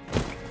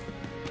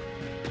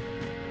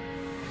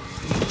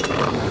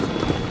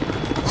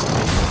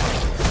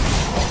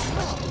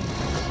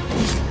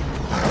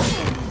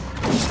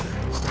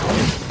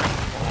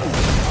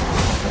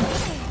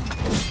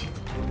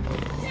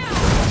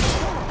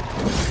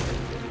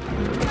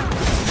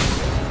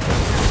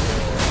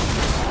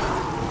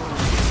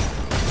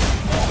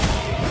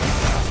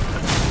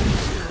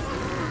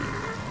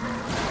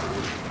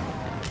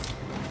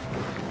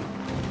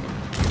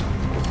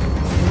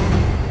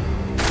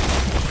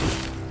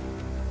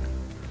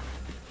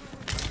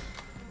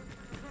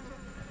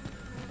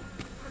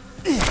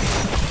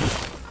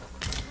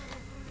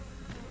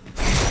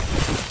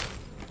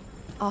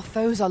 Our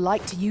foes are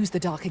like to use the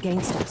dark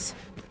against us.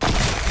 Make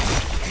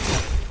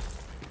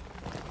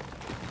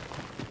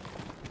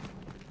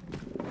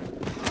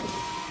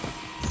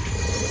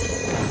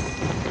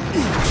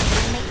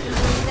them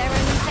lose their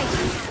own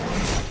patience.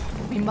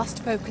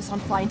 must focus on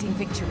finding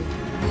victory,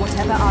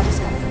 whatever our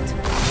discomfort.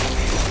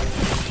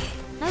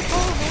 No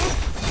ball here.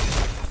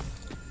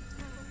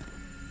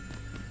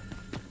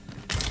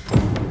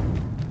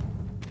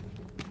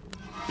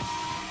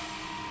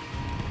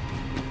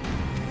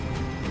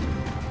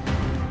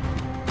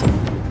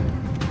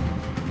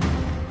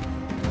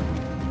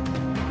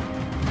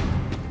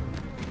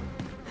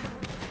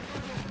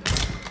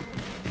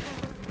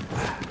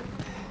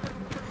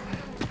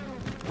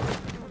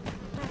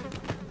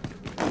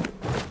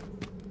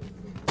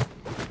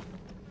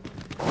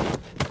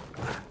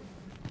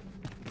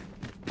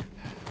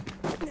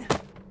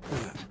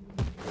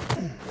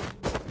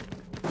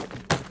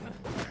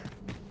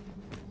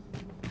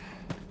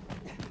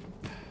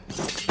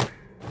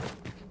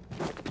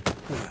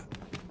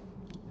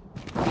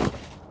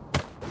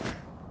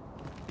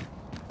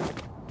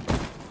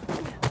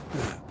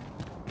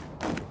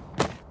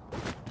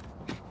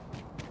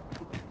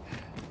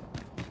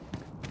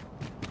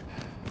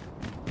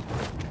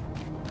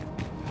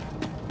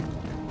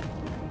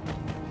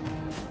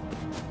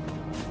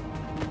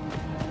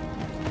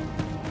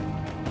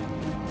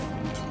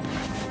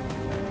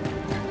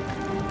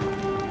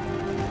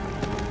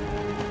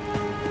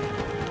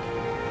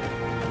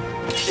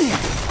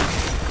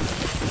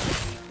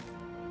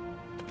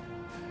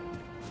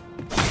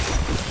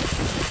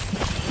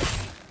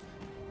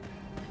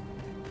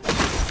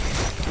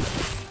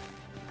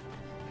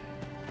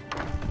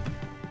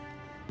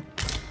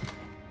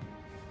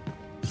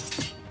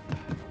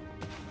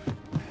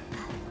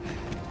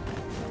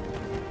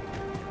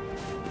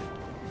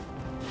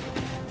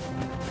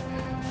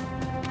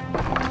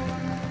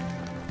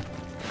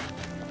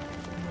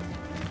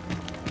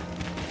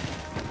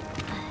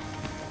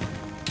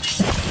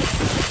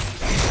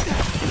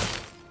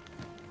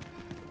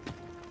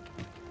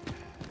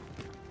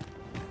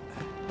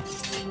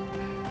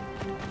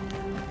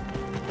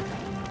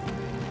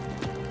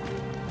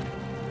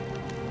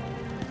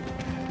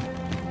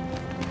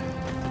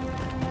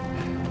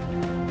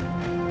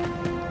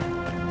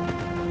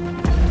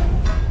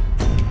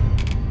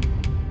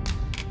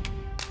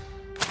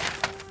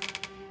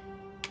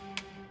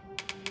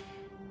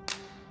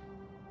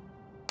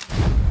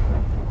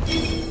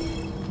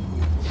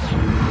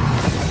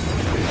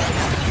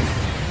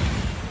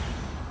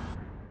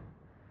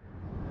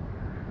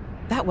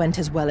 That went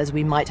as well as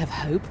we might have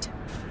hoped.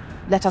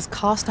 Let us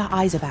cast our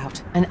eyes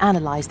about and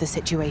analyze the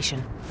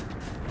situation.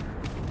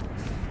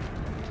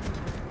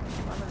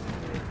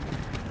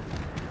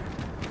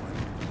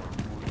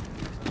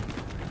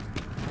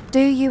 Do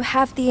you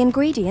have the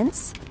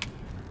ingredients?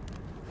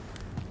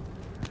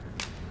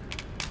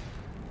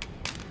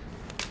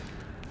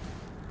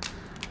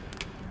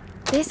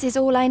 This is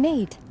all I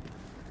need.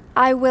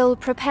 I will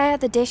prepare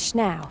the dish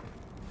now.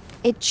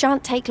 It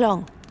shan't take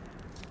long.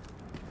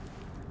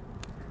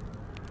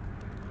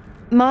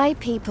 My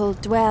people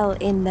dwell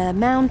in the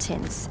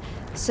mountains,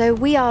 so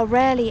we are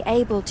rarely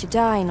able to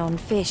dine on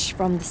fish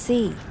from the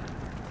sea.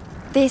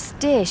 This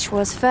dish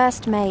was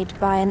first made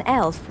by an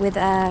elf with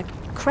a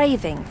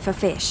craving for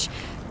fish,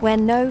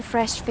 when no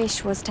fresh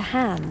fish was to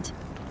hand.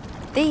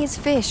 These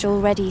fish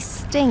already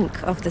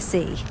stink of the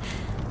sea.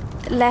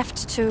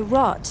 Left to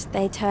rot,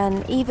 they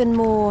turn even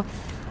more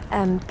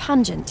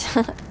pungent.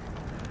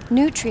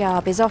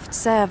 Nutriarb is oft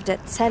served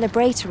at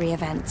celebratory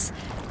events,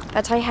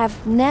 but I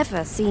have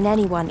never seen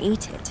anyone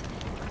eat it.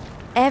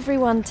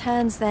 Everyone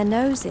turns their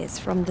noses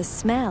from the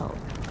smell.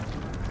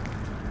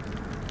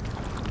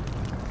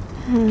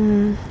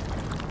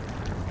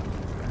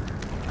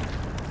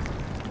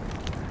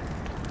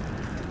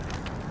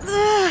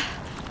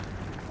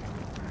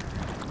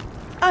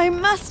 I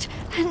must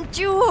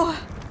endure.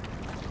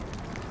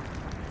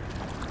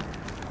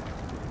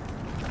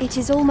 It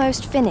is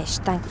almost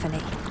finished,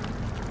 thankfully.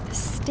 The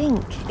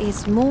stink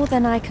is more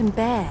than I can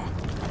bear.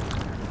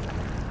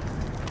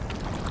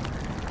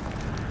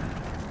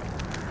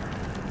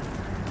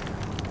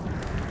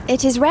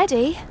 It is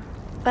ready,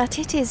 but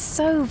it is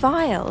so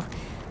vile.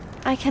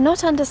 I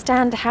cannot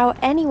understand how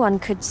anyone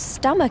could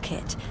stomach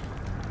it,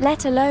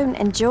 let alone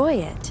enjoy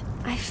it.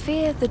 I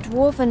fear the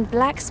dwarven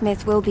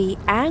blacksmith will be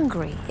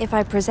angry if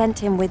I present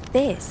him with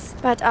this,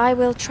 but I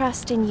will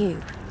trust in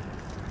you.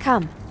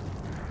 Come,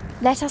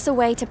 let us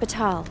away to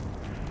Batal.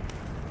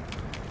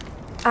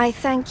 I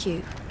thank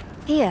you.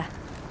 Here,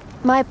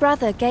 my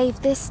brother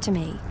gave this to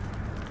me.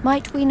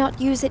 Might we not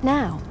use it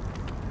now?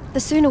 The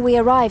sooner we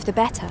arrive, the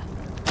better.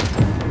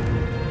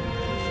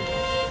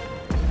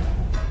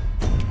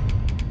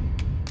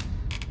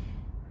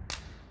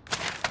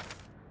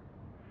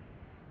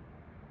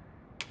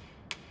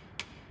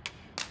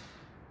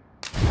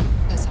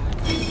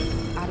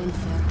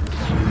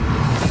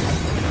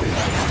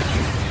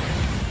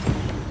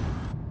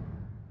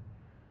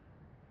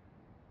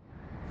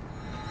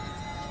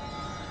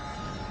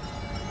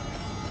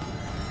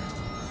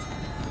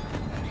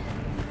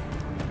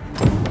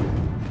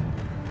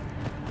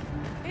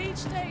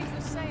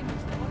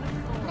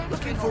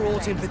 Looking for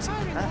aught in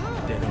particular?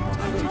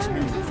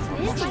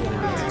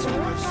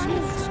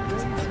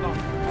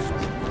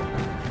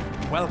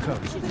 Welcome.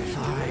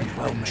 Fine,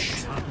 well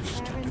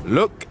met.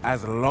 Look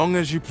as long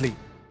as you please.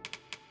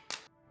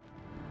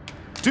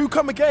 Do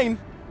come again.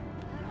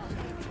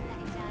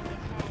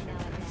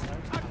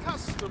 A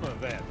customer,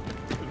 then.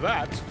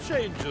 That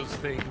changes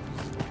things.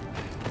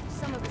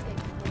 Some of us get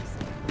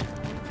complacent.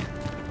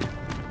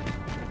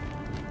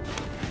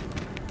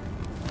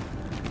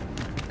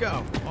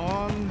 Go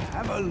on,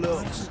 have a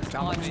look.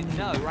 I'm in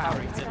no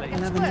hurry to leave.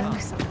 We'll have a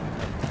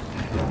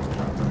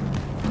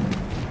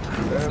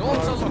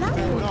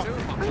look.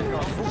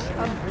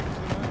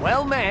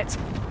 Well met.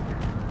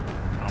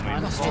 I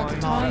lost your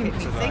time,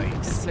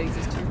 methinks. This place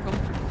is too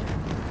comfortable.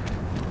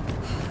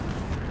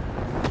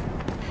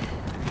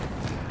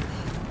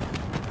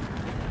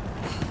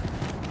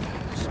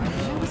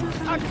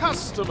 A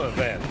customer,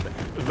 then.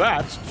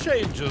 That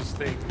changes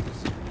things.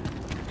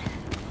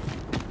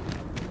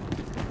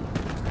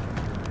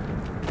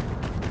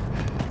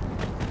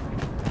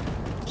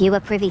 You were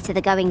privy to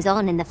the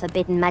goings-on in the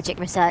Forbidden Magic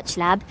Research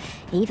Lab,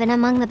 even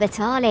among the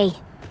Batali.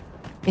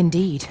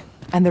 Indeed.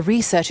 And the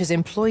researchers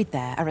employed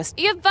there are as...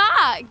 You're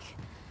back!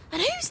 And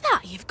who's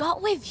that you've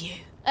got with you?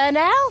 An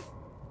elf?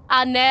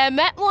 I ne'er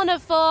met one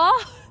afore.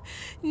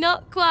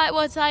 Not quite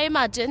what I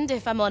imagined,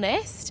 if I'm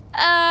honest.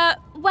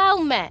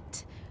 Well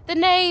met. The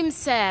name's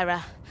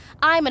Sarah.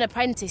 I'm an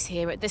apprentice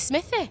here at the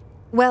smithy.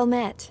 Well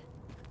met.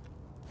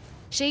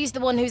 She's the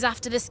one who's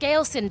after the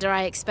scale cinder,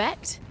 I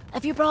expect.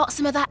 Have you brought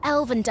some of that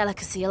elven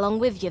delicacy along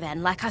with you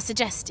then, like I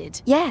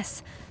suggested?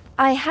 Yes,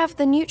 I have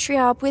the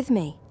Nutriarb with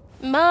me.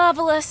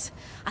 Marvellous.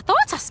 I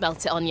thought I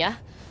smelt it on you.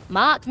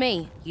 Mark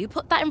me, you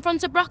put that in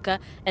front of Brocker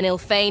and he'll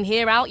fain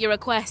hear out your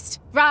request.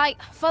 Right,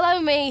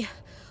 follow me.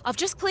 I've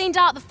just cleaned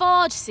out the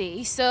forge,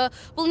 see, so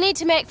we'll need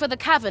to make for the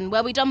cavern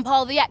where we dump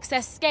all the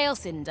excess scale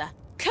cinder.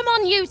 Come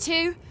on, you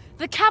two.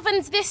 The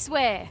cavern's this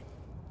way.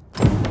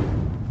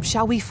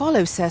 Shall we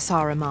follow Sir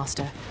Sara,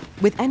 Master?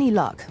 With any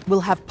luck,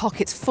 we'll have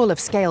pockets full of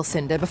scale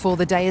cinder before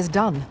the day is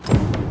done.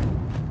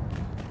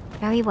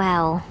 Very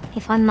well,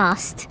 if I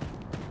must.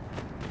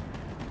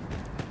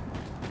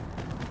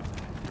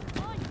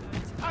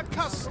 A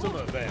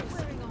customer, then.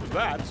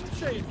 That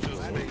changes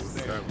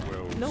things.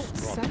 No,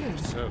 selling.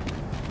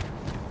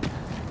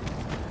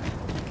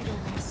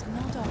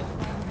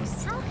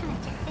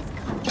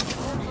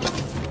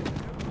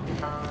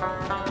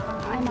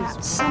 I'm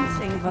at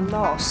something of a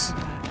loss.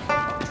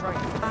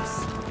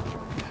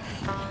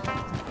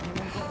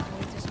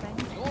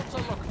 Lots to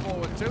look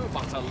forward to,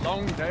 but a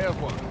long day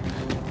of work.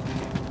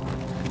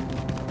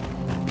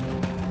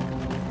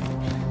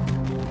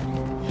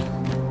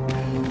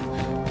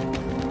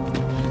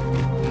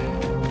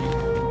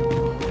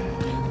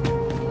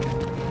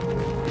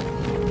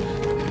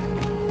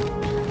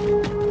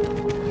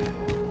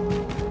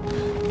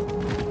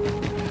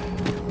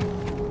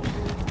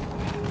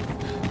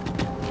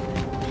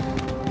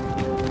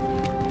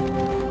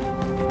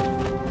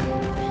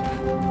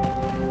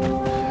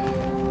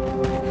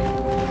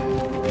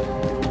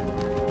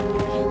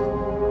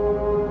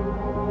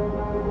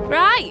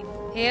 Right,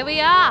 here we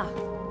are.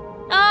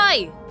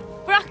 Oi,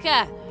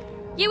 Brocker,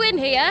 you in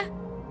here?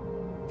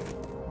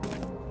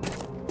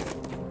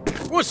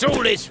 What's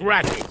all this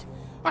racket?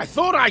 I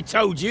thought I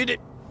told you that...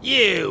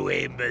 You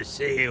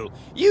imbecile!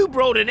 You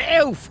brought an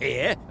elf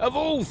here, of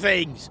all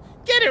things!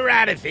 Get her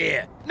out of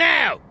here,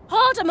 now!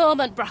 Hold a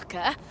moment,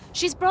 Brocker.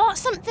 She's brought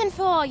something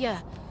for you.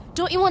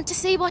 Don't you want to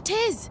see what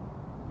is?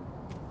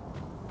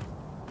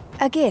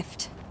 A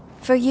gift.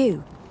 For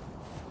you.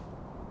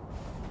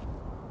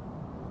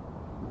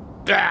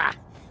 Ah!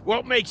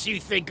 What makes you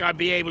think I'd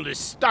be able to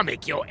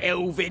stomach your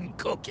elven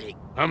cooking?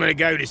 I'm gonna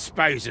go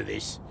dispose of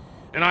this,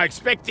 and I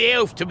expect the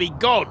elf to be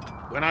gone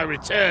when I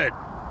return.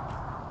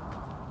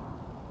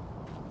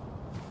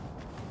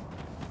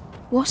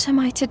 What am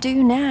I to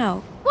do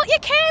now? What you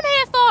came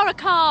here for, of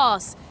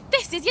course!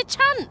 This is your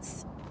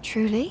chance!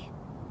 Truly?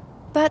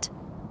 But...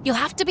 You'll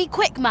have to be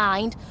quick,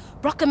 mind.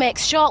 Brocker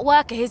makes short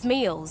work of his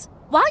meals.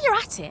 While you're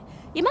at it,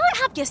 you might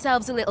have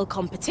yourselves a little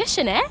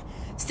competition, eh?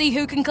 See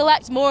who can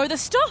collect more of the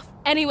stuff.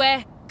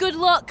 Anyway, good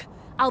luck.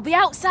 I'll be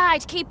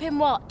outside keeping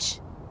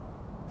watch.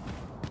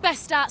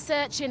 Best start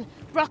searching.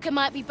 Brocker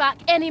might be back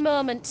any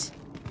moment.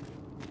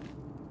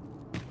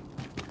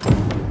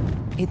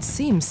 It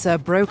seems Sir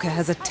Broker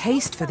has a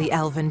taste for the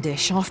elven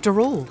dish after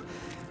all.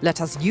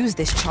 Let us use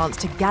this chance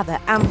to gather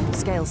ample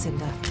scale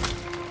cinder.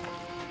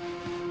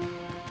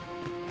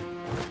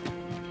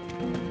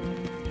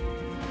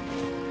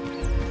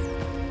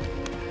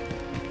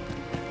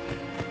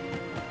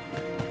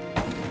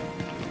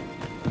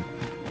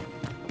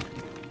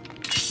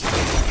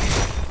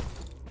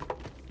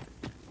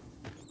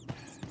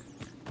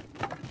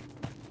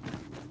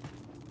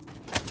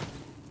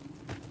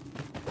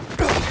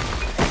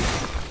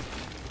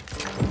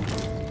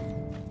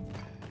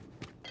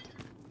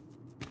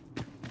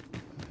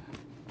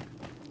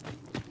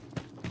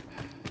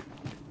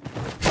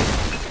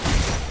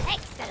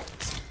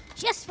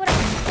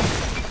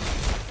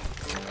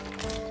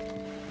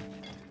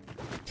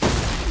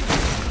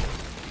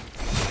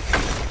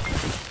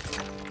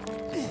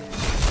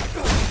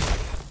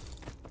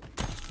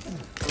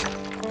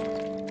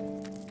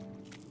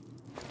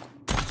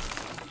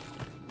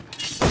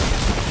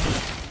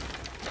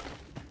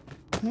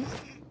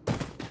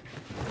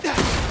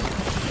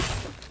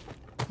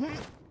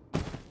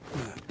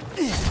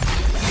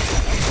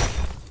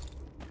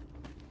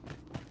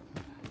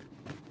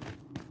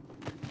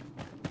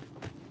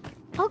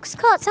 Ox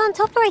carts aren't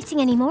operating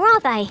anymore, are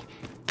they?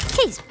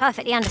 It is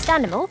perfectly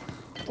understandable,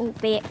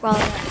 albeit rather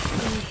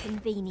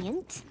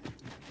inconvenient.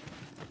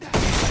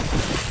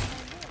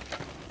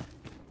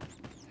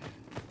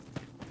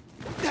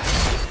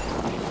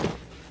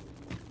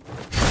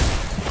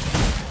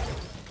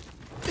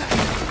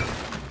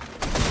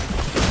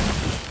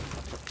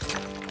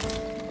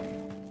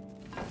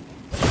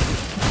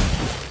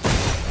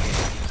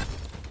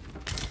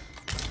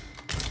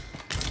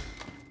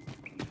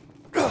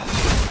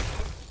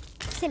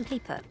 Simply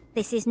put,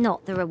 this is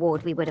not the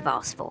reward we would have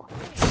asked for.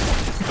 To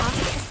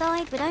cast it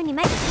aside would only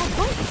make it more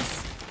pointless.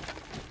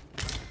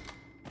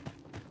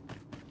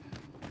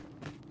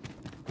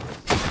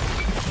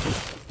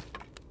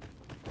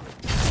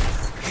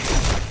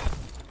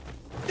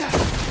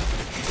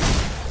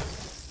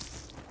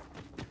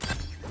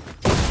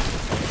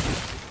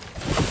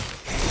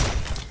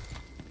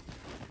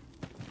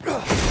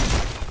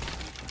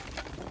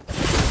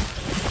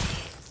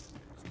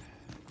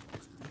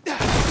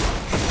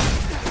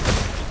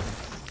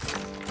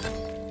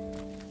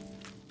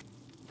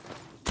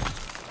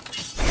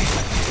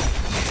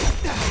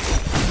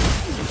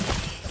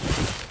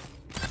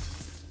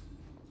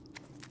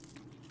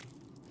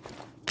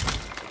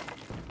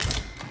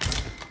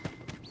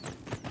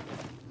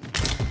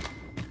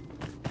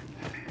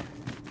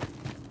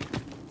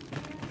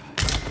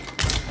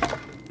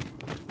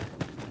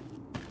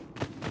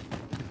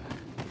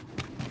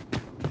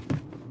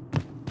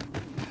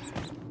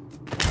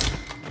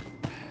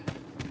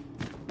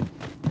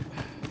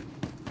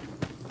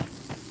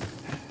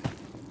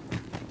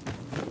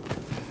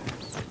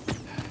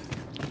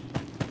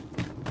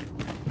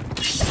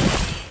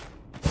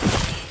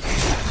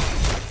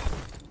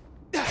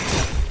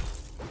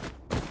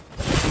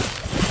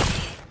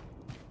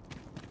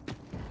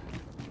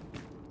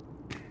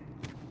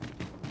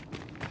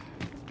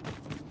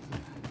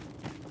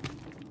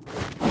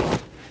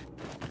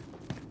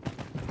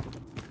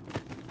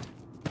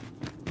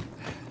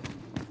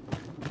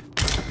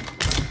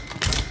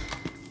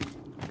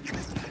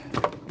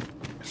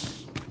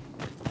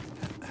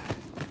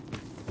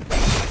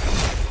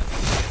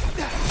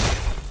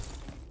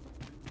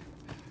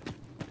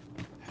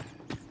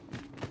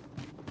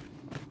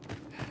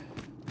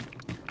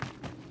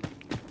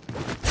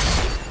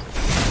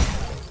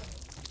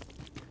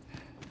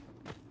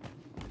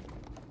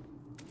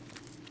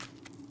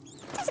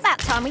 It's about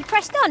time we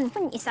pressed on,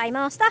 wouldn't you say,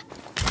 Master?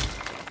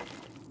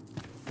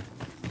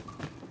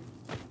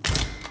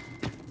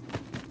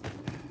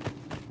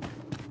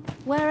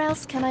 Where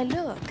else can I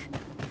look?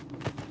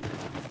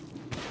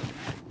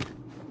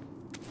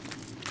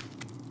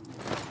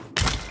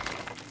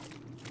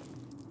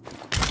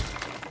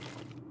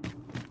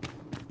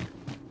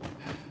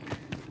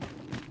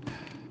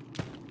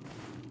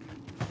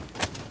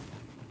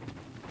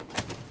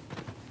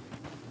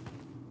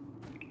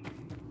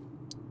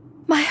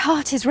 My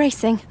heart is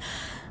racing.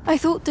 I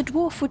thought the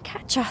dwarf would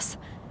catch us.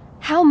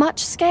 How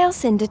much scale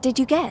cinder did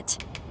you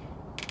get?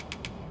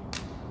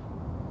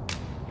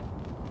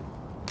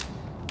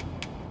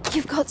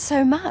 You've got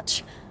so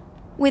much.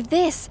 With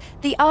this,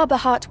 the Arbor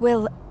Heart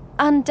will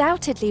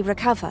undoubtedly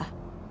recover.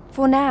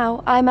 For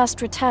now, I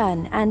must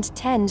return and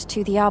tend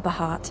to the Arbor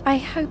Heart. I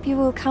hope you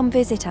will come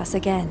visit us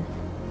again.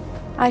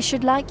 I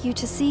should like you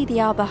to see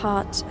the Arbor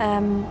Heart,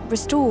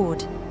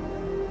 restored.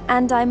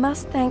 And I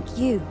must thank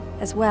you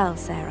as well,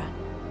 Sarah.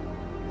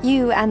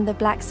 You and the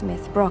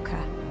blacksmith,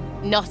 Brocker.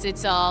 Not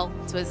at all.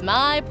 'Twas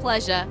my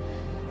pleasure.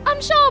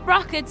 I'm sure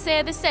Brock'd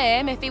say the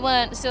same if he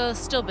weren't so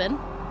stubborn.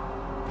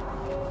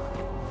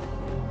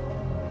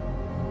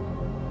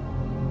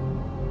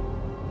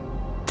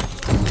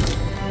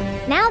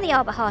 Now the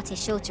Arbor Heart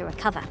is sure to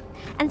recover,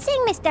 and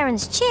seeing Miss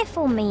Derren's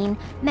cheerful mien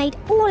made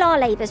all our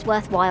labours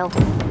worthwhile.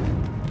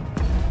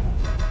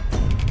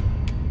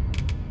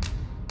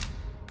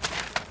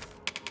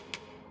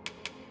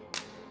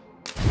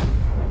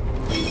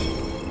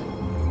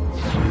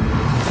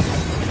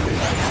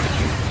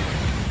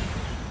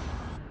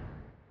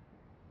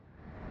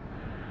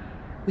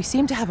 We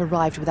seem to have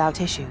arrived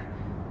without issue,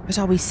 but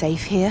are we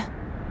safe here?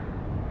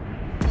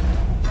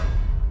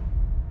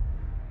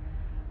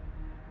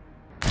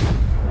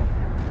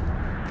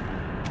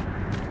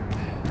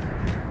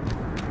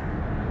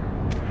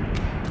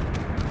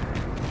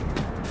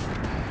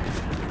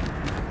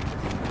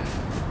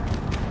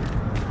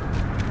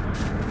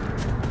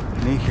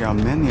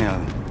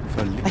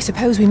 I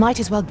suppose we might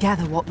as well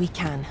gather what we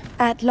can.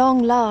 At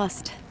long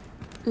last,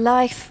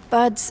 life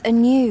buds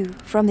anew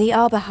from the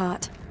Arbor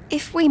Heart.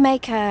 If we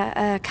make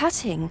a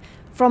cutting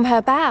from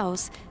her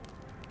boughs,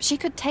 she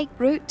could take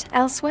root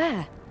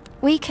elsewhere.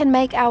 We can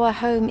make our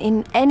home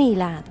in any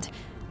land,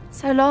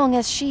 so long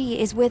as she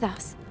is with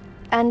us.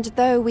 And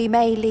though we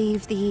may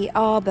leave the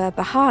arbor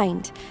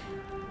behind,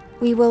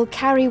 we will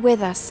carry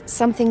with us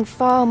something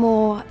far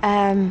more,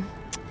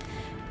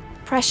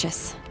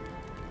 precious.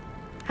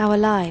 Our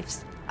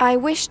lives. I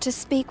wish to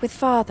speak with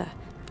Father.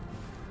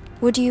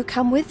 Would you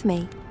come with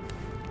me?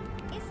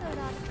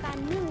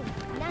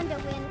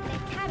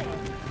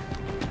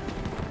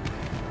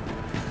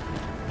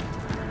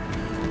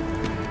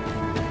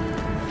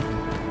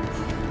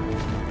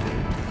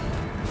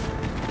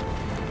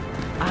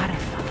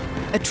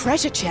 A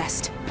treasure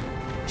chest.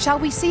 Shall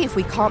we see if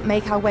we can't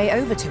make our way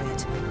over to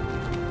it?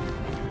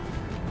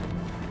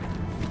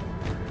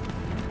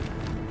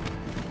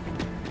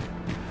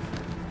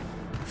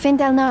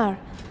 Findelnar,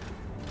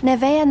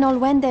 nevea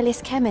nolwende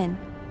lis kemen.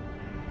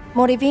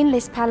 Morivin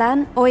lis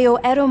palan oio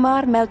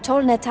eromar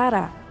meltol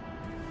netara.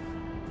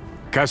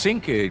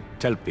 Kasinke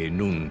telpi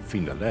nun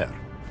finaler,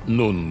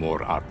 nun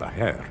mor arta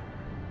her.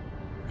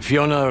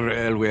 Fionar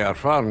elwe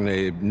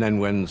arfarne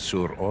nenwen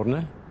sur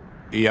orne,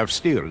 I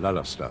avstir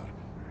lalastar.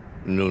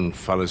 Nun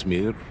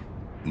falasmir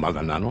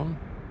malananon?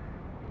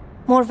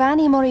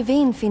 Morvani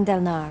morivin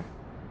Findelnar.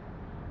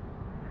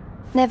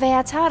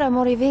 Neveatara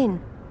morivin.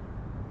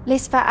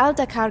 Lis va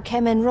aldakar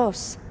kemen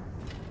ros.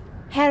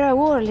 Hera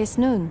or lis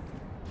nun.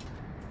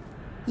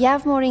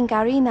 Yav morin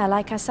garina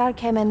like asar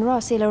kemen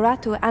ros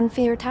iloratu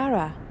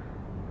anfirtara.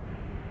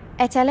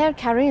 Eteler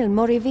caril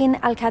morivin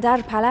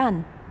alcadar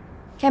palan.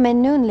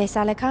 Kemen nun lis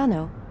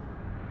alecano.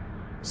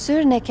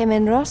 Surne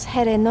kemen ros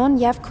herenon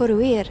yav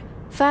kuruir.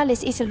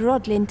 Falis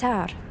isilrod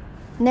lintar.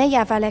 Ne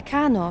yav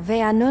alecano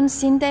vea nun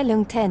sinde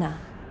lungtena.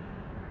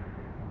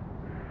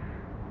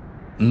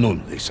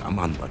 Nun lis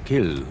amanda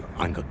kill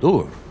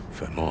angadur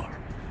femor.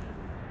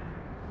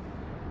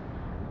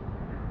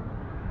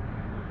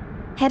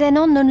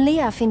 Herenon nun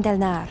lia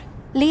Findelnar.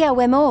 Lia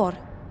wemor.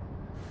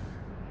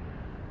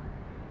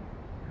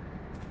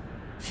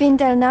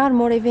 Findelnar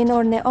morivin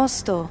orne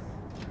osto.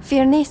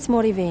 Firnis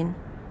morivin.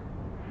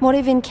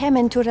 Morivin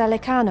kemen tur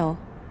alecano.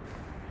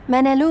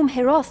 Menelum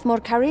heroth mor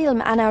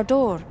carilm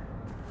anardor.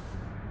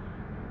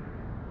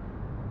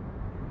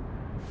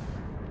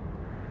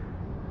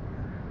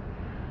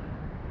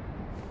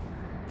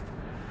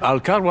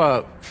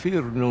 Alcarwa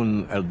fir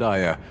nun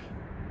eldaya.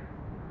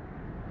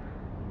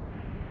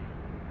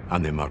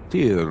 Ane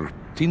martir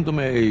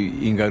tindome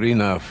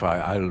ingarina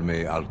fa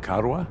alme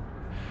Alcarwa.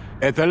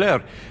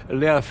 Eteler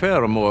lea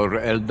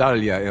fermor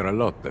eldalia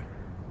eralotte.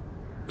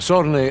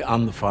 Sorne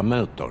an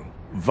fameltol.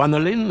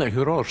 Vanelin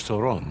hyror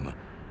soron.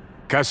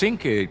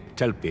 Kasinke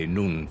telpi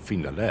nun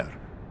finaler.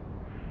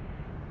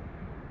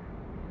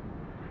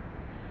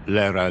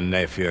 Lera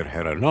nefir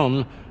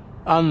heranon,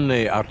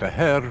 anne arta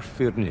her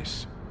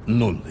firnis.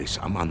 Nullis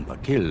amanda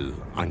kill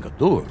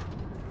angadur.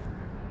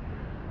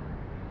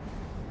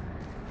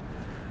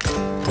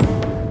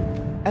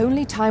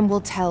 Only time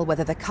will tell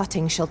whether the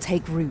cutting shall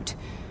take root.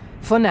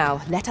 For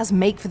now, let us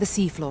make for the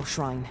seafloor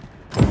shrine.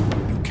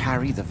 You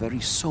carry the very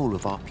soul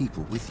of our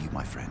people with you,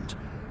 my friend.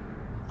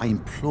 I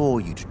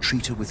implore you to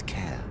treat her with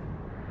care.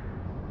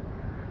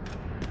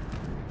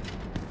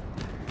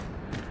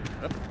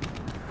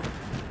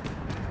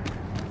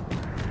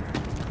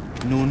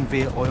 Nun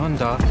wir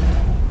oyonda.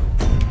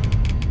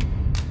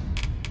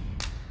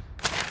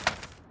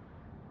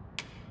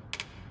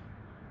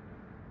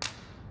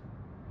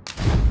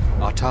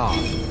 Atar.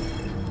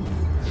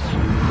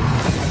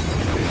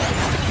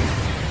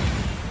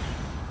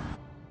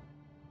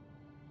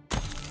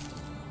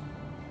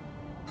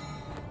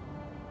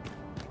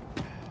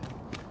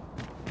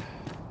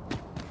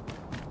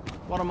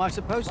 What am I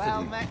supposed to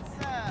do? Met,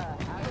 sir.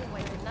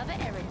 Always another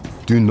errand.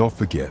 Do not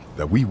forget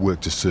that we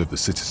work to serve the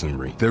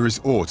citizenry. There is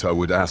aught I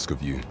would ask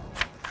of you.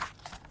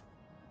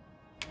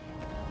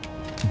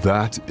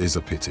 That is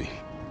a pity.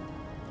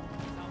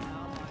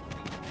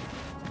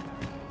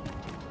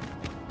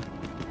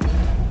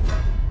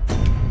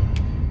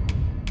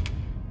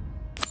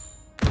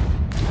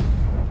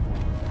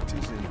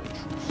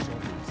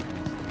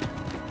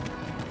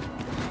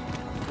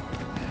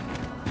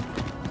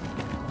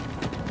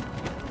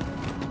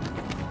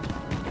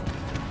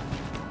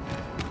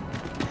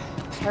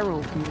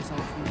 Peril can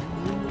result from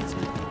moments of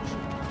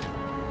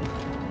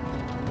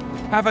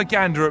Have a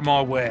gander at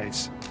my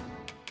wares.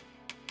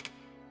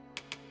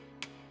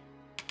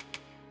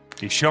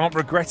 You shan't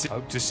regret it.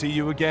 Hope to see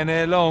you again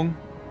ere long.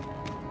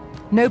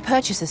 No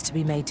purchases to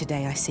be made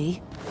today, I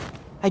see.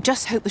 I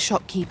just hope the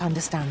shopkeep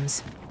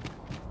understands.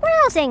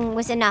 Browsing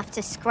was enough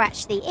to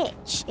scratch the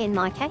itch, in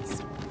my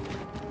case.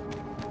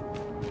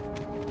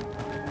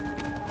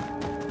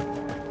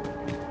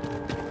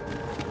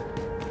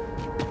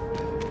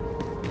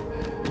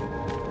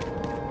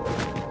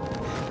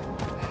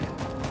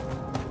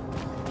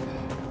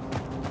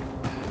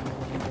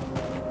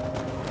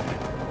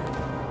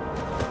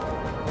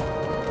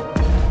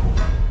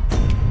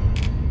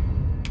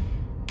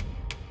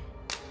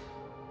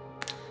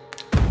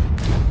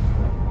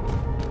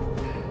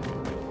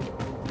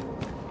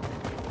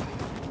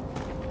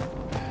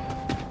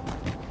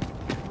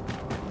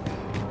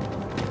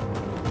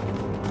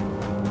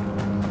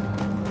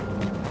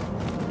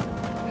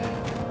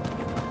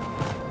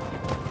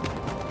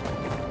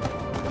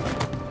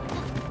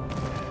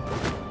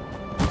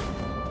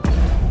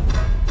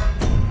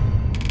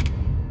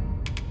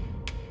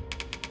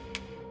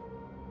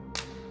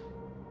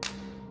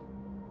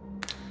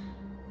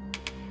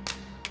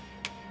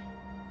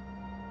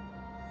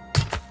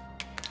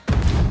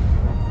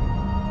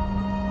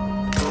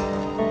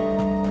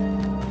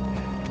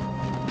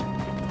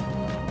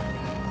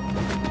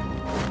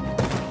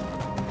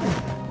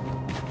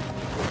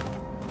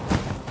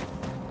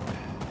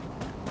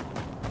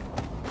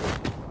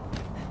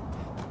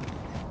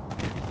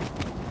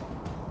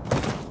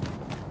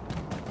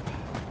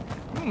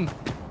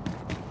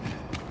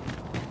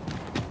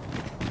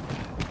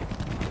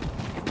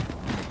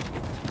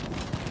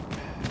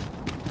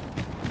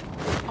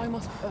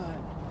 must earn.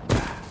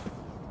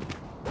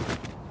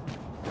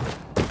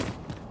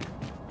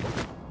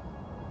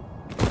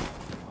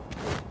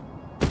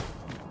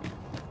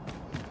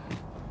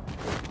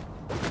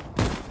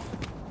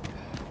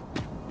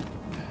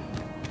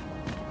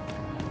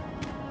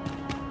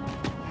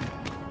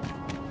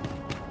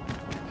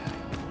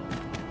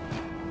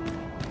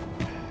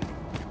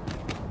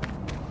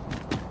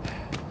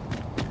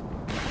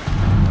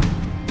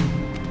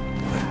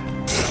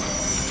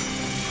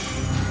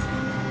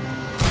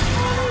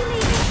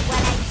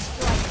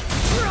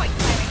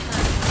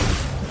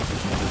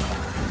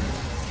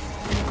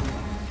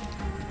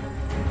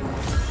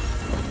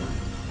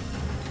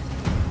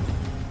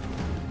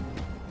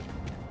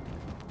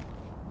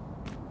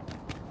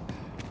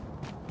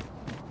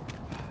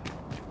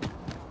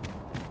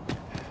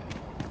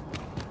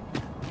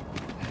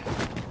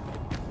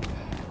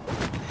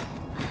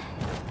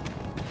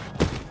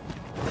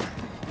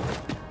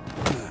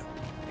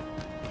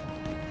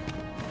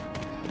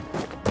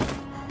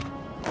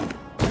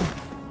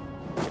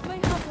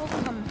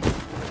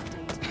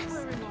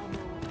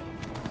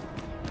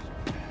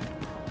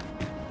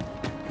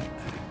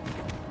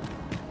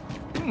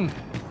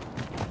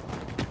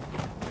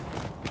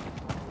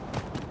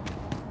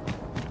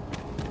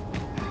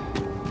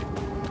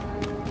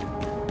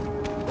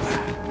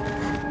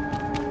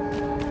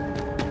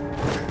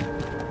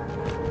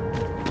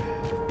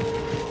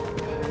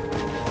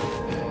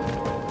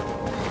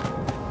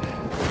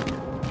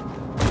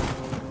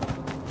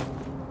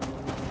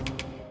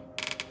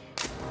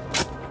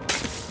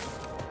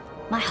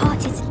 My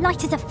heart is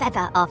light as a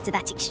feather after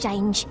that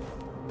exchange.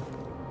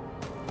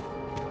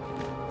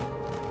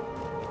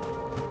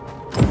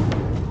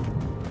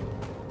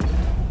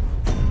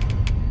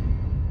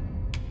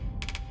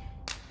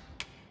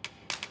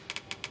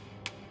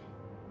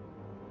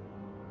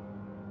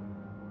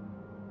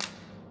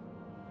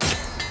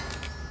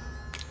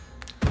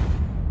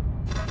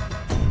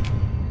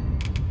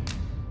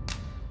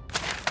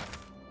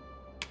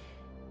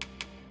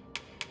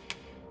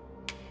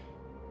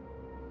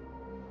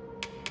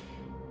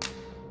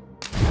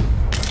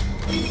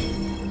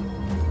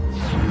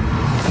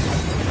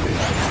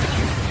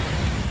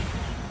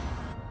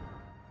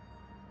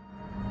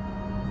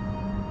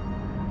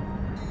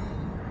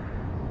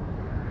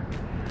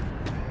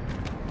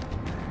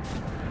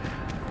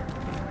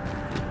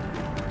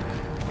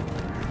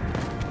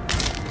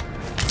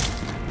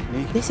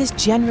 This is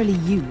generally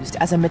used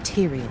as a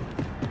material.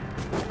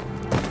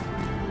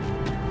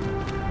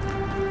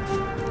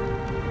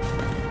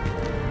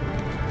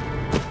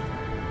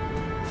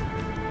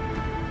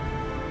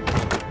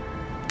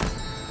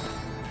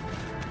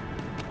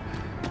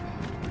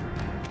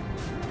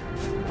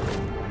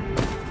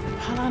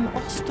 Palan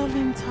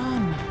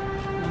ostolintan.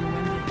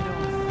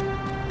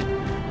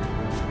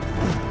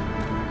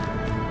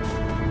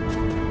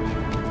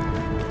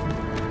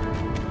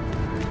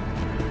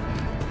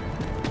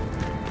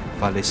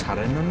 Valis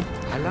Harenon,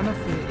 Halana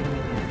fe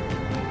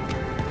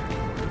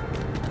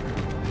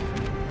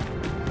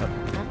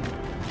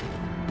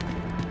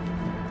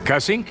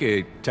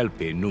Kasinke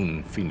telpi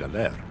nun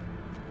finaler.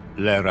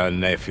 Lera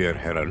nefir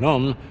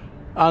heranon,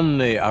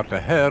 anne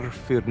arteher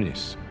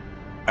firnis.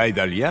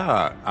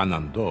 Eidalia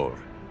anandor,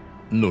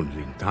 nun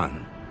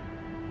lintan.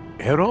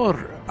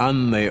 Heror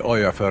anne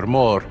oia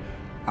fermor,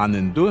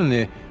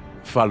 anendune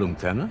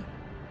falumtena?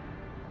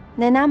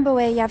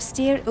 Nenamboe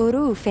javstir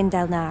uru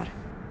findelnar.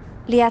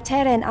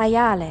 Liateren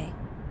ayale.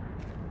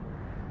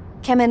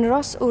 Kemen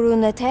ros uru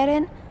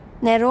neteren,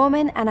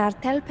 neromen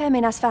anartelpe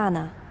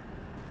minasvana.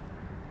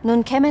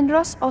 Nun kemen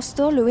ros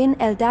osto luin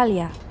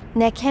eldalia,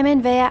 ne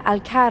kemen vea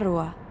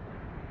alcarua.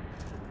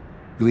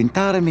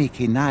 Luintarme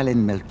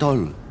kinalen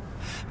meltol,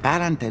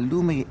 parante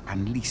lume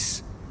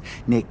anlis,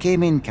 ne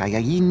kemen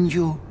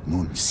kayayinjo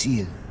nun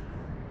sil,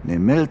 ne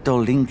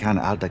meltol linkan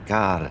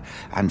aldagar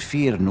an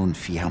fir nun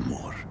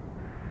fiamor.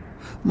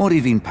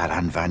 Morivin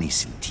paran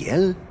vanis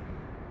tiel?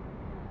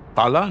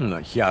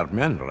 Palan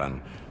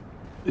hjarmenran,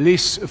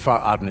 lis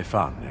fa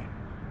arnefane.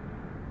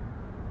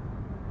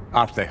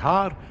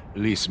 Artehar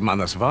lis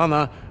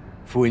manasvana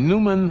fui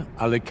numen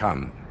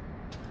alekan.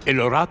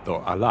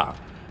 Elorato ala,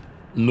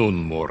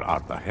 nun mor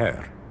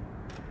artaher.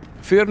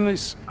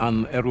 Firnis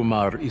an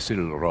erumar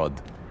isilrod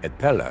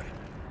eteller,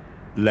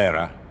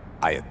 lera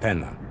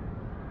aetena.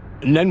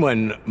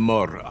 Nenwen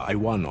mor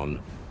aiwanon,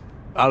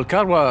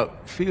 alcarwa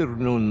fir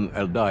nun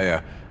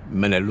eldaya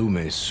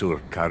menelume sur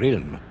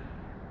carilm.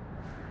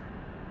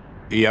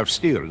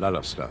 Iavstir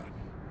lalastar,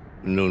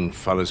 nun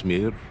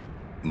falasmir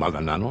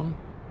malananon,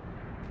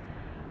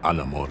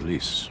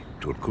 anamorlis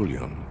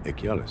turculion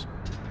equiales.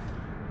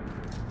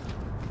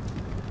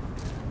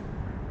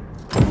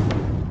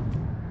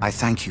 I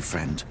thank you,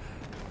 friend.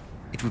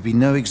 It would be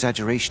no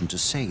exaggeration to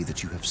say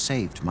that you have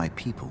saved my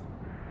people.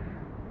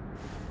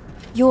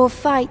 Your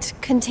fight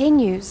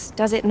continues,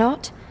 does it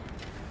not?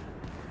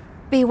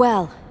 Be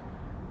well,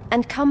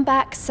 and come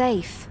back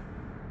safe.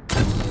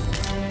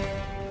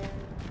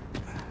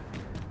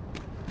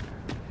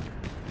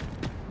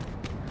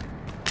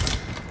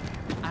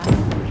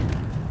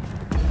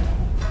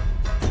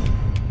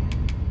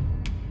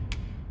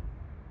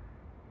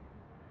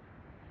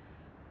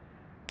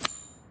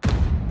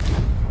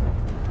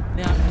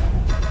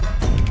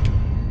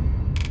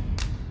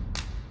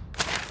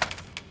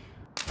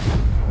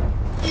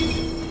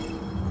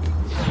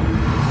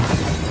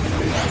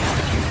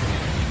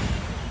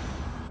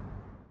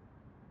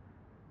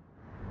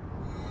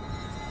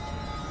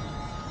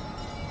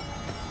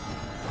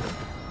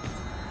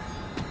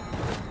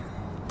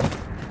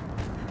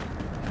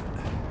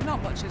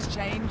 much has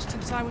changed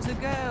since I was a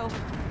girl.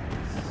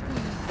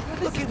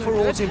 Looking for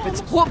ores in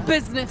What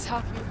business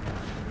have you?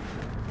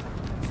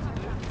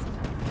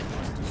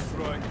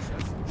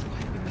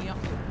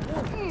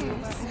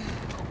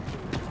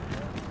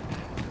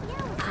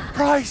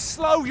 Pray,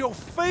 slow your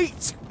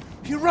feet!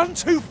 You run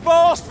too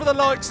fast for the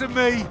likes of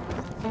me!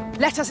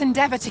 Let us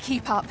endeavour to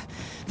keep up,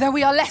 though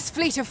we are less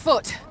fleet of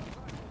foot.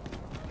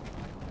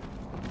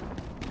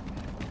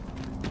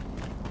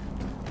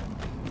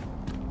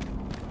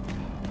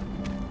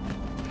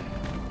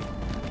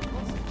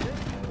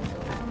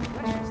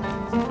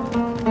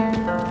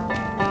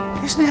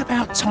 Isn't it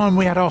about time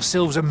we had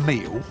ourselves a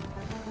meal?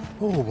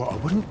 Oh, what I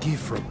wouldn't give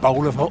for a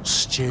bowl of hot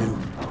stew.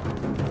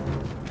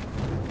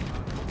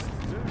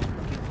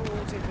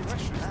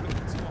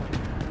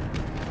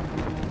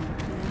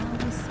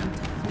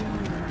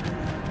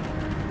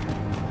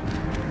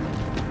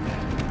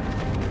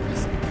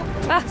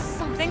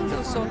 Things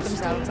will sort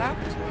themselves out.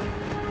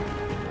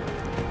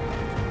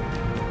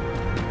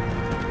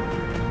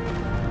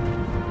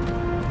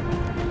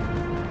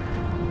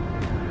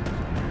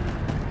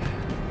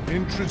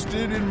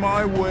 Interested in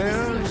my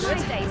wares?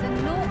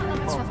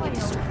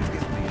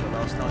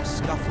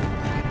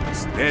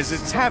 There's a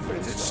tavern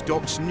that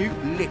stocks new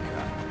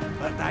liquor,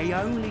 but they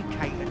only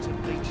cater to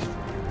beasts.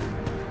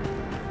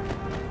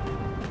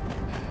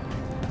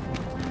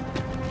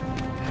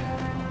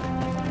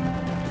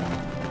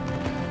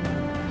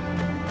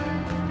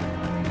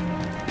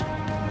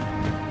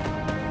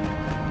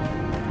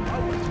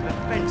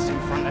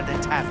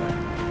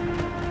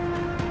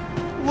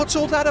 What's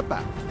all that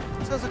about?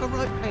 Sounds like a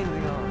right pain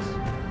in the arse.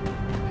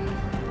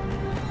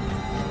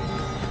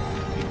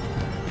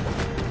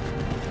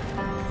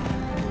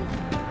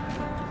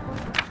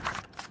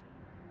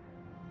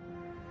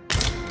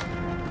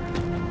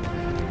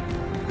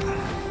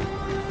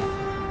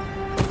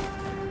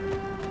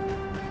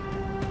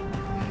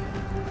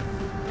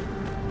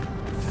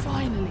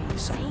 Finally,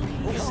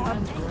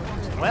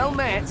 Well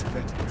met.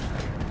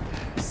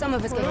 Some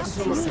of us get to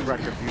What's the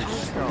retribution?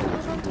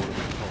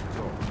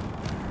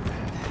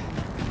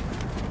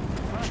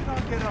 What should I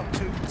get up to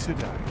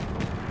today?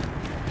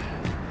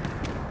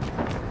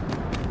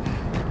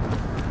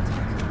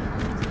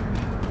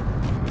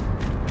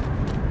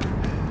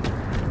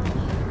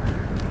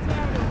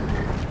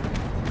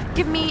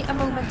 give me a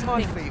moment to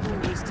think.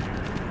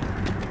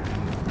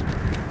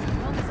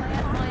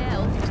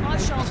 I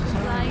shan't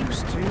complain.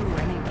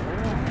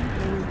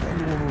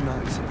 Anyone will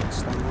notice if I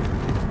stay on.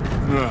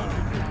 No.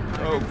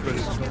 Oh,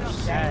 Christmas.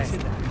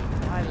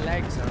 My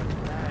legs are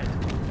bad.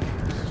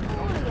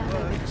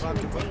 Time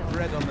to put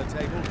bread on the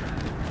table.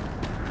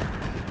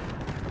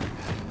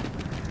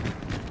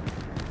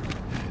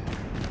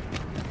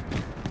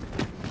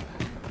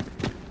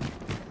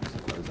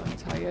 Suppose I'm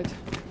tired.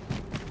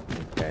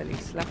 I've barely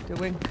slept a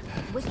wink.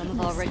 Some of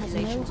our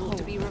regulations ought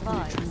to be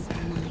revised.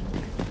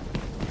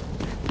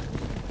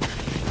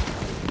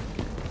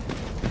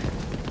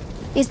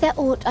 Is there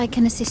aught I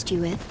can assist you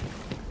with?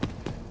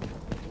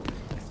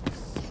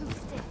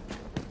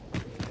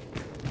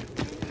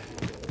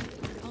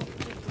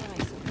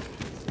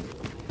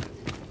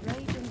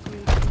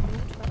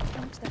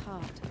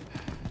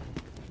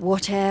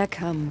 Whate'er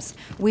comes,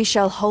 we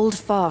shall hold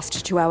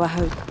fast to our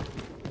hope.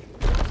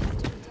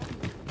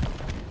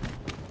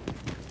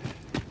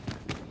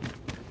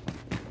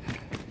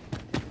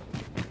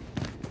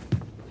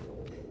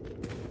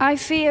 I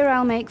fear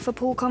I'll make for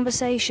poor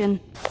conversation.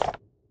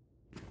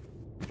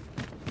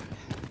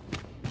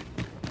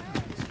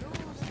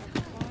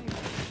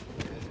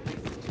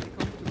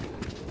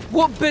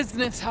 What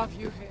business have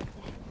you here?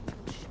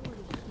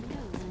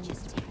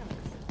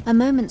 A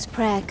moment's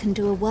prayer can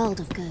do a world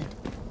of good.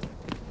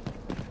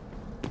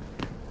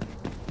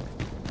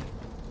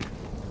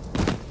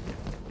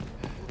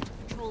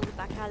 Patrol the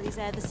back alleys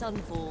ere the sun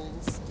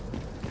falls.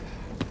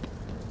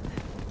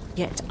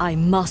 Yet I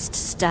must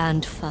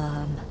stand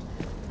firm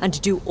and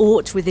do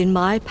aught within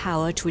my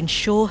power to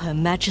ensure Her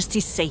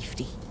Majesty's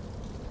safety.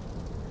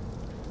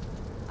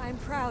 I am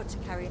proud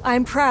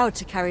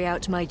to carry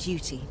out my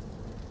duty.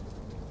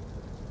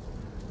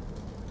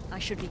 I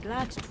should be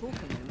glad to talk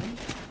a moment.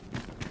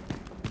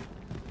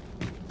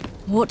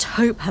 What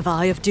hope have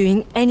I of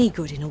doing any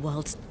good in a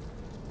world?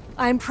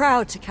 I am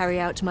proud to carry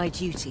out my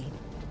duty.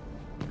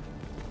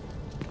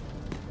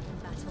 In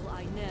battle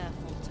I ne'er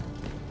falter.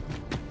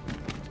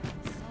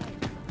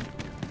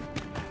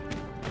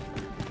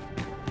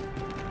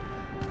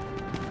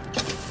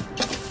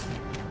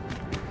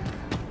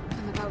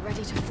 I'm about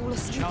ready to fall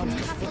asleep.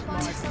 Chance to put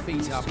my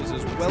feet up is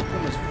as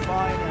welcome as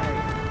fine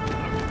ale.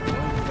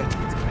 Well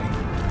vetted today.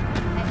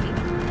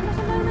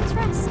 A moment's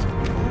rest.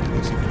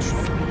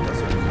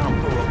 Can't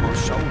pull off my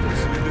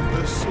shoulders.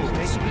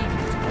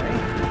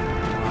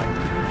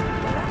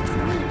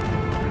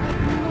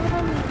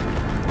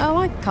 Oh,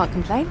 I can't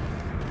complain.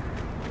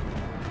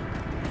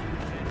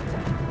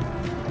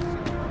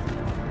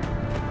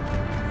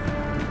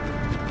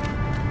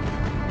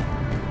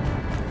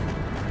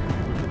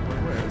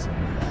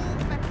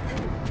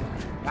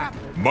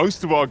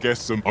 Most of our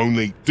guests are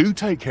only do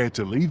take care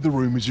to leave the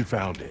room as you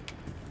found it.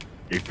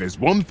 If there's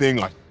one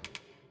thing I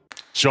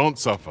shan't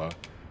suffer,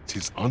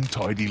 'tis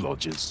untidy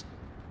lodgers.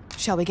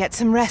 Shall we get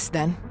some rest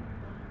then?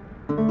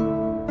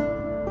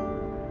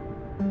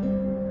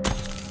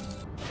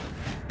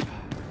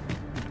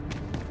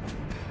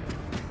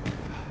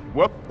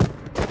 Well,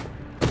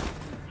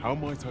 how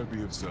might I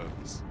be of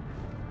service?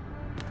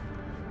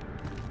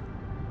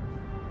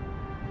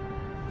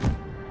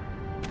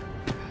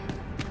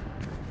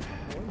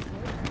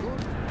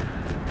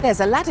 There's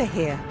a ladder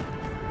here.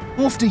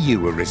 After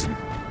you, Arisen.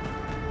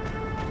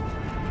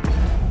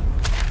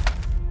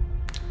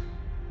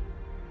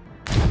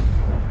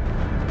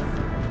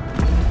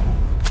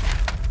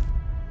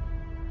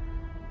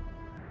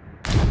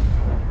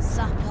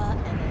 Supper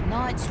and a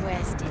night's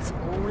rest is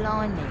all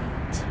I need.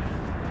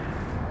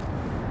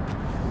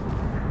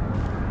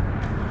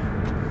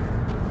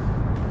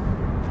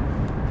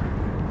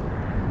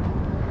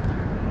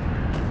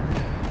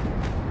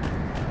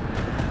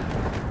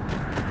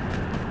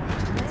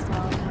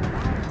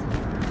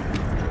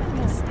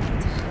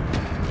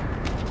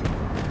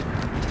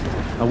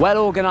 A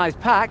well-organized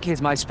pack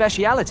is my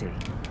speciality.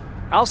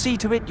 I'll see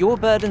to it your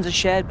burdens are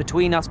shared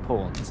between us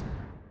pawns.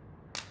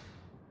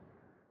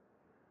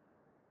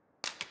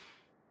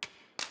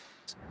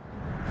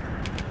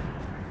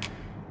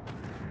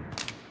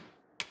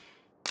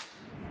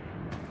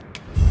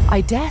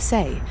 I dare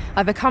say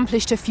I've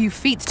accomplished a few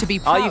feats to be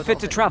proud Are you fit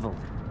of. to travel?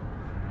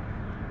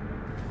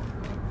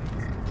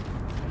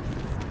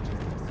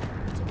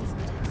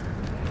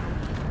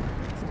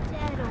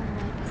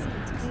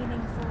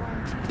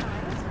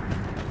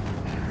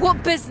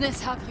 What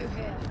business have you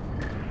here?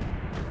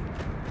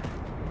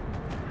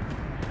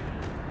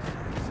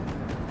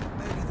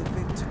 Maybe the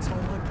bit to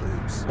tie my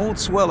boots.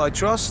 All's well, I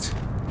trust.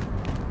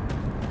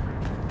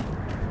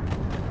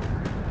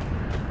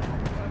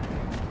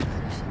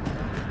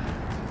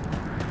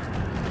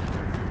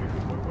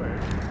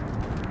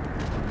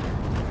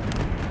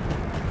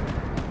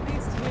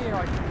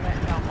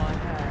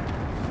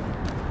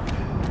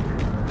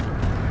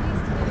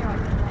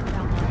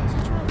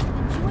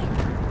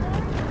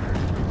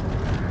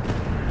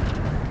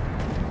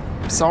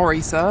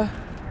 Sorry, sir.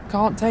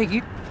 Can't take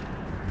you.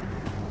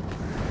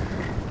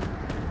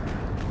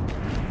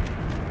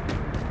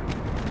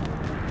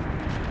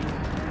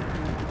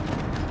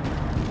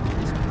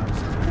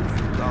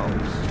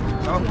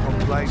 Can't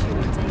complain.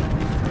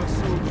 The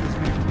soldiers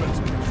need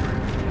better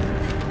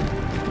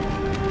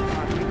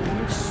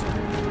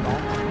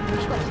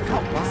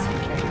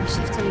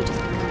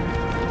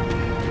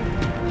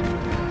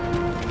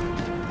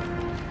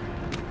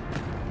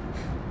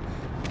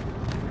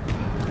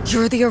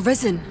You're the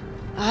Arisen.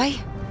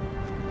 Aye?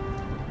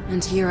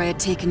 And here I had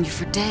taken you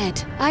for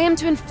dead. I am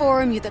to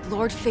inform you that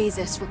Lord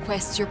Phasis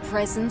requests your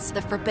presence at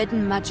the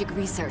Forbidden Magic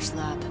Research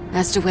Lab.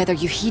 As to whether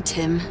you heed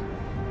him,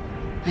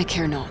 I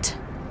care not.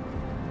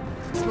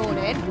 This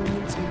morning.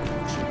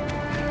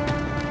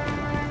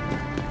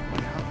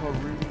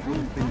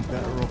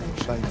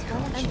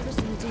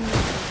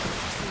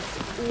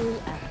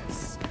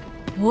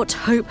 What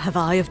hope have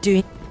I of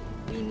doing...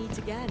 We meet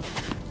again.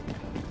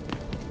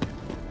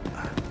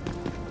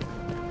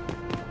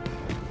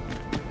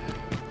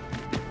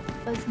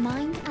 Both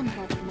mind and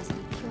body must be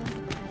pure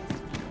and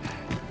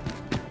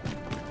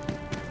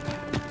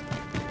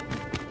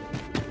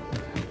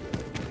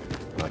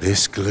praised.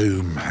 This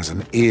gloom has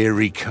an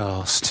eerie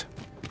cast.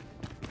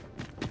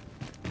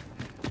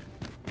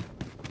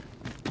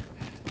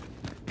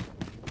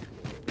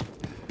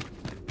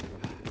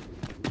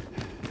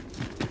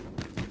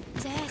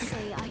 Dare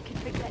say I could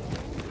forget.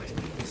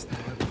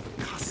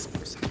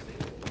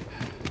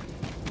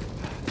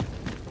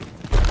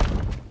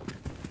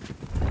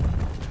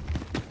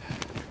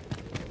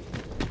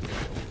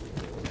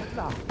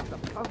 The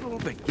puzzle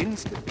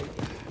begins to be.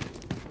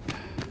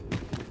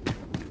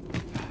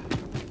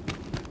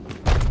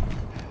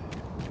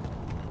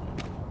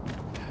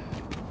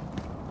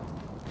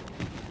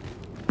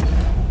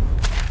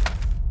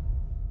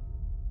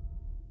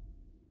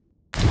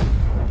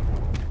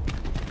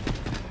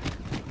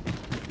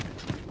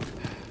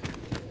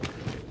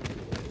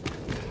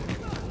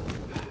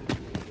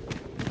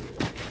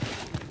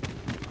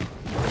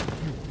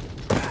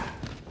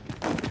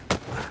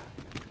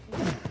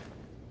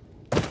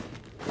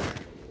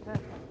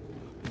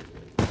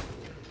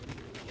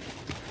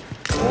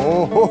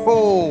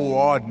 Oh,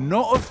 I'd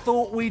not have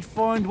thought we'd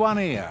find one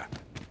here.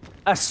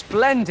 A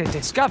splendid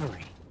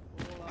discovery.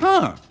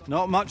 Huh.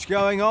 Not much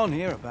going on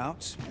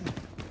hereabouts.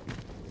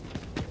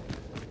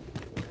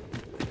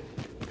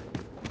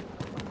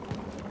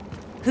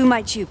 Who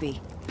might you be?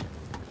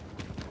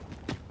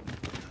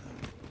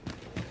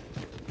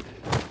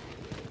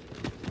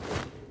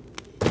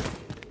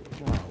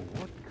 Wow,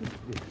 what could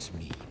this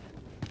mean?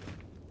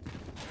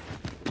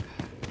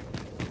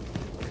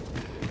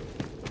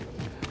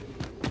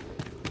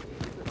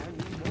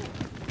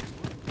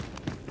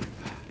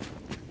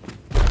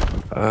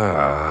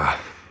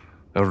 Ah,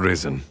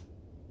 Arisen.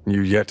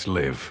 You yet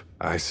live.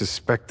 I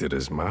suspected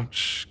as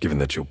much, given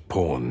that your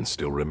pawn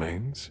still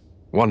remains.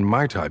 One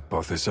might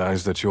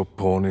hypothesize that your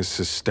pawn is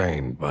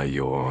sustained by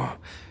your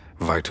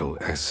vital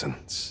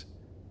essence.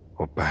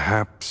 Or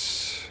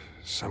perhaps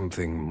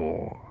something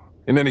more.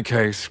 In any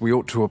case, we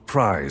ought to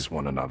apprise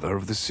one another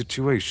of the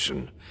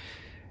situation.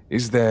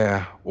 Is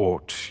there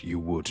aught you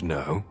would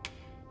know?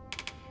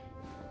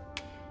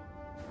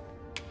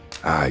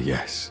 Ah,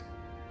 yes.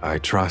 I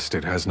trust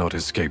it has not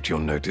escaped your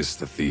notice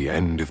that the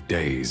end of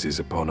days is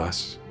upon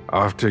us.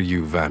 After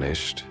you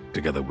vanished,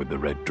 together with the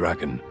Red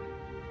Dragon,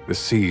 the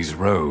seas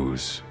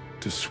rose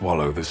to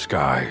swallow the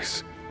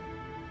skies.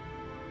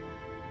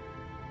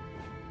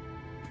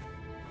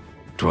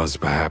 'Twas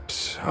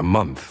perhaps a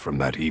month from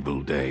that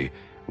evil day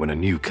when a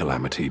new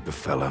calamity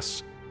befell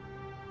us.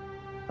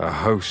 A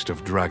host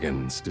of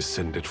dragons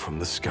descended from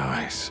the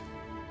skies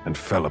and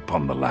fell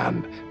upon the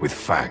land with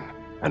fang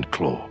and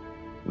claw.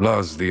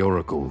 Luz the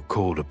Oracle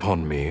called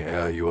upon me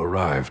ere you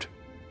arrived.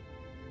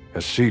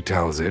 As she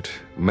tells it,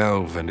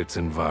 Melve and its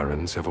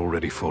environs have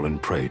already fallen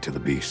prey to the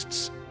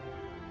beasts.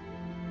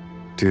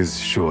 'Tis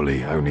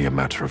surely only a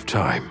matter of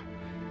time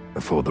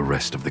before the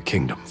rest of the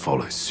kingdom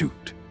follows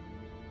suit.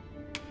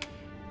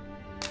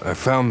 I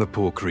found the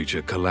poor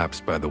creature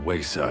collapsed by the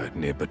wayside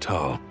near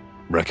Batal.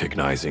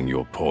 Recognizing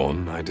your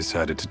pawn, I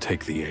decided to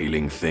take the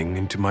ailing thing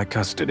into my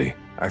custody.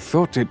 I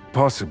thought it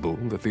possible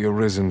that the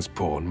Arisen's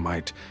pawn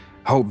might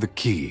hold the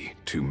key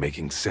to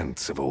making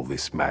sense of all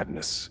this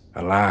madness.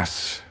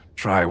 Alas,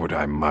 try what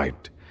I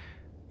might,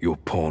 your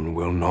pawn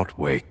will not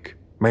wake.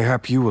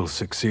 Mayhap you will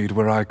succeed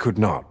where I could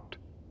not.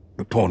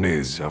 The pawn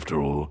is, after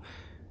all,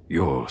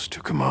 yours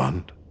to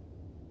command.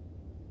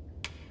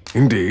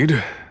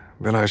 Indeed.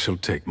 Then I shall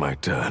take my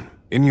turn.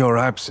 In your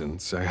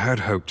absence, I had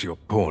hoped your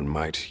pawn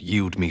might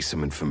yield me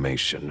some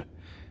information.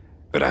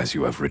 But as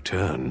you have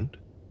returned,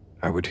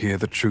 I would hear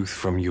the truth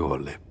from your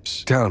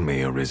lips. Tell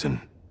me,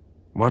 Arisen,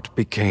 what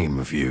became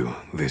of you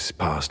this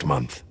past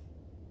month?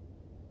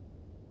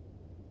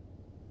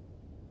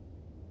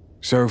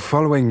 So,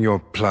 following your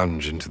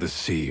plunge into the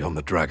sea on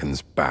the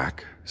dragon's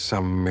back,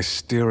 some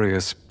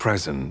mysterious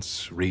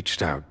presence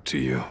reached out to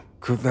you.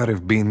 Could that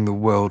have been the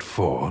World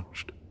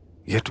Forged?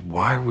 Yet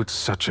why would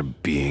such a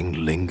being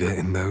linger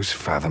in those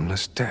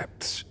fathomless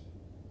depths?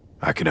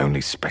 I can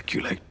only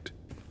speculate.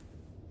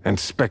 And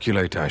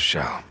speculate I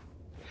shall.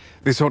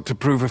 This ought to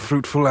prove a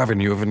fruitful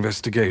avenue of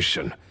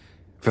investigation.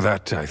 For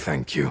that I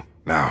thank you.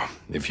 Now,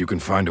 if you can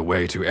find a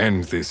way to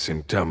end this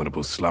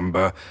interminable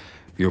slumber,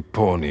 your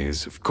pawn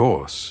is, of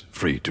course,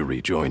 free to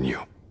rejoin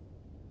you.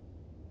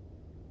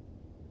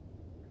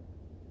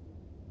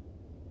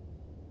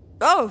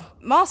 Oh,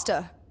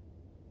 Master.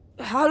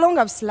 How long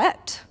I've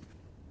slept?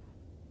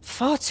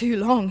 Far too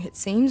long, it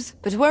seems,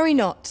 but worry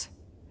not.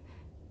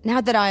 Now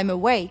that I am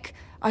awake,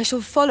 I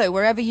shall follow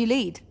wherever you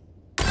lead.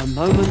 A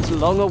moment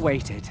long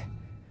awaited.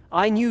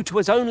 I knew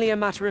 'twas only a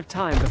matter of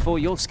time before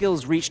your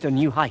skills reached a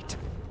new height.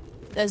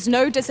 There's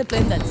no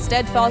discipline that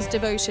steadfast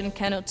devotion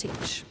cannot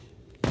teach.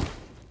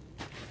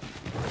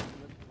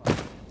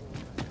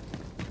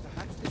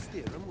 Perhaps this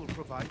theorem will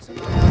provide some...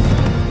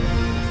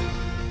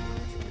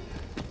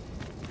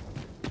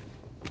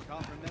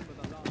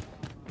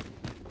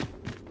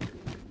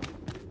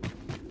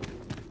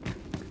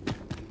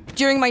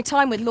 During my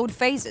time with Lord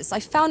Phases,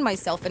 I found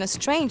myself in a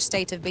strange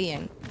state of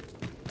being.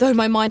 Though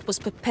my mind was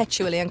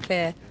perpetually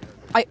unclear,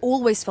 I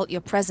always felt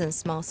your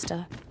presence,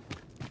 Master.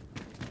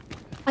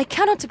 I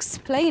cannot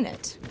explain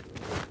it.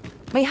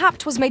 Mayhap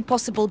 'twas made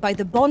possible by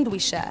the bond we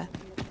share.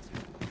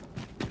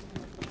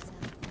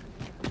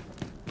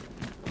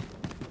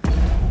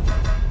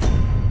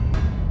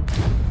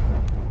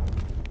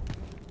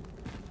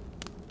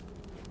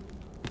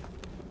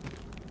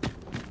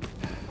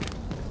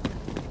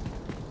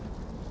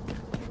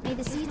 May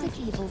the seeds of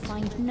evil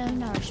find no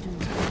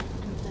nourishment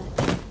and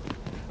virtue.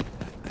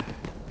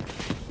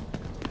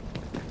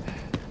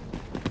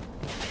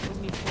 The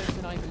only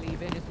person I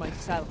believe in is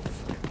myself.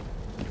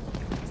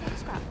 Is that a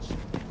scratch?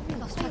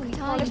 Lost track of time.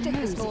 Polished it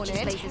this morning.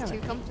 Space is too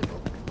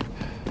comfortable.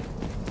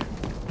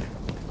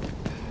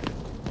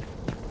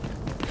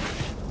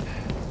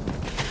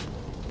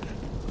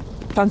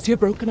 Fancy a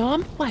broken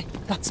arm? Why,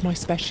 that's my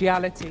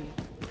speciality.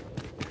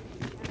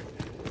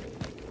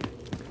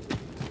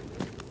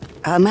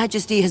 Her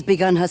Majesty has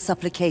begun her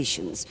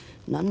supplications.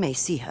 None may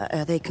see her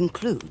ere they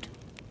conclude.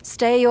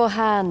 Stay your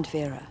hand,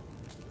 Vera.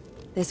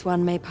 This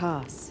one may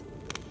pass.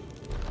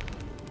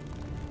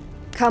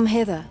 Come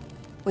hither.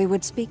 We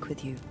would speak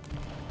with you.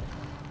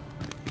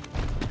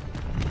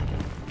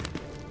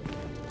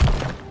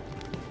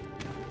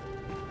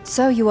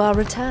 So you are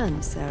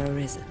returned, Sir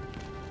Arisen.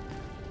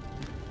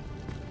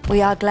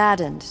 We are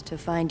gladdened to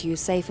find you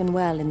safe and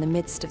well in the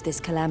midst of this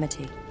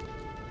calamity.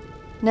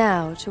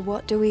 Now, to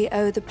what do we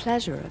owe the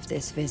pleasure of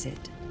this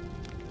visit?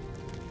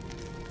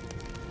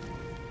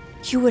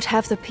 You would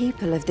have the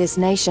people of this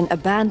nation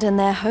abandon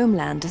their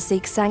homeland to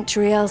seek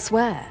sanctuary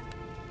elsewhere.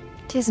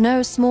 'Tis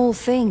no small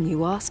thing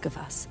you ask of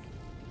us.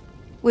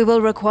 We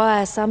will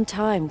require some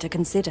time to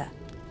consider.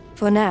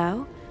 For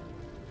now,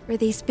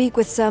 prithee speak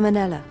with Sir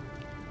Manella.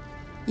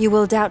 You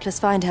will doubtless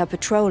find her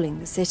patrolling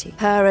the city.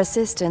 Her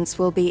assistance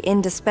will be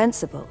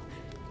indispensable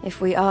if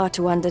we are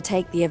to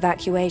undertake the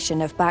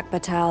evacuation of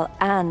Batal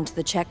and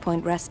the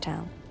checkpoint rest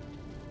town.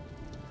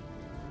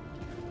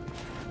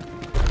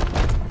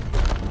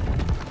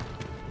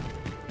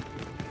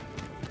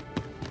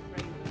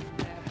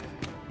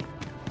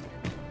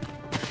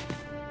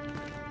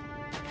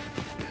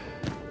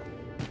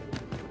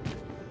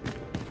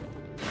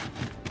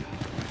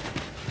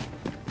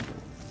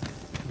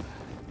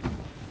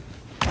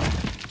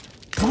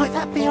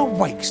 that be a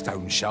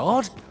wakestone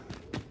shard?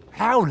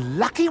 How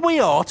lucky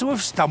we are to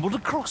have stumbled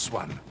across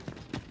one.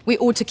 We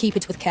ought to keep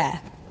it with care,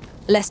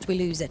 lest we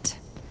lose it.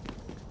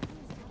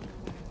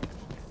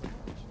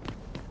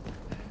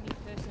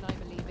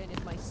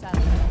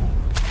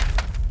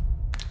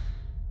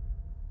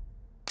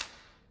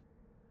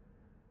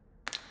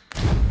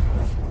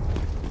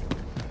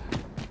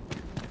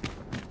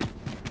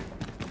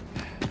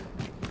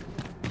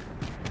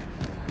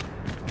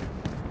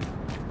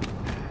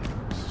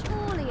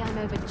 Surely I'm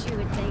overdue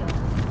a day off.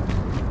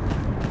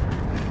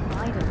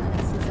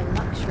 Idleness is a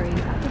luxury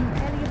I can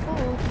barely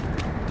afford.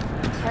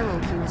 Peril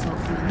can result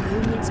from a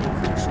moment's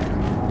precaution.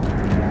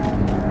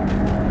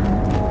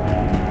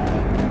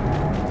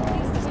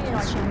 I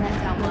shall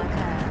let out my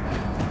hair.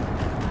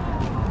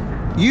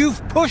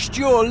 You've pushed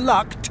your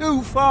luck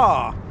too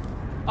far.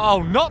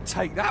 I'll not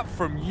take that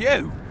from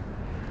you.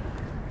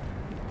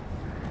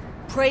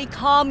 Pray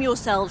calm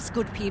yourselves,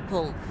 good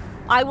people.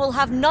 I will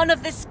have none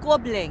of this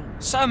squabbling.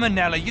 Sir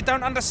Manella, you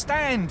don't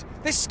understand.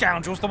 This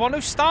scoundrel's the one who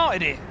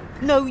started it.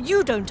 No,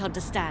 you don't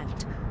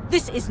understand.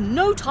 This is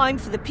no time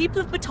for the people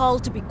of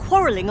Batal to be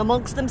quarrelling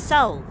amongst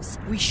themselves.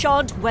 We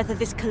shan't weather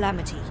this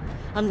calamity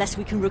unless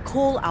we can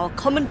recall our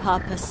common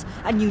purpose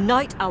and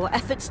unite our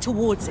efforts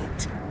towards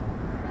it.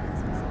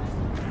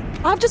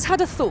 I've just had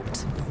a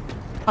thought.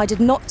 I did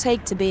not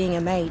take to being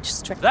a mage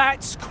strictly.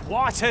 That's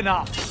quite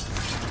enough.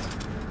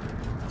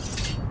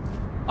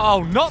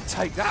 I'll not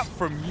take that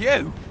from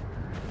you.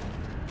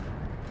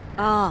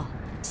 Ah,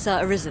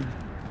 Sir Arisen.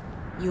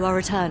 You are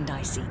returned,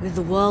 I see. With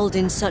the world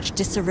in such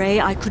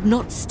disarray, I could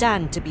not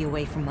stand to be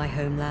away from my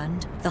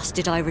homeland. Thus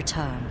did I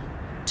return,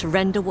 to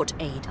render what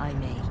aid I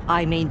may.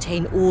 I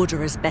maintain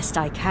order as best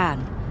I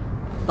can.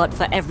 But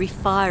for every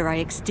fire I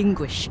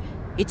extinguish,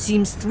 it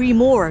seems 3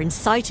 more are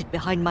incited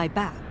behind my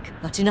back.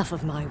 But enough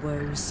of my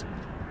woes.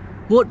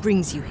 What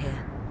brings you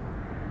here?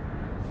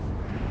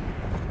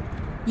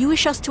 You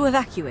wish us to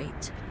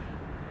evacuate?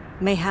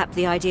 Mayhap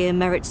the idea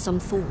merits some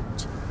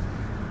thought.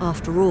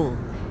 After all,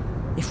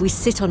 if we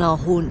sit on our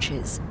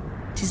haunches,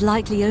 'tis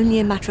likely only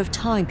a matter of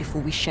time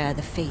before we share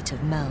the fate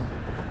of Mel.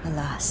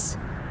 Alas,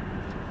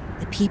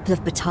 the people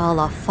of Batal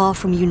are far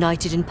from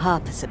united in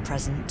purpose at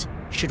present.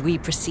 Should we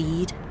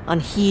proceed,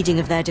 unheeding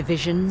of their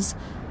divisions,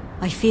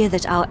 I fear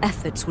that our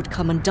efforts would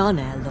come undone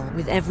ere long,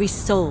 with every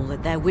soul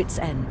at their wits'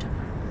 end.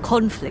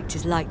 Conflict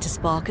is like to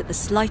spark at the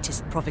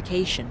slightest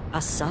provocation.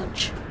 As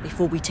such,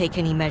 before we take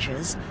any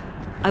measures,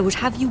 I would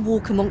have you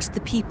walk amongst the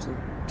people,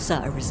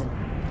 Sir Arisen.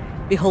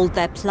 Behold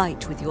their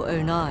plight with your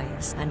own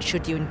eyes, and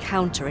should you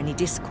encounter any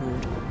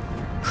discord,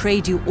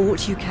 pray do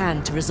aught you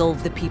can to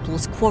resolve the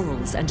people's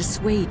quarrels and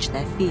assuage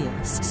their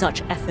fears.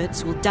 Such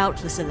efforts will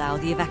doubtless allow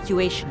the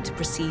evacuation to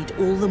proceed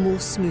all the more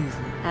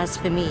smoothly. As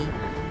for me,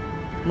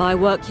 my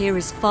work here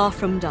is far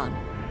from done.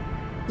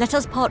 Let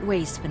us part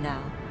ways for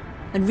now,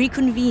 and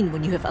reconvene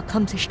when you have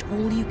accomplished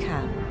all you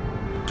can.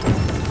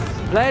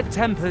 Bled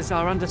tempers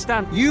are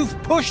understand. You've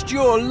pushed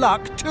your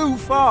luck too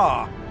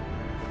far.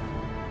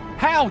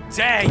 How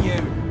dare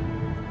you!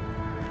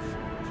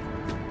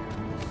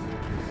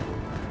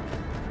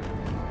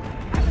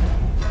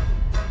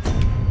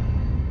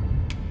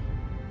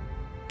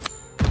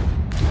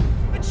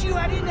 But you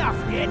had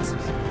enough yet?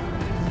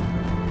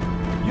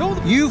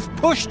 You've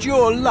pushed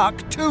your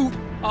luck too...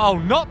 I'll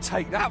not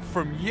take that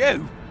from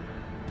you.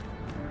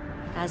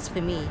 As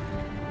for me,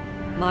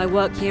 my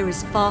work here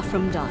is far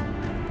from done.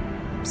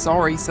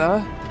 Sorry, sir.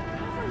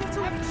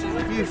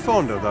 Are you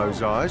fond of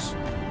those eyes?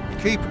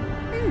 Keep...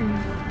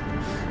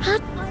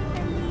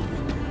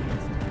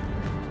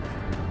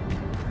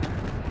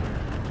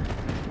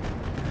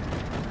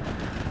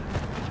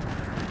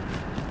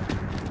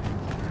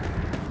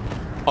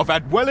 I've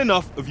had well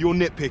enough of your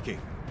nitpicking.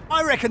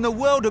 I reckon the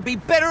world would be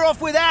better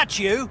off without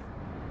you.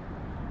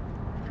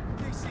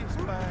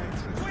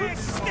 We're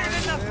still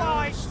in the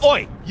fight!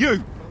 Oi,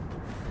 you!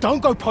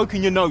 Don't go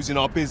poking your nose in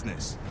our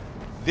business.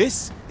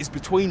 This is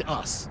between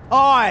us.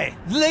 Aye,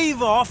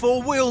 leave off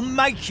or we'll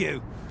make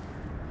you.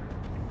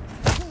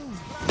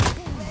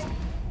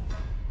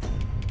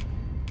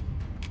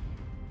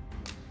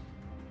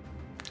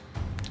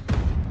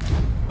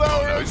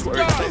 Knows where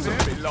it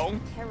doesn't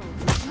belong.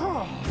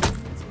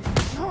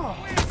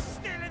 We're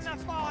still in the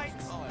fight.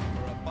 Time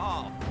for a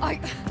bath.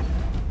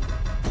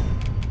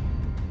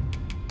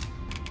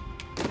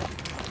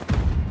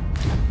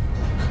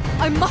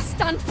 I must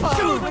stand firm.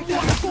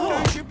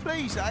 Don't you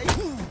please, eh?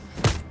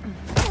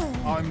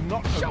 I'm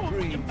not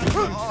agreeing.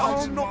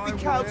 I'll not be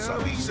cowed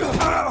so easily.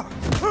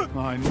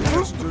 I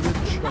never stood a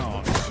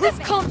chance. This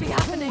can't be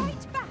happening.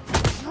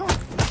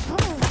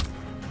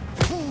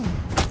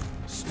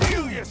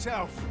 Steel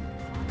yourself.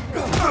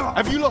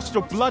 Have you lost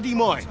your bloody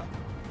mind?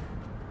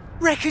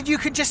 Reckon you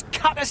can just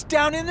cut us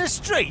down in the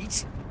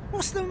street?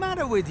 What's the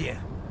matter with you?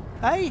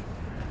 Eh?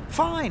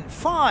 Fine,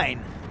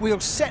 fine. We'll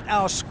set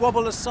our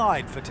squabble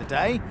aside for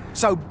today,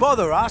 so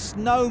bother us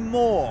no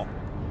more.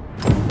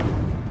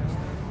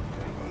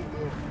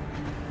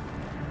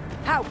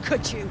 How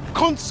could you?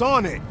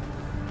 Consign it!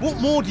 What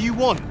more do you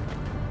want?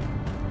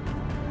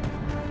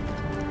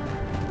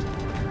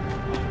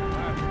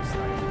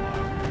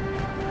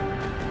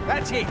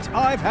 That's it.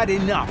 I've had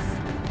enough.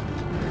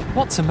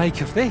 What to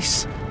make of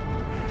this?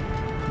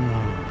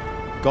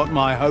 Got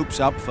my hopes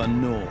up for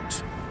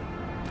naught.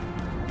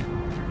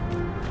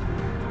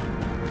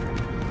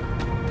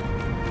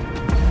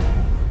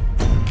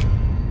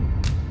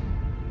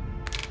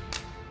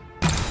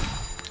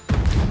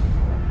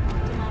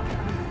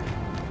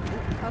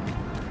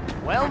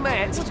 Well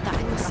met.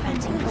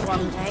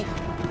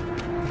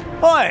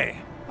 Oi!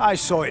 I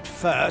saw it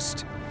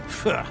first.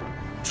 Phew.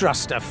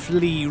 Trust a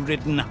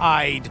flea-ridden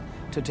hide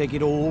to take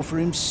it all for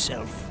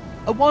himself.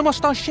 Why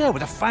must I share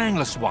with a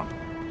fangless one?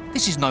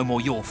 This is no more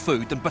your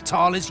food than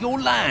Batal is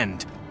your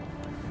land.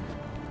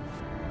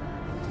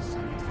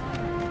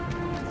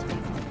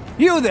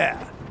 You there!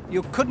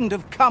 You couldn't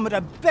have come at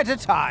a better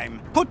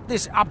time. Put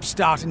this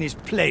upstart in his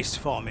place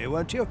for me,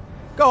 won't you?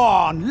 Go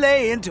on,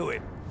 lay into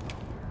it.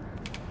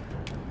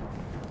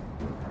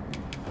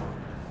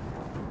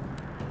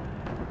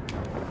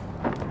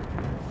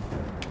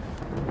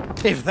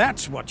 If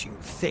that's what you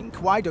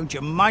think, why don't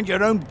you mind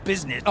your own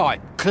business? All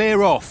right,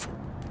 clear off.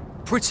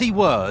 Pretty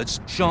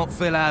words shan't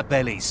fill our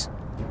bellies.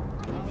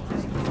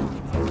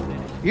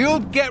 You'll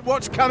get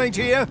what's coming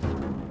to you.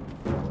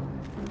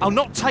 I'll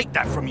not take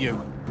that from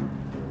you.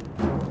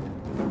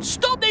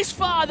 Stop this,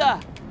 father!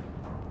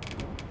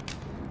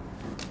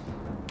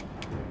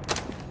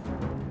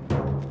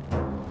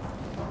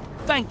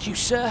 Thank you,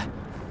 sir.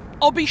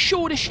 I'll be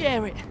sure to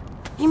share it.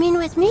 You mean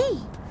with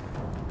me?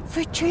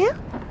 For true?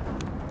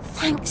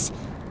 Thanks.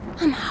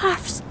 I'm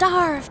half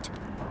starved.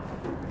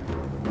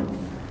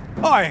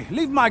 Oi,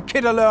 leave my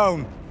kid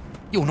alone.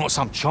 You're not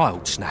some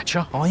child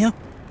snatcher, are you?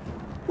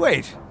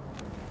 Wait.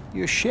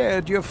 You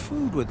shared your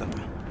food with them.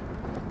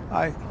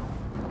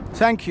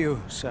 Thank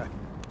you, sir.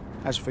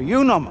 As for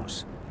you,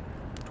 Nomos,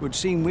 it would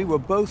seem we were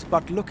both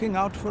but looking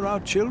out for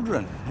our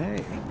children,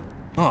 hey?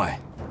 Aye.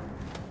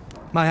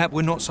 Mayhap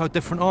we're not so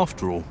different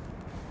after all.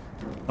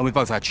 And we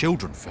both had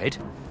children fed.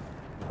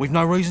 We've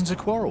no reason to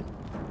quarrel.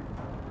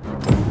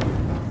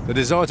 The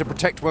desire to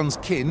protect one's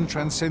kin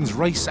transcends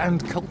race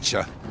and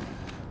culture.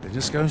 It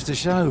just goes to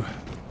show,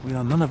 we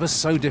are none of us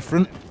so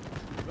different.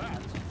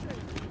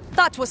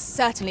 That was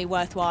certainly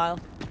worthwhile.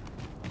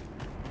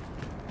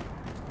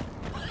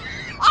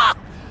 Ah!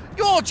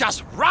 You're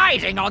just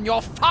riding on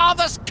your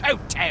father's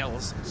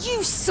coattails!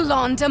 You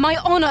slander my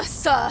honor,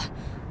 sir!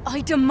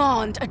 I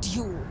demand a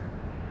duel.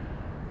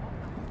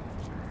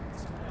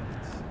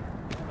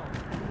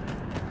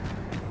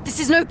 This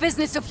is no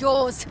business of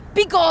yours!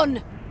 Be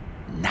gone!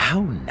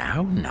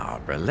 Now,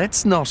 Narborough,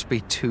 let's not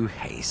be too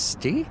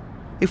hasty.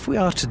 If we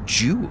are to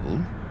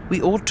duel,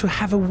 we ought to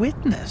have a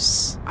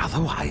witness.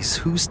 Otherwise,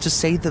 who's to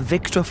say the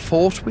victor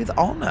fought with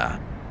honor?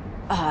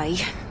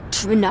 Aye,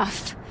 true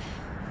enough.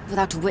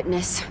 Without a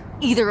witness,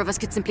 either of us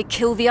could simply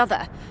kill the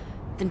other,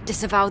 then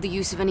disavow the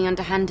use of any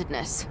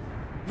underhandedness.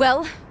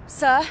 Well,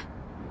 sir,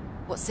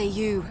 what say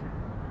you?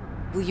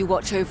 Will you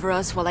watch over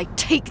us while I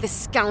take this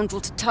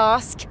scoundrel to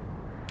task?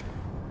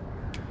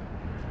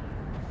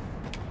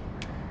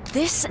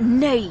 This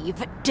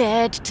knave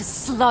dared to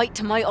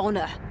slight my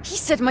honor. He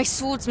said my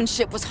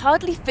swordsmanship was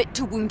hardly fit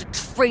to wound a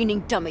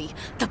training dummy.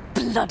 The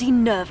bloody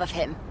nerve of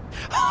him.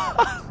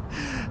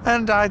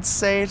 And I'd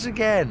say it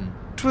again.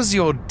 'Twas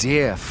your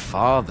dear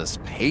father's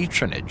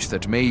patronage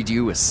that made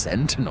you a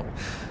sentinel,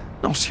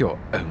 not your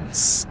own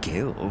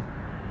skill.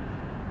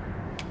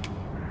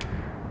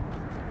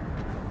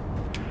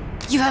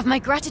 You have my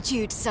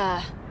gratitude,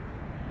 sir.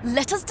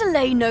 Let us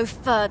delay no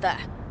further.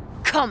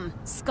 Come,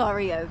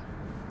 Scario.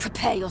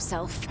 Prepare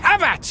yourself.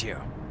 Have at you!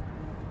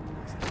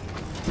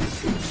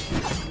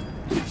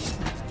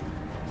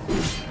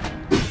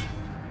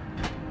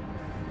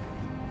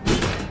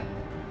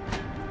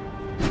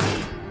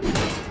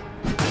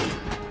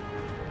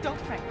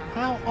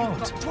 How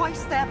odd.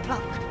 Twice their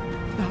pluck.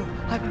 No,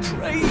 I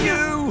pray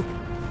you!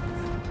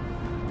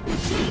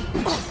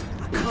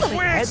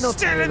 We're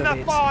still in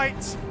the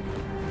fight!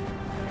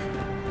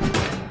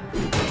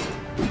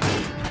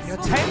 You're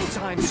 10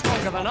 times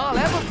stronger than I'll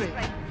ever be.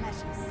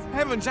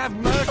 Heavens have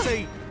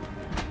mercy!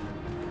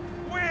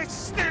 We're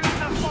still in the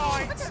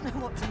fight! I don't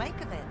know what to make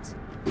of it.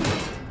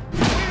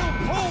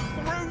 We'll pull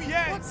through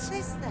yet! What's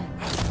this then?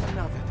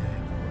 Another day.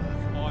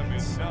 I'm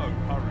in no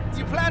hurry.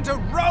 You plan to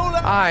roll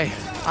up?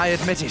 I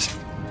admit it.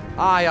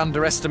 I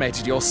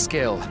underestimated your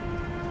skill.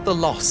 The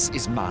loss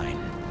is mine.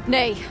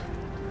 Nay,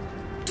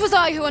 'twas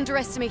I who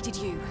underestimated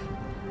you.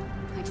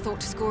 I'd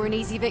thought to score an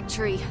easy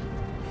victory,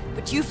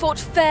 but you fought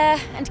fair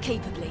and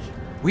capably.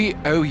 We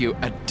owe you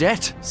a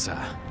debt, sir.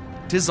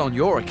 'Tis on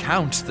your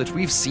account that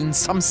we've seen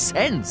some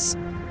sense.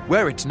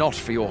 Were it not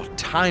for your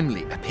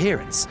timely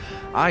appearance,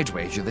 I'd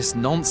wager this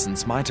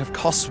nonsense might have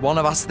cost one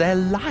of us their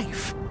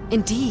life.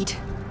 Indeed.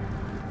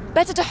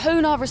 Better to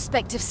hone our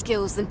respective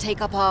skills than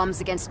take up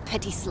arms against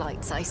petty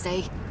slights, I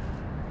say.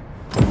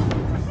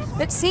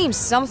 It seems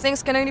some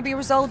things can only be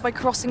resolved by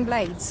crossing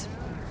blades.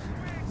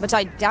 But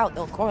I doubt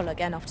they'll quarrel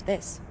again after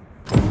this.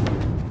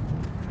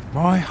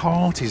 My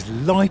heart is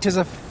light as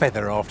a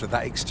feather after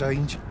that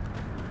exchange.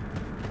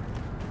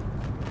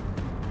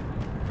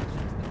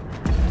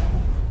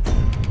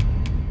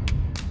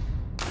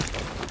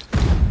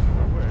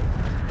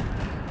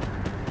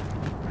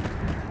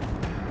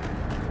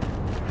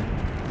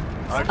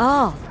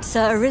 Ah,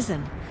 Sir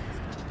Arisen.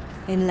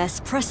 In less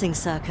pressing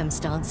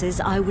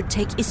circumstances, I would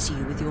take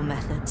issue with your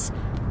methods,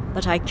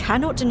 but I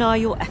cannot deny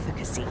your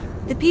efficacy.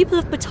 The people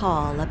of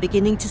Batal are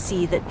beginning to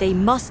see that they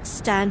must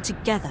stand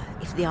together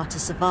if they are to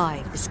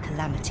survive this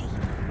calamity.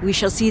 We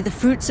shall see the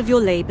fruits of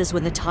your labors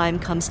when the time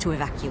comes to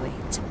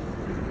evacuate.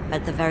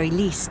 At the very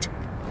least,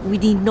 we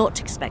need not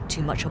expect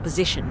too much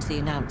opposition to the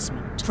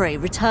announcement. Pray,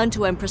 return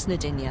to Empress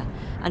Nadinia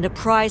and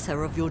apprise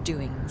her of your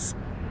doings.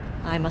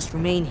 I must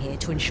remain here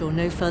to ensure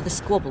no further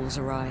squabbles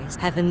arise.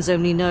 Heavens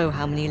only know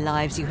how many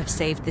lives you have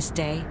saved this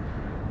day.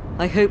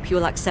 I hope you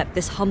will accept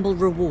this humble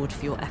reward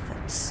for your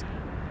efforts.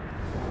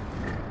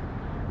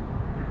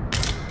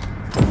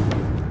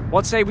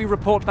 What say we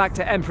report back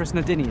to Empress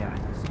Nadinia?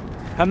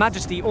 Her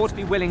Majesty ought to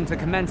be willing to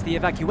commence the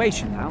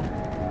evacuation now.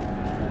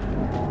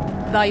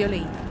 By your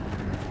leave.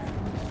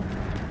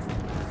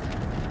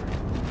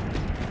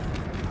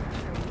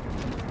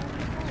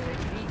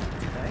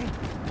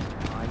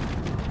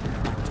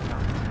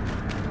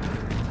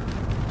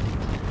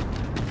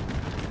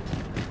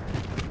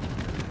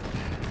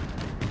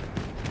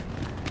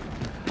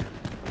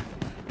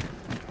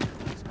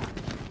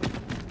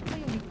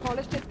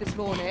 Polished it this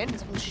morning.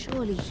 Will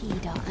surely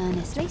heed our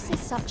earnest. Places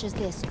such as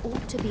this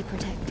ought to be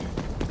protected.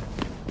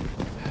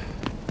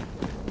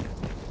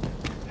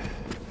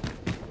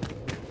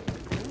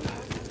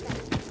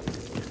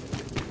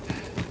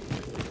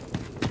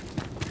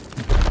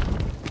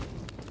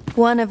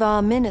 One of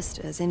our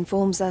ministers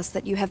informs us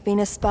that you have been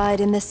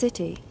espied in the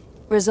city,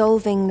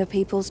 resolving the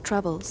people's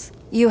troubles.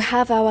 You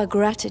have our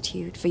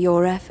gratitude for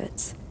your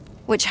efforts,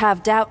 which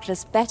have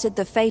doubtless bettered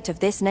the fate of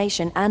this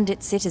nation and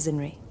its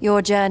citizenry.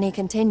 Your journey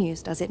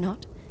continues, does it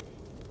not?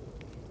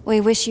 We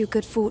wish you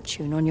good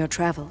fortune on your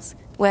travels,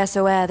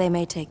 wheresoe'er they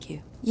may take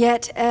you.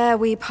 Yet, ere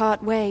we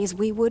part ways,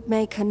 we would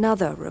make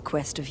another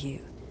request of you.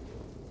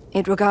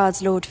 It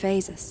regards Lord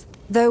Phaesus.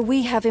 Though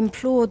we have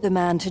implored the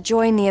man to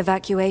join the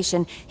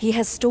evacuation, he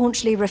has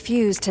staunchly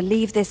refused to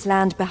leave this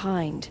land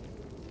behind.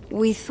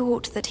 We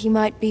thought that he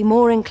might be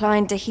more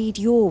inclined to heed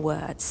your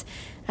words,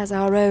 as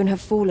our own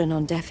have fallen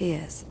on deaf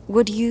ears.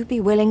 Would you be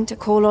willing to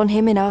call on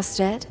him in our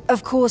stead?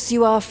 Of course,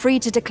 you are free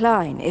to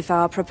decline if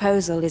our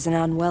proposal is an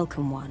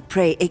unwelcome one.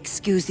 Pray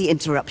excuse the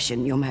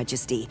interruption, Your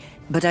Majesty,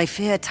 but I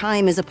fear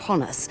time is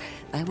upon us.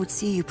 I would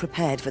see you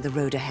prepared for the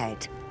road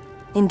ahead.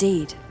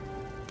 Indeed.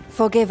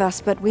 Forgive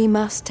us, but we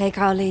must take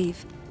our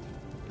leave.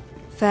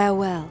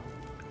 Farewell.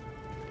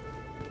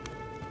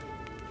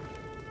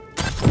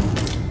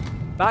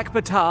 Back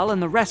Batal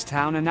and the rest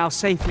town are now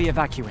safely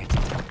evacuated.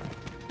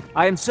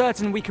 I am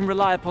certain we can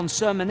rely upon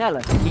Sir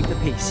Manella to keep the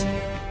peace.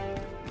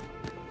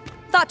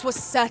 That was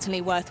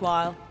certainly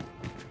worthwhile.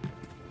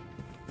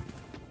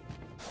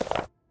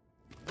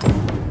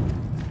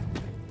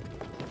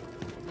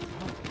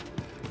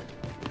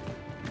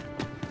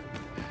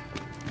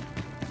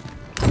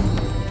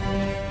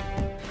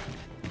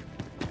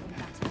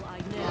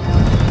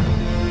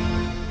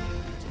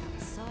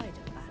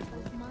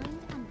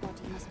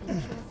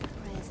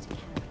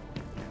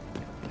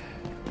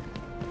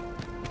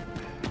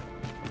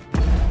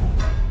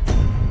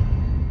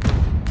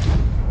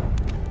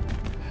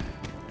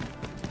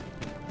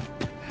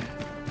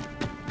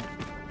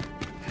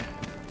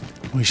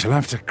 We shall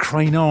have to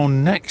crane our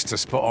necks to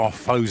spot our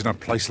foes in a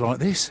place like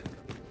this.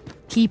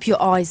 Keep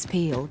your eyes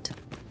peeled.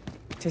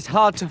 'Tis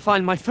hard to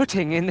find my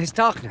footing in this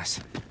darkness.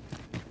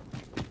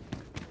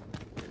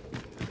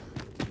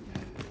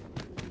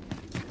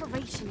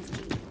 Preparation is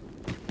key.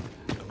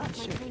 Up my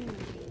training.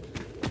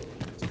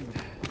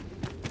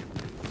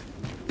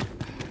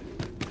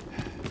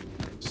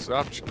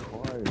 Such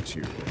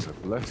quietude is a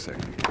blessing.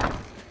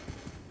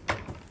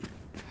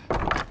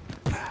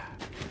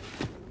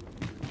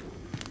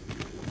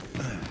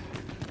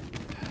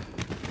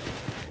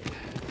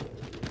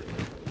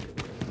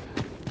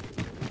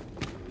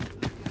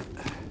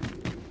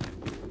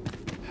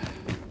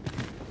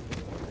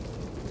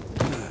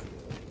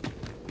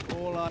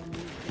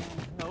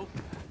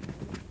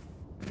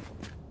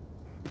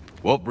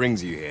 What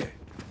brings you here?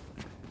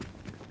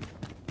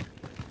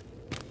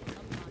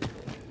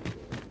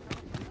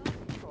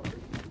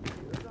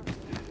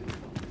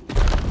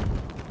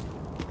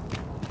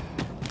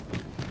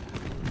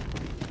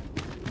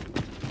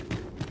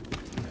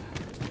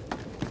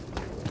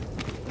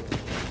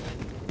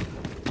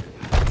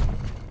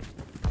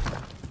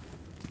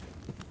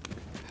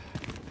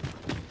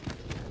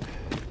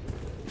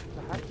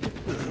 Perhaps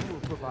this room will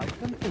provide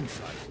some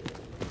insight.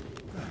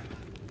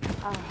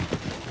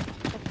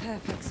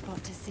 Perfect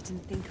spot to sit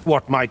and think.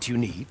 What might you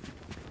need?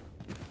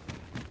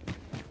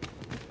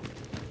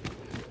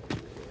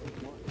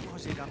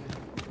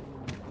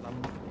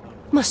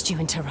 Must you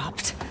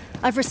interrupt?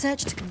 I've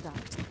research to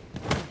conduct.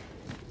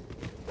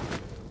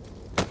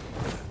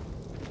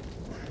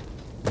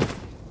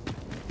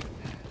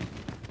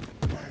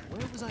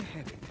 Where was I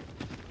headed?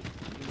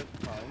 You look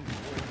fine.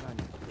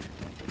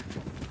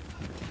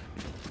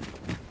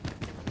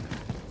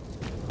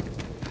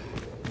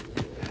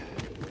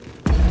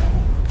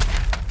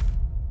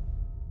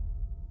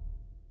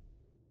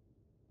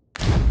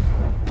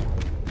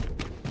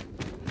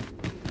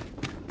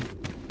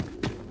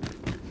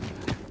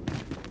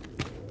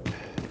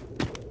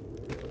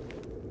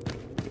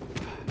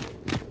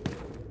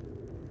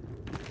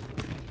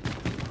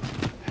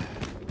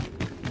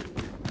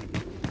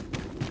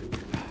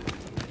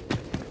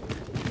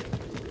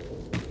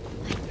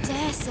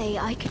 say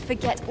I could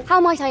forget. How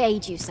might I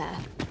aid you, sir?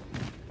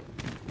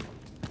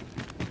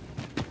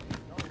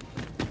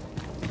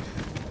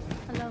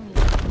 Alone.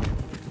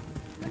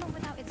 We're not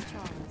without its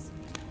charms.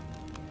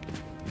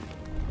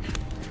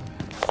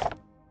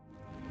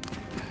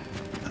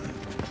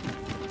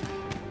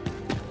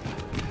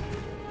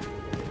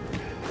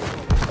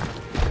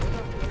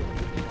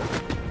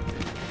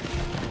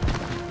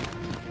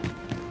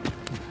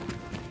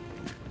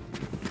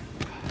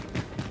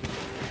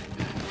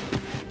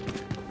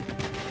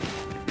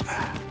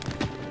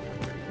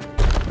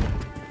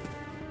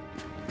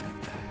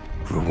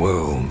 The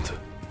world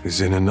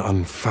is in an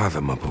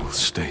unfathomable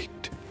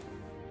state.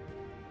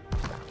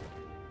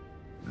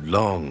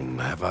 Long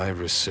have I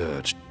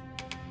researched.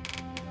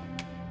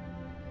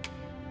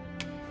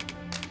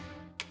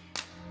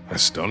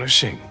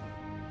 Astonishing.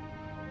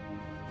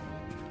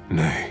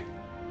 Nay,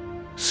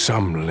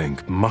 some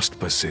link must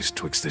persist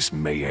twixt this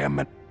mayhem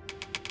and...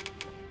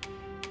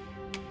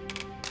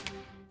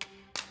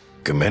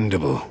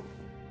 Commendable.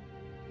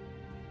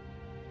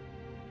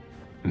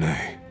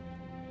 Nay.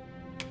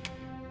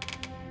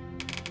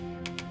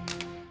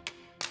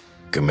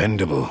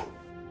 Commendable.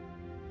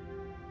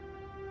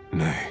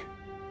 Nay,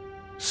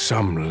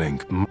 some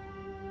link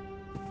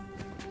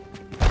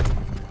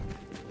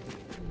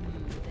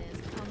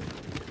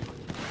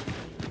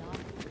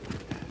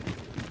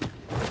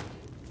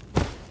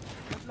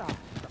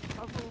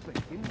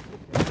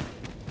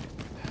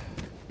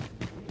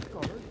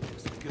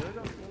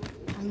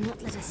I'll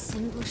not let a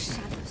single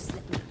shadow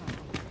slip me.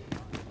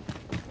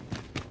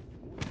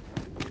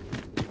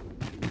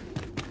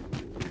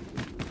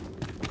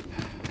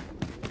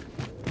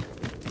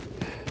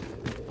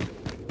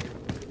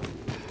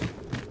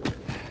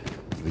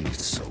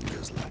 These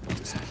soldiers lack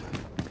discipline.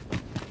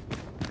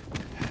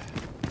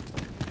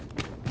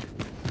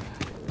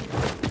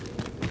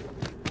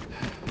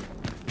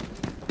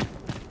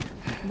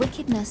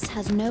 Wickedness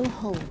has no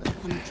hold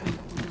upon a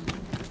tranquil mind.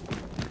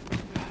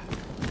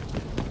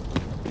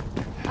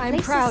 I'm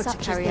Places proud to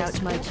such carry as out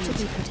this my ought to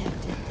duty. be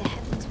protected. The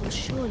heavens will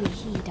surely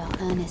heed our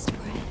earnest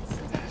prayers.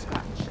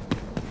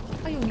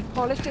 I only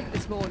polished it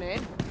this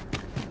morning.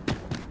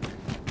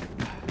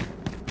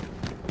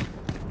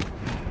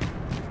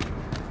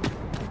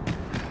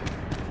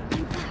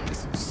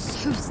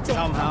 So stiff.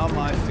 Somehow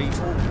my feet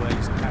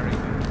always carry me.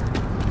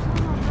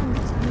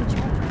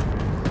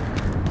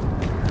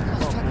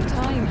 Lost track of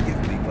time. Give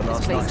me for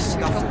last This night's place is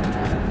scuffle.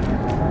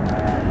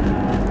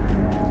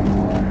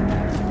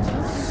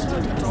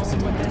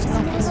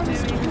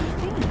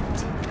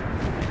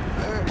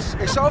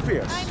 It's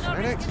obvious,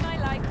 isn't it? my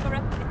life for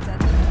a pizza.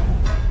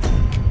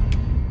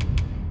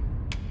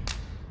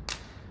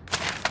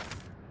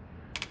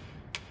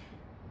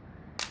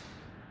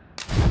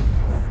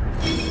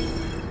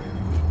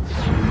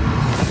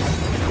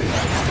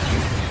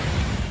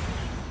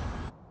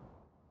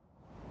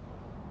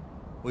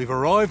 We've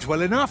arrived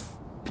well enough.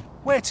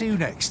 Where to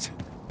next?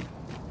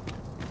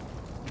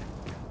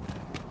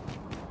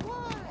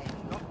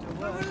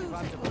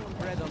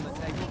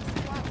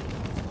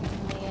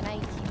 Me an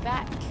achy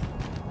back.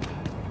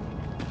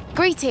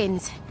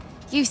 Greetings.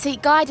 You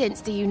seek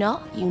guidance, do you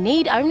not? You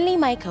need only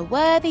make a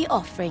worthy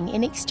offering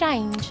in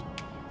exchange.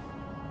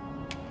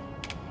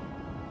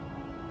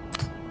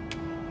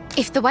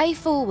 If the way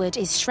forward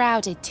is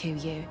shrouded to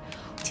you,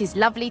 'tis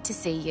lovely to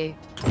see you.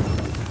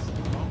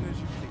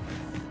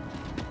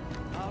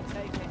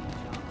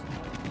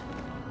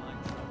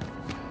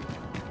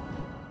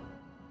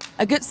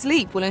 A good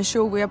sleep will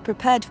ensure we are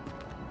prepared.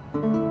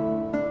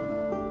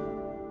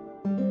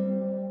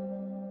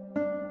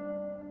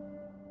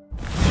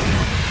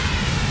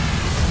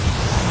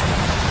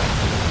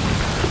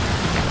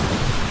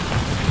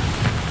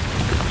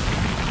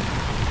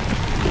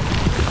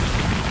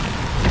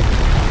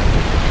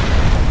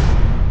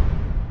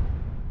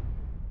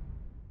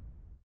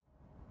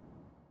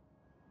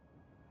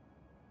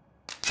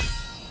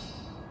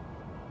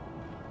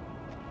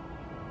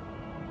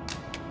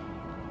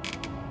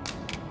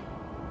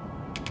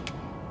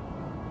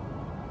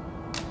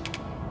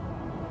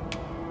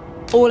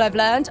 All I've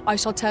learned, I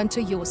shall turn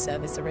to your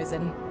service,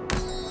 Arisen.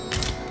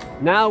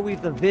 Now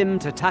we've the vim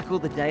to tackle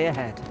the day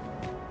ahead.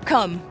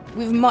 Come,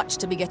 we've much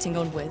to be getting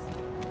on with.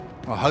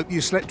 I hope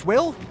you slept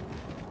well.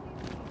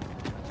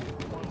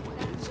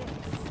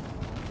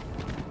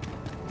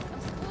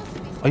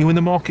 Are you in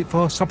the market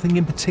for something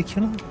in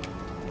particular?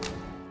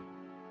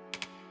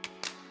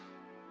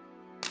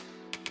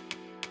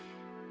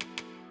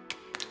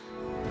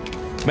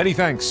 Many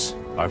thanks.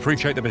 I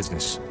appreciate the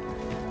business.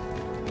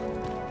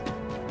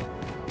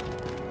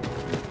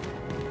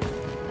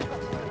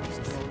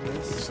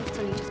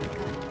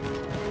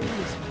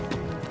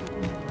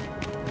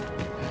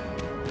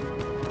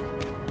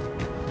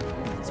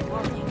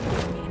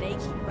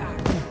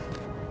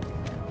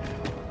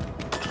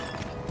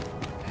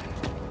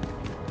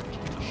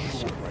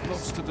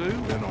 Lots to do.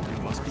 Then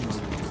it must be.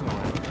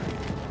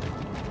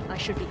 I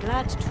should be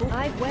glad to talk.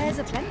 I've wares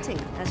aplenty,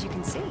 as you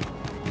can see.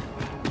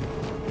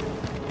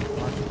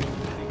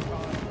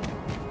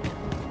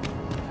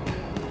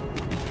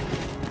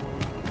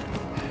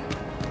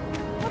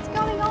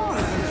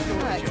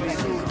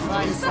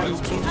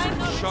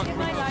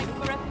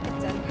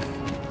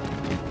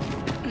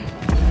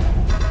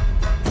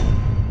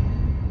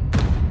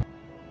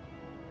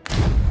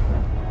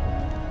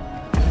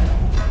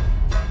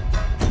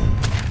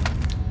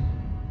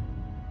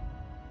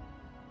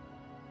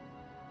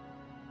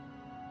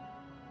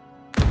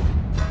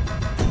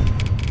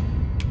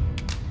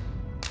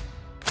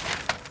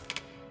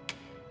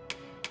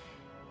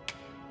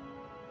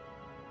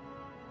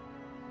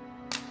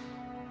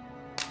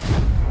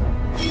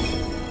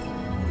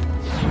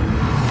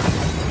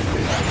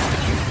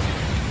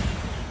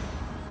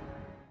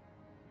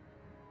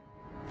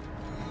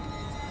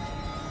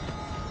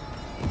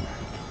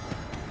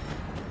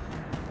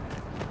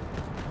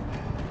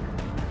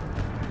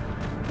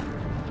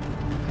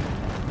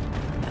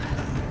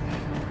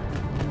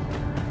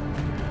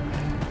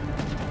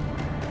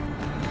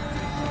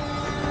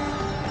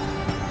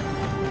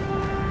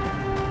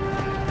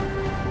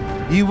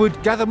 You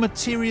would gather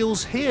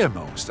materials here,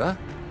 Master?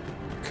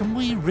 Can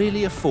we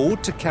really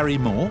afford to carry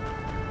more?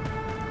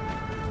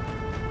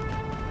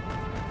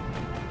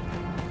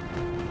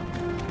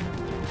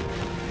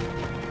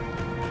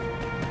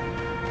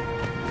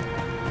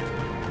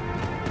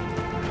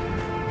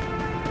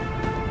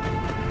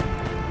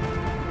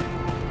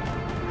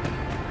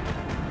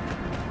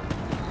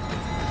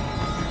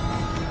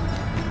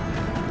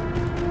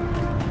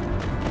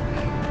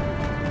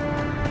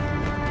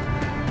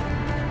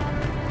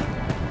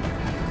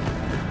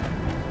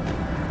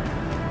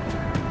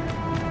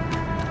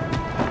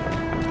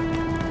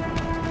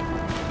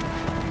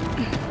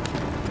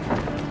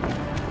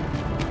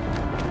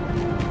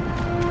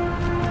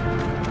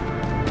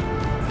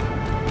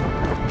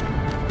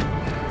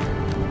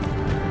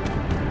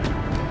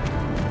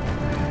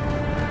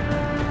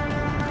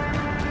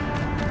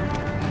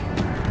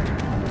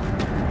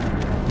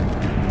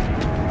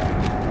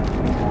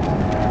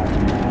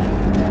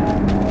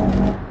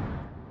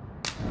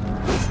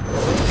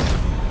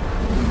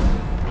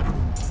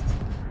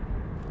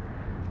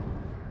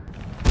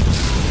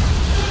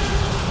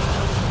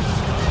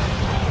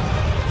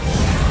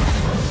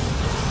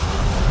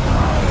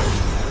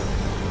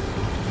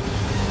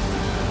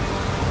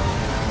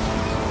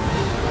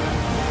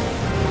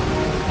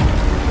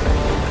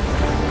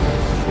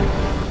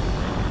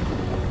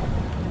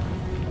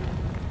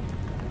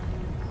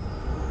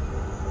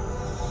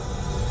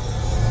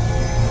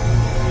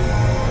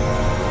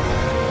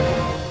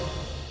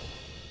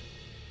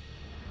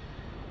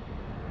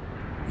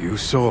 You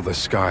saw the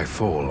sky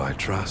fall, I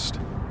trust.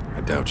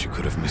 I doubt you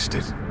could have missed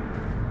it.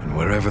 And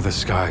wherever the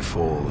sky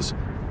falls,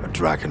 a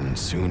dragon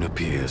soon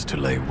appears to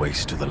lay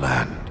waste to the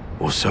land.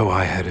 Or so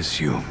I had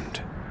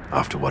assumed,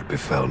 after what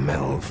befell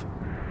Melv.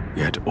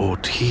 Yet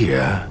aught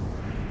here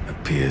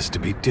appears to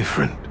be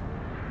different.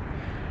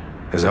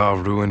 Has our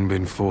ruin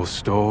been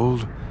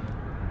forestalled,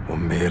 or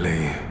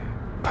merely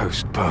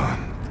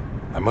postponed?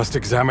 I must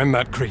examine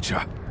that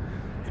creature.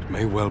 It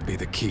may well be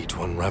the key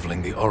to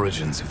unraveling the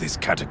origins of this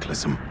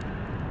cataclysm.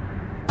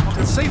 I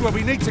can see where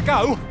we need to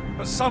go,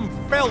 but some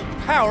fell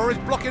power is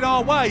blocking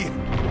our way.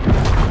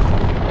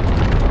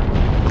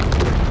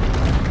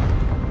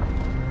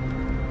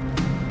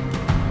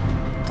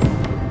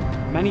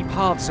 Many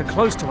paths are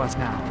closed to us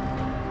now,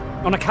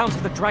 on account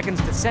of the dragon's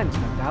descent,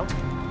 no doubt.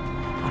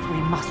 But we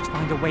must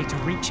find a way to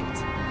reach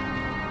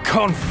it.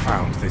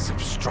 Confound this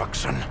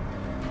obstruction.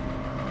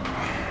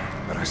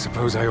 But I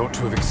suppose I ought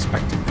to have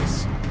expected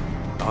this.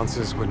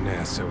 Answers were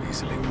ne'er so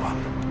easily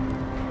won.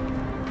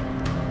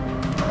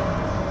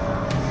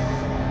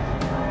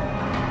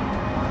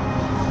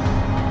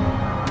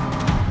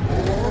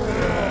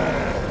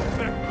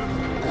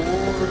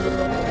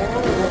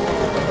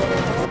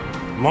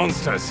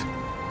 Monsters!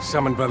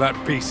 Summoned by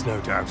that beast,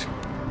 no doubt.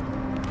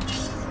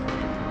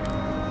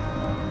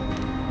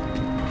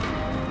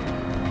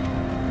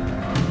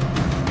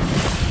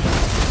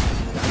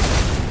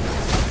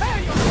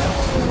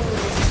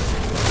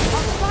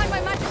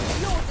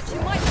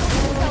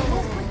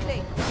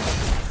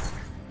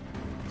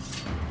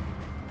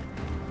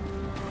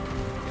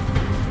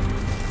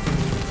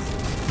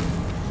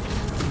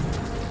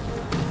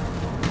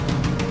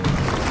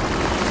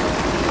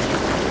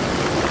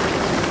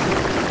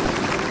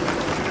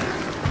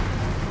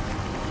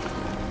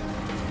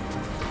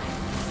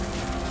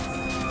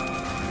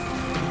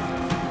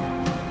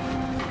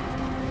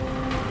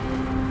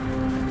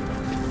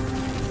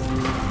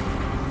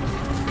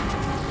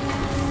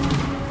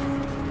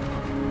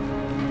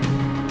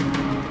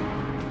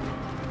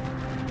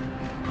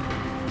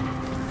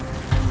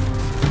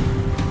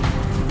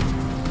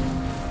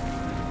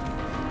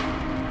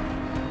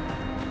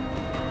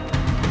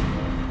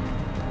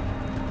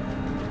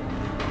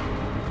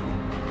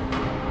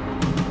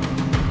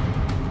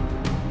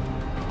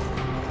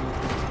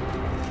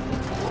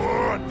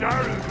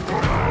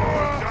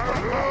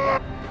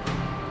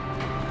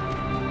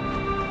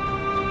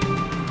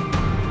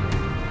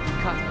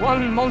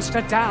 One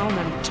monster down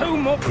and two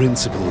more.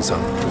 Principles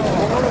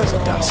unproven as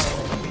dust.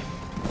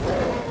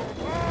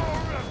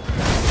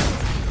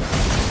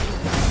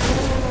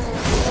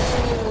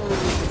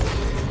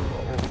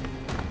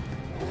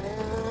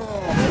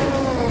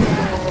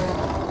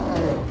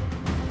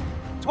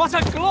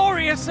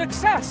 a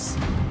success!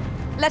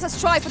 Let us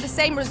try for the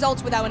same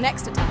result with our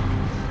next attack.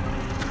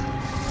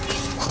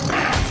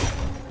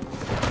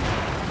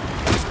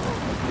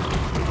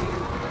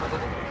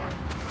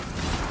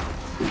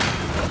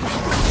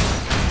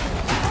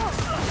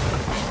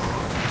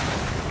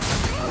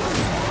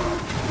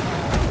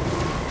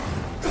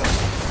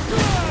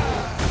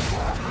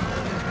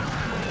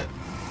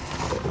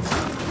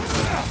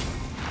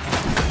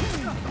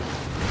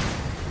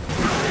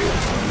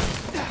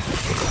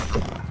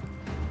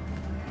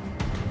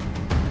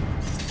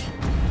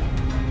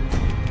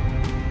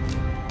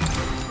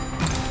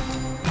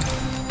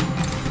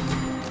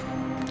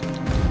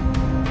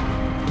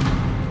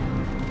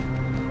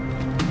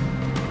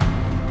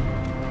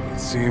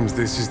 Seems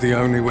this is the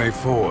only way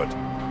forward.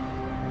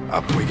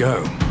 Up we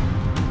go.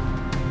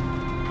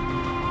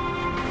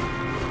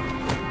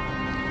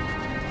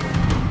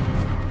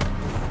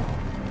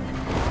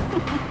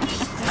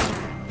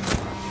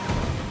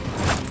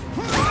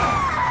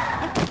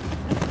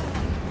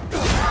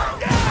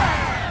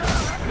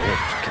 What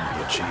can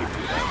be achieved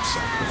without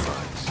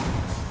sacrifice?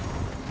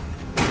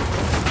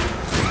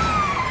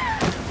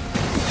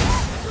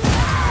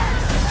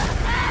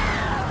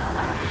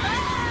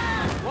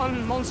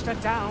 One monster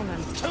down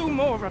and 2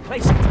 more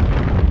replacing.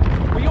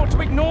 We ought to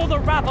ignore the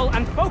rabble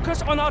and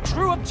focus on our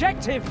true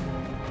objective.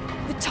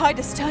 The tide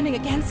is turning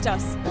against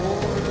us.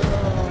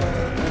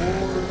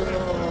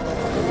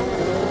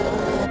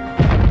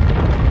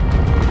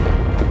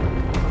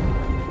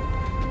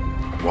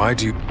 Why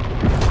do you...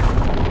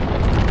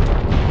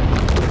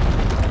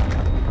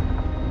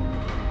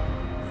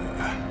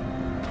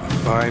 A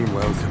fine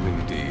welcome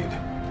indeed.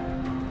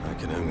 I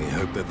can only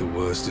hope that the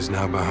worst is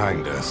now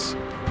behind us.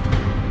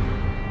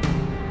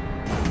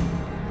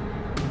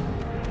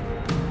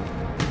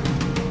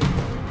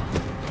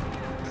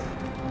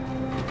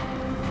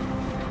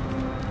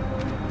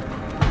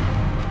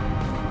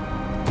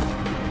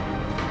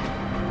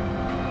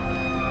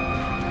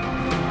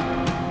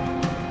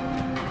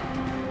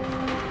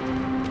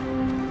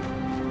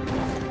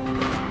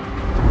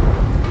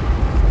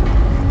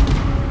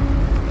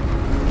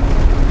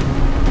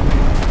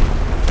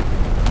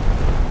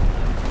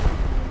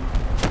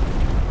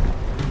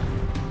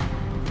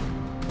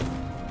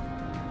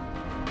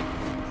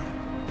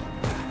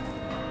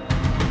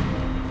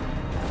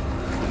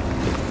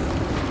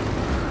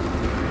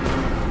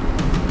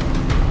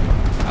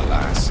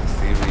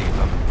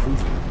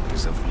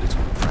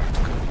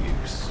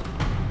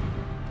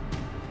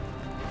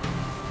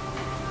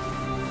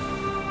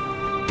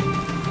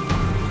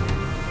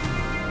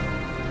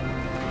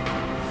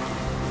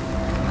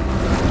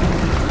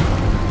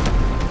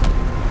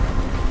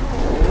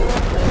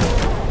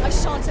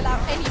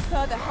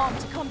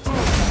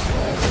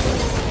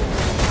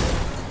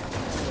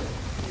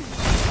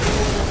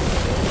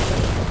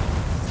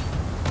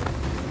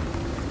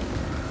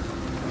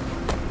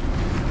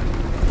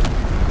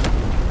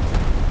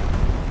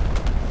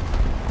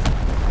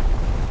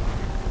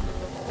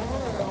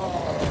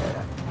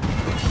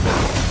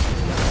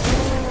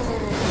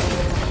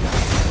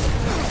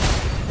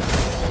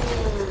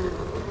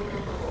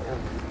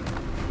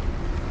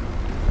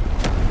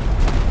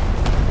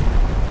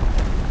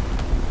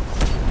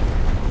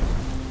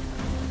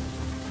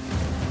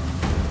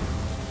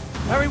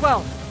 Very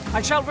well.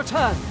 I shall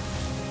return.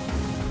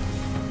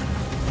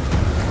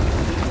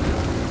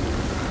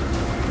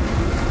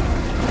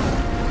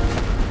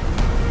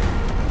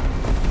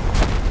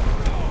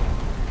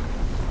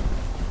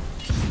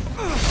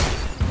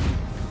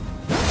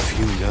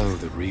 Few know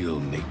the real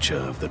nature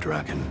of the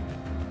dragon.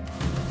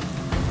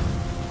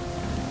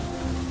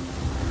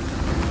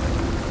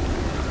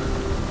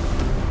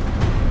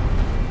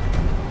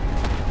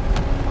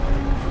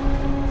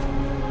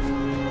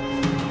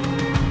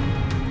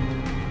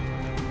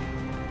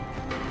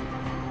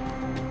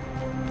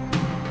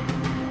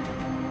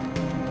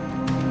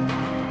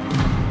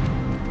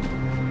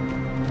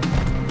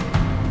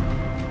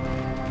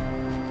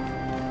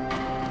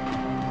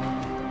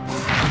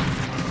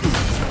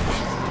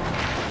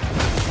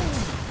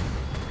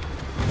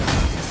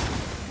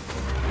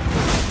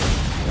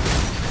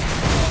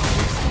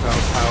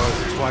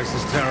 Twice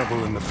as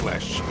terrible in the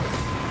flesh.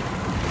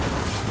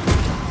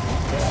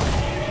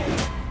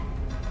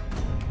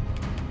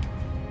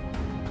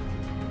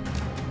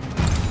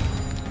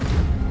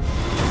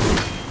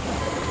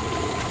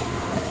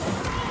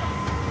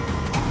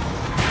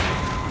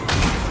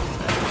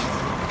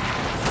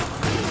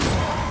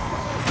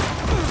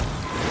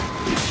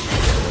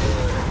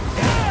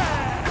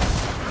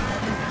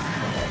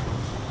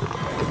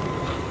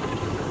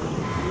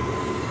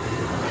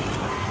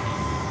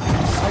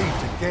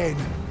 Saved again.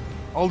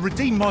 I'll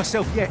redeem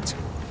myself yet.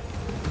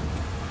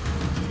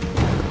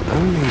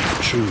 Only the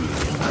truly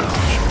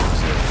harsh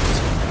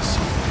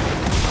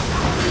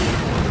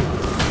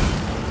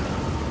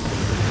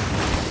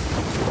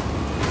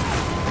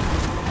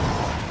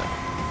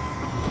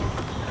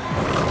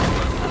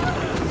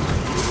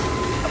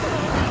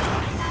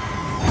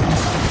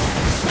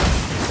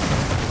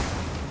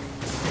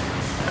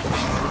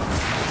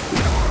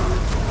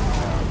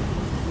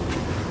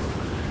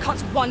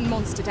one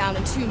monster down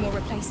and 2 more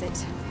replace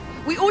it.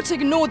 We ought to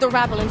ignore the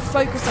rabble and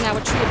focus on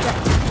our true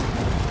objective.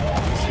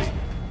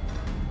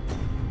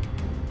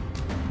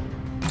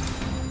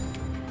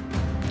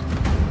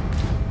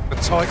 A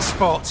tight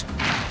spot.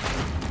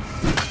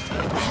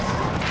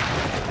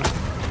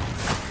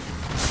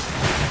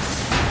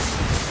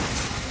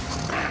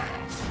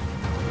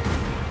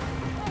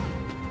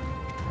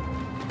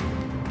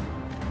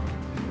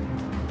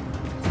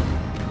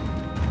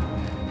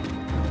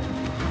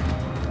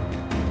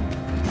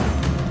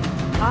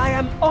 I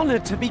am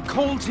honored to be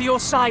called to your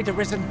side,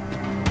 Arisen.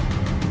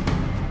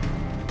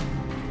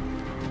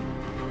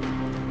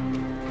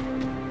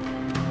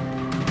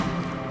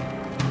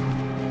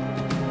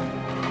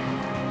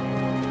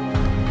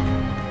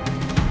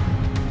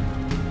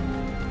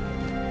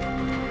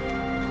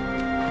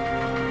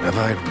 Have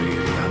I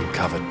really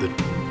uncovered the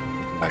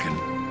dragon?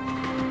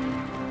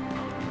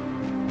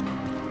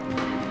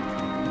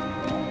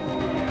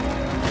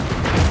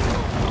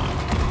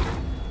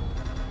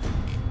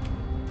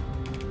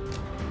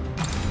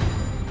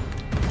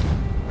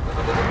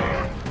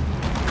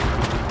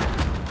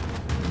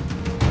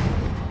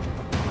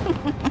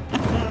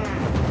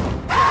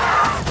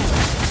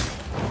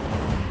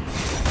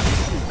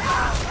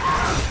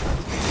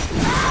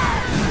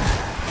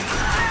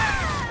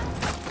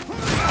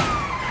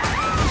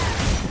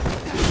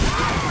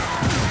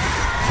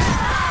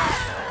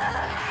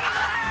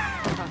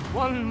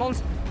 One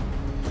monster.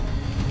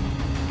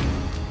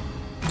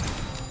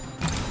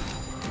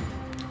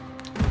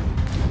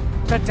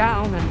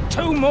 Down and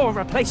 2 more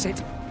replace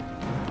it.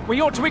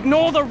 We ought to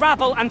ignore the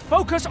rabble and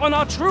focus on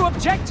our true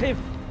objective.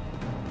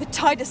 The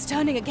tide is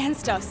turning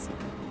against us.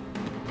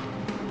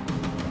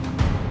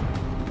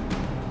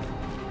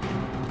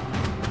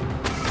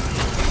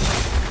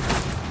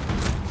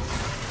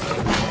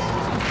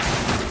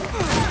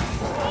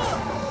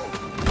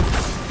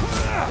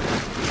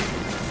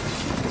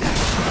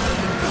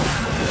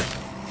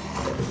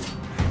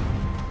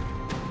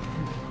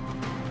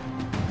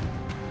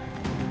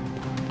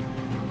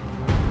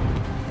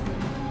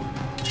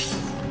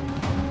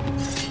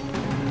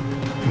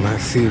 My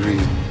theory...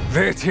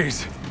 There it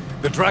is!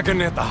 The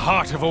dragon at the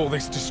heart of all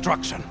this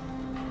destruction.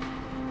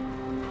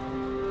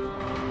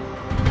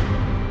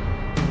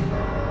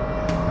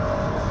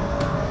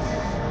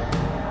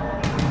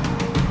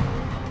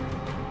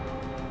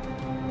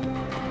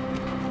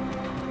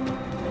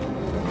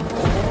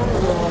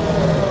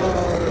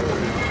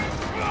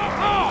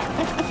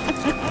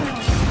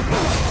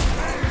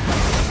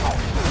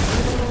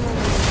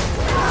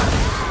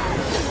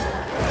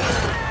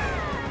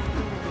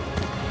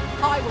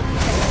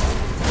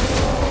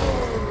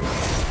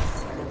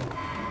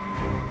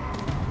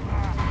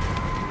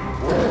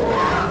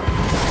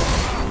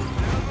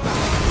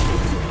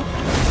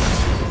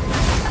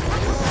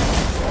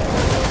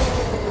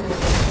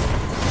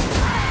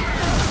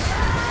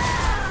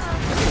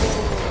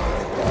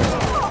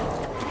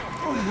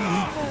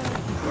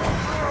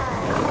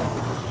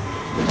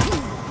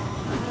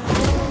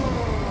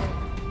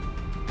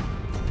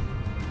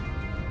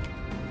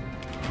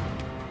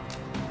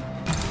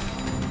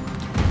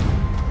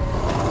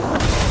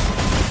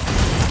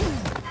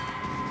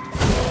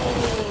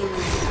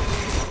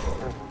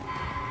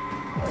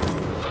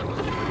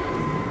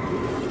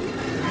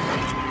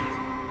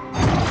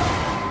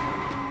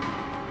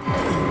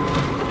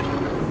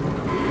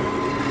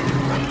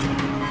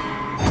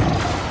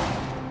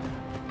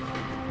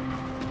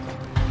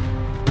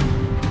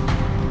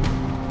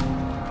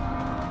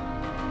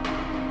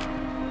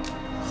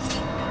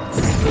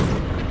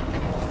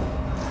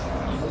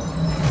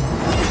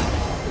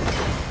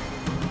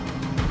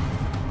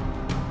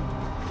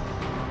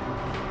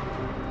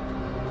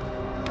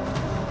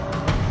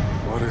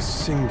 What a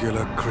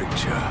singular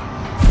creature.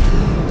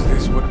 Is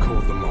this what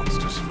called the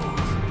monsters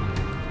forth?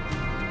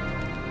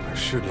 I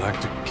should like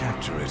to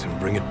capture it and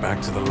bring it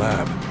back to the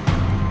lab.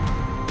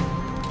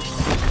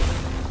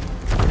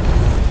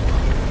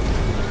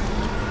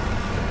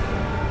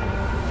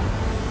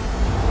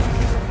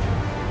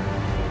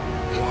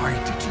 Why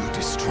did you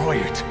destroy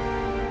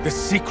it? The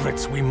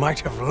secrets we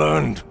might have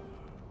learned.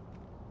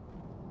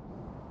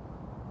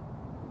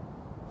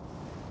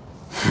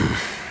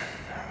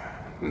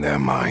 Never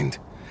mind.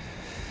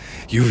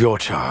 You've your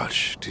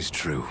charge, 'tis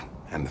true,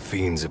 and the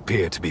fiends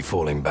appear to be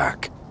falling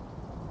back.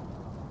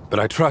 But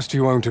I trust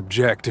you won't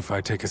object if I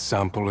take a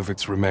sample of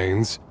its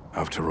remains.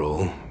 After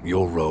all,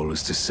 your role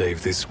is to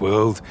save this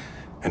world,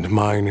 and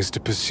mine is to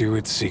pursue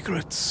its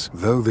secrets.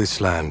 Though this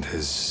land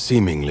has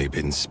seemingly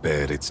been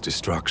spared its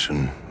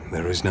destruction,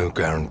 there is no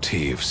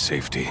guarantee of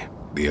safety.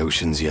 The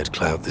oceans yet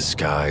cloud the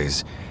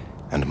skies,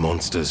 and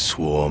monsters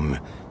swarm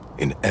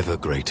in ever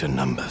greater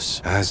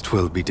numbers. As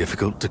 'twill be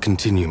difficult to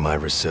continue my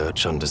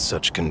research under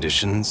such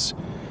conditions,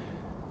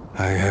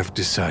 I have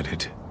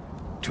decided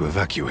to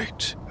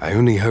evacuate. I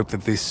only hope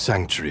that this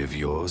sanctuary of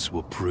yours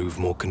will prove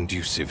more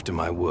conducive to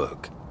my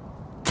work.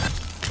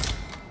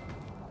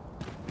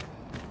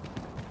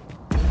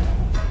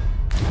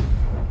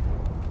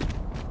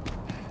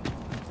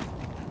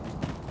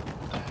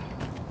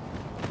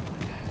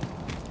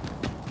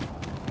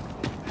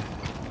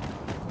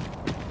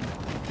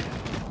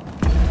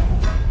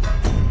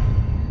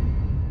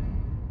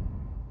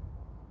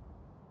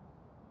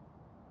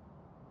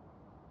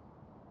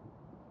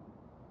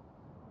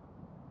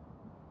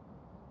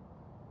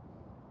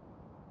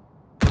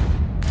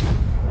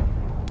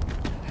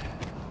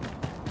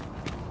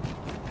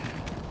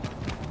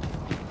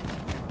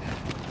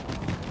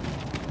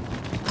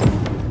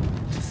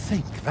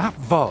 think that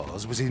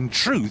vase was in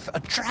truth a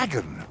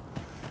dragon.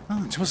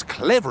 Oh, it was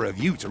clever of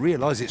you to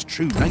realise its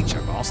true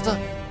nature, Master.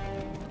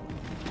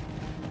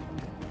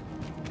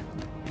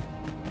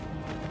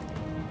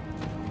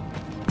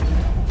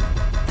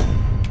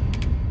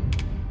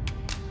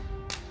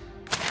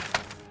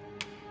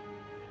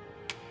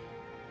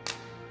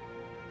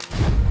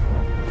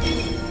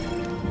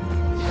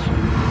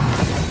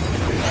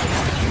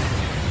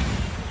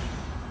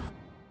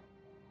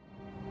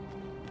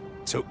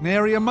 Took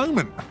nary a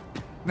moment.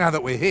 Now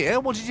that we're here,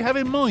 what did you have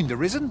in mind,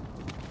 Arisen?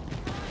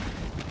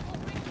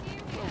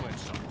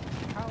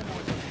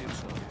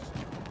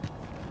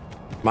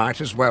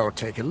 Might as well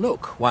take a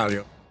look while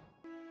you're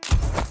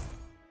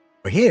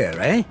here,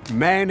 eh?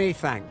 Many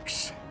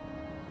thanks.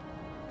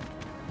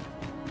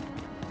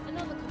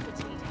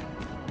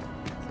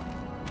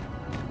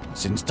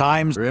 Since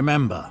times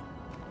remember,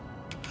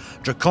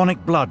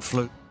 draconic blood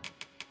flows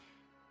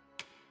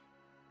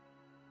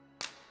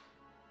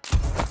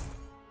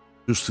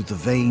through the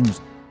veins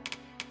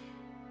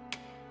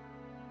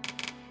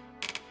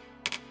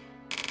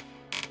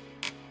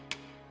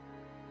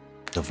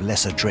of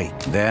lesser Drake.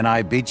 Then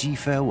I bid ye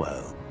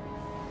farewell.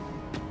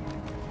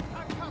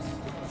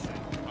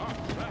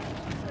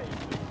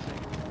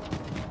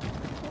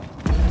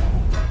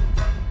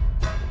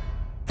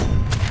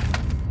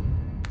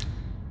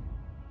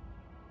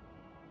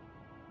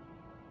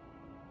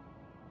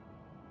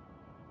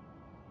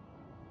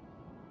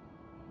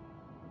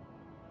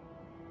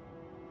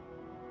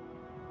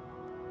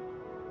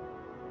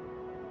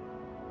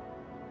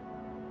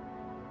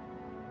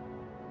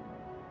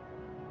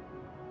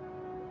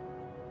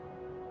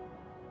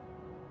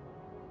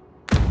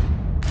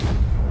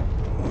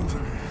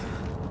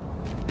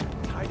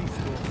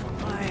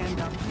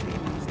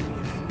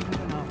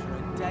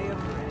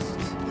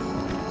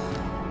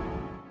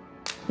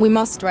 We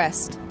must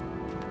rest.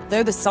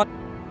 Though the sun...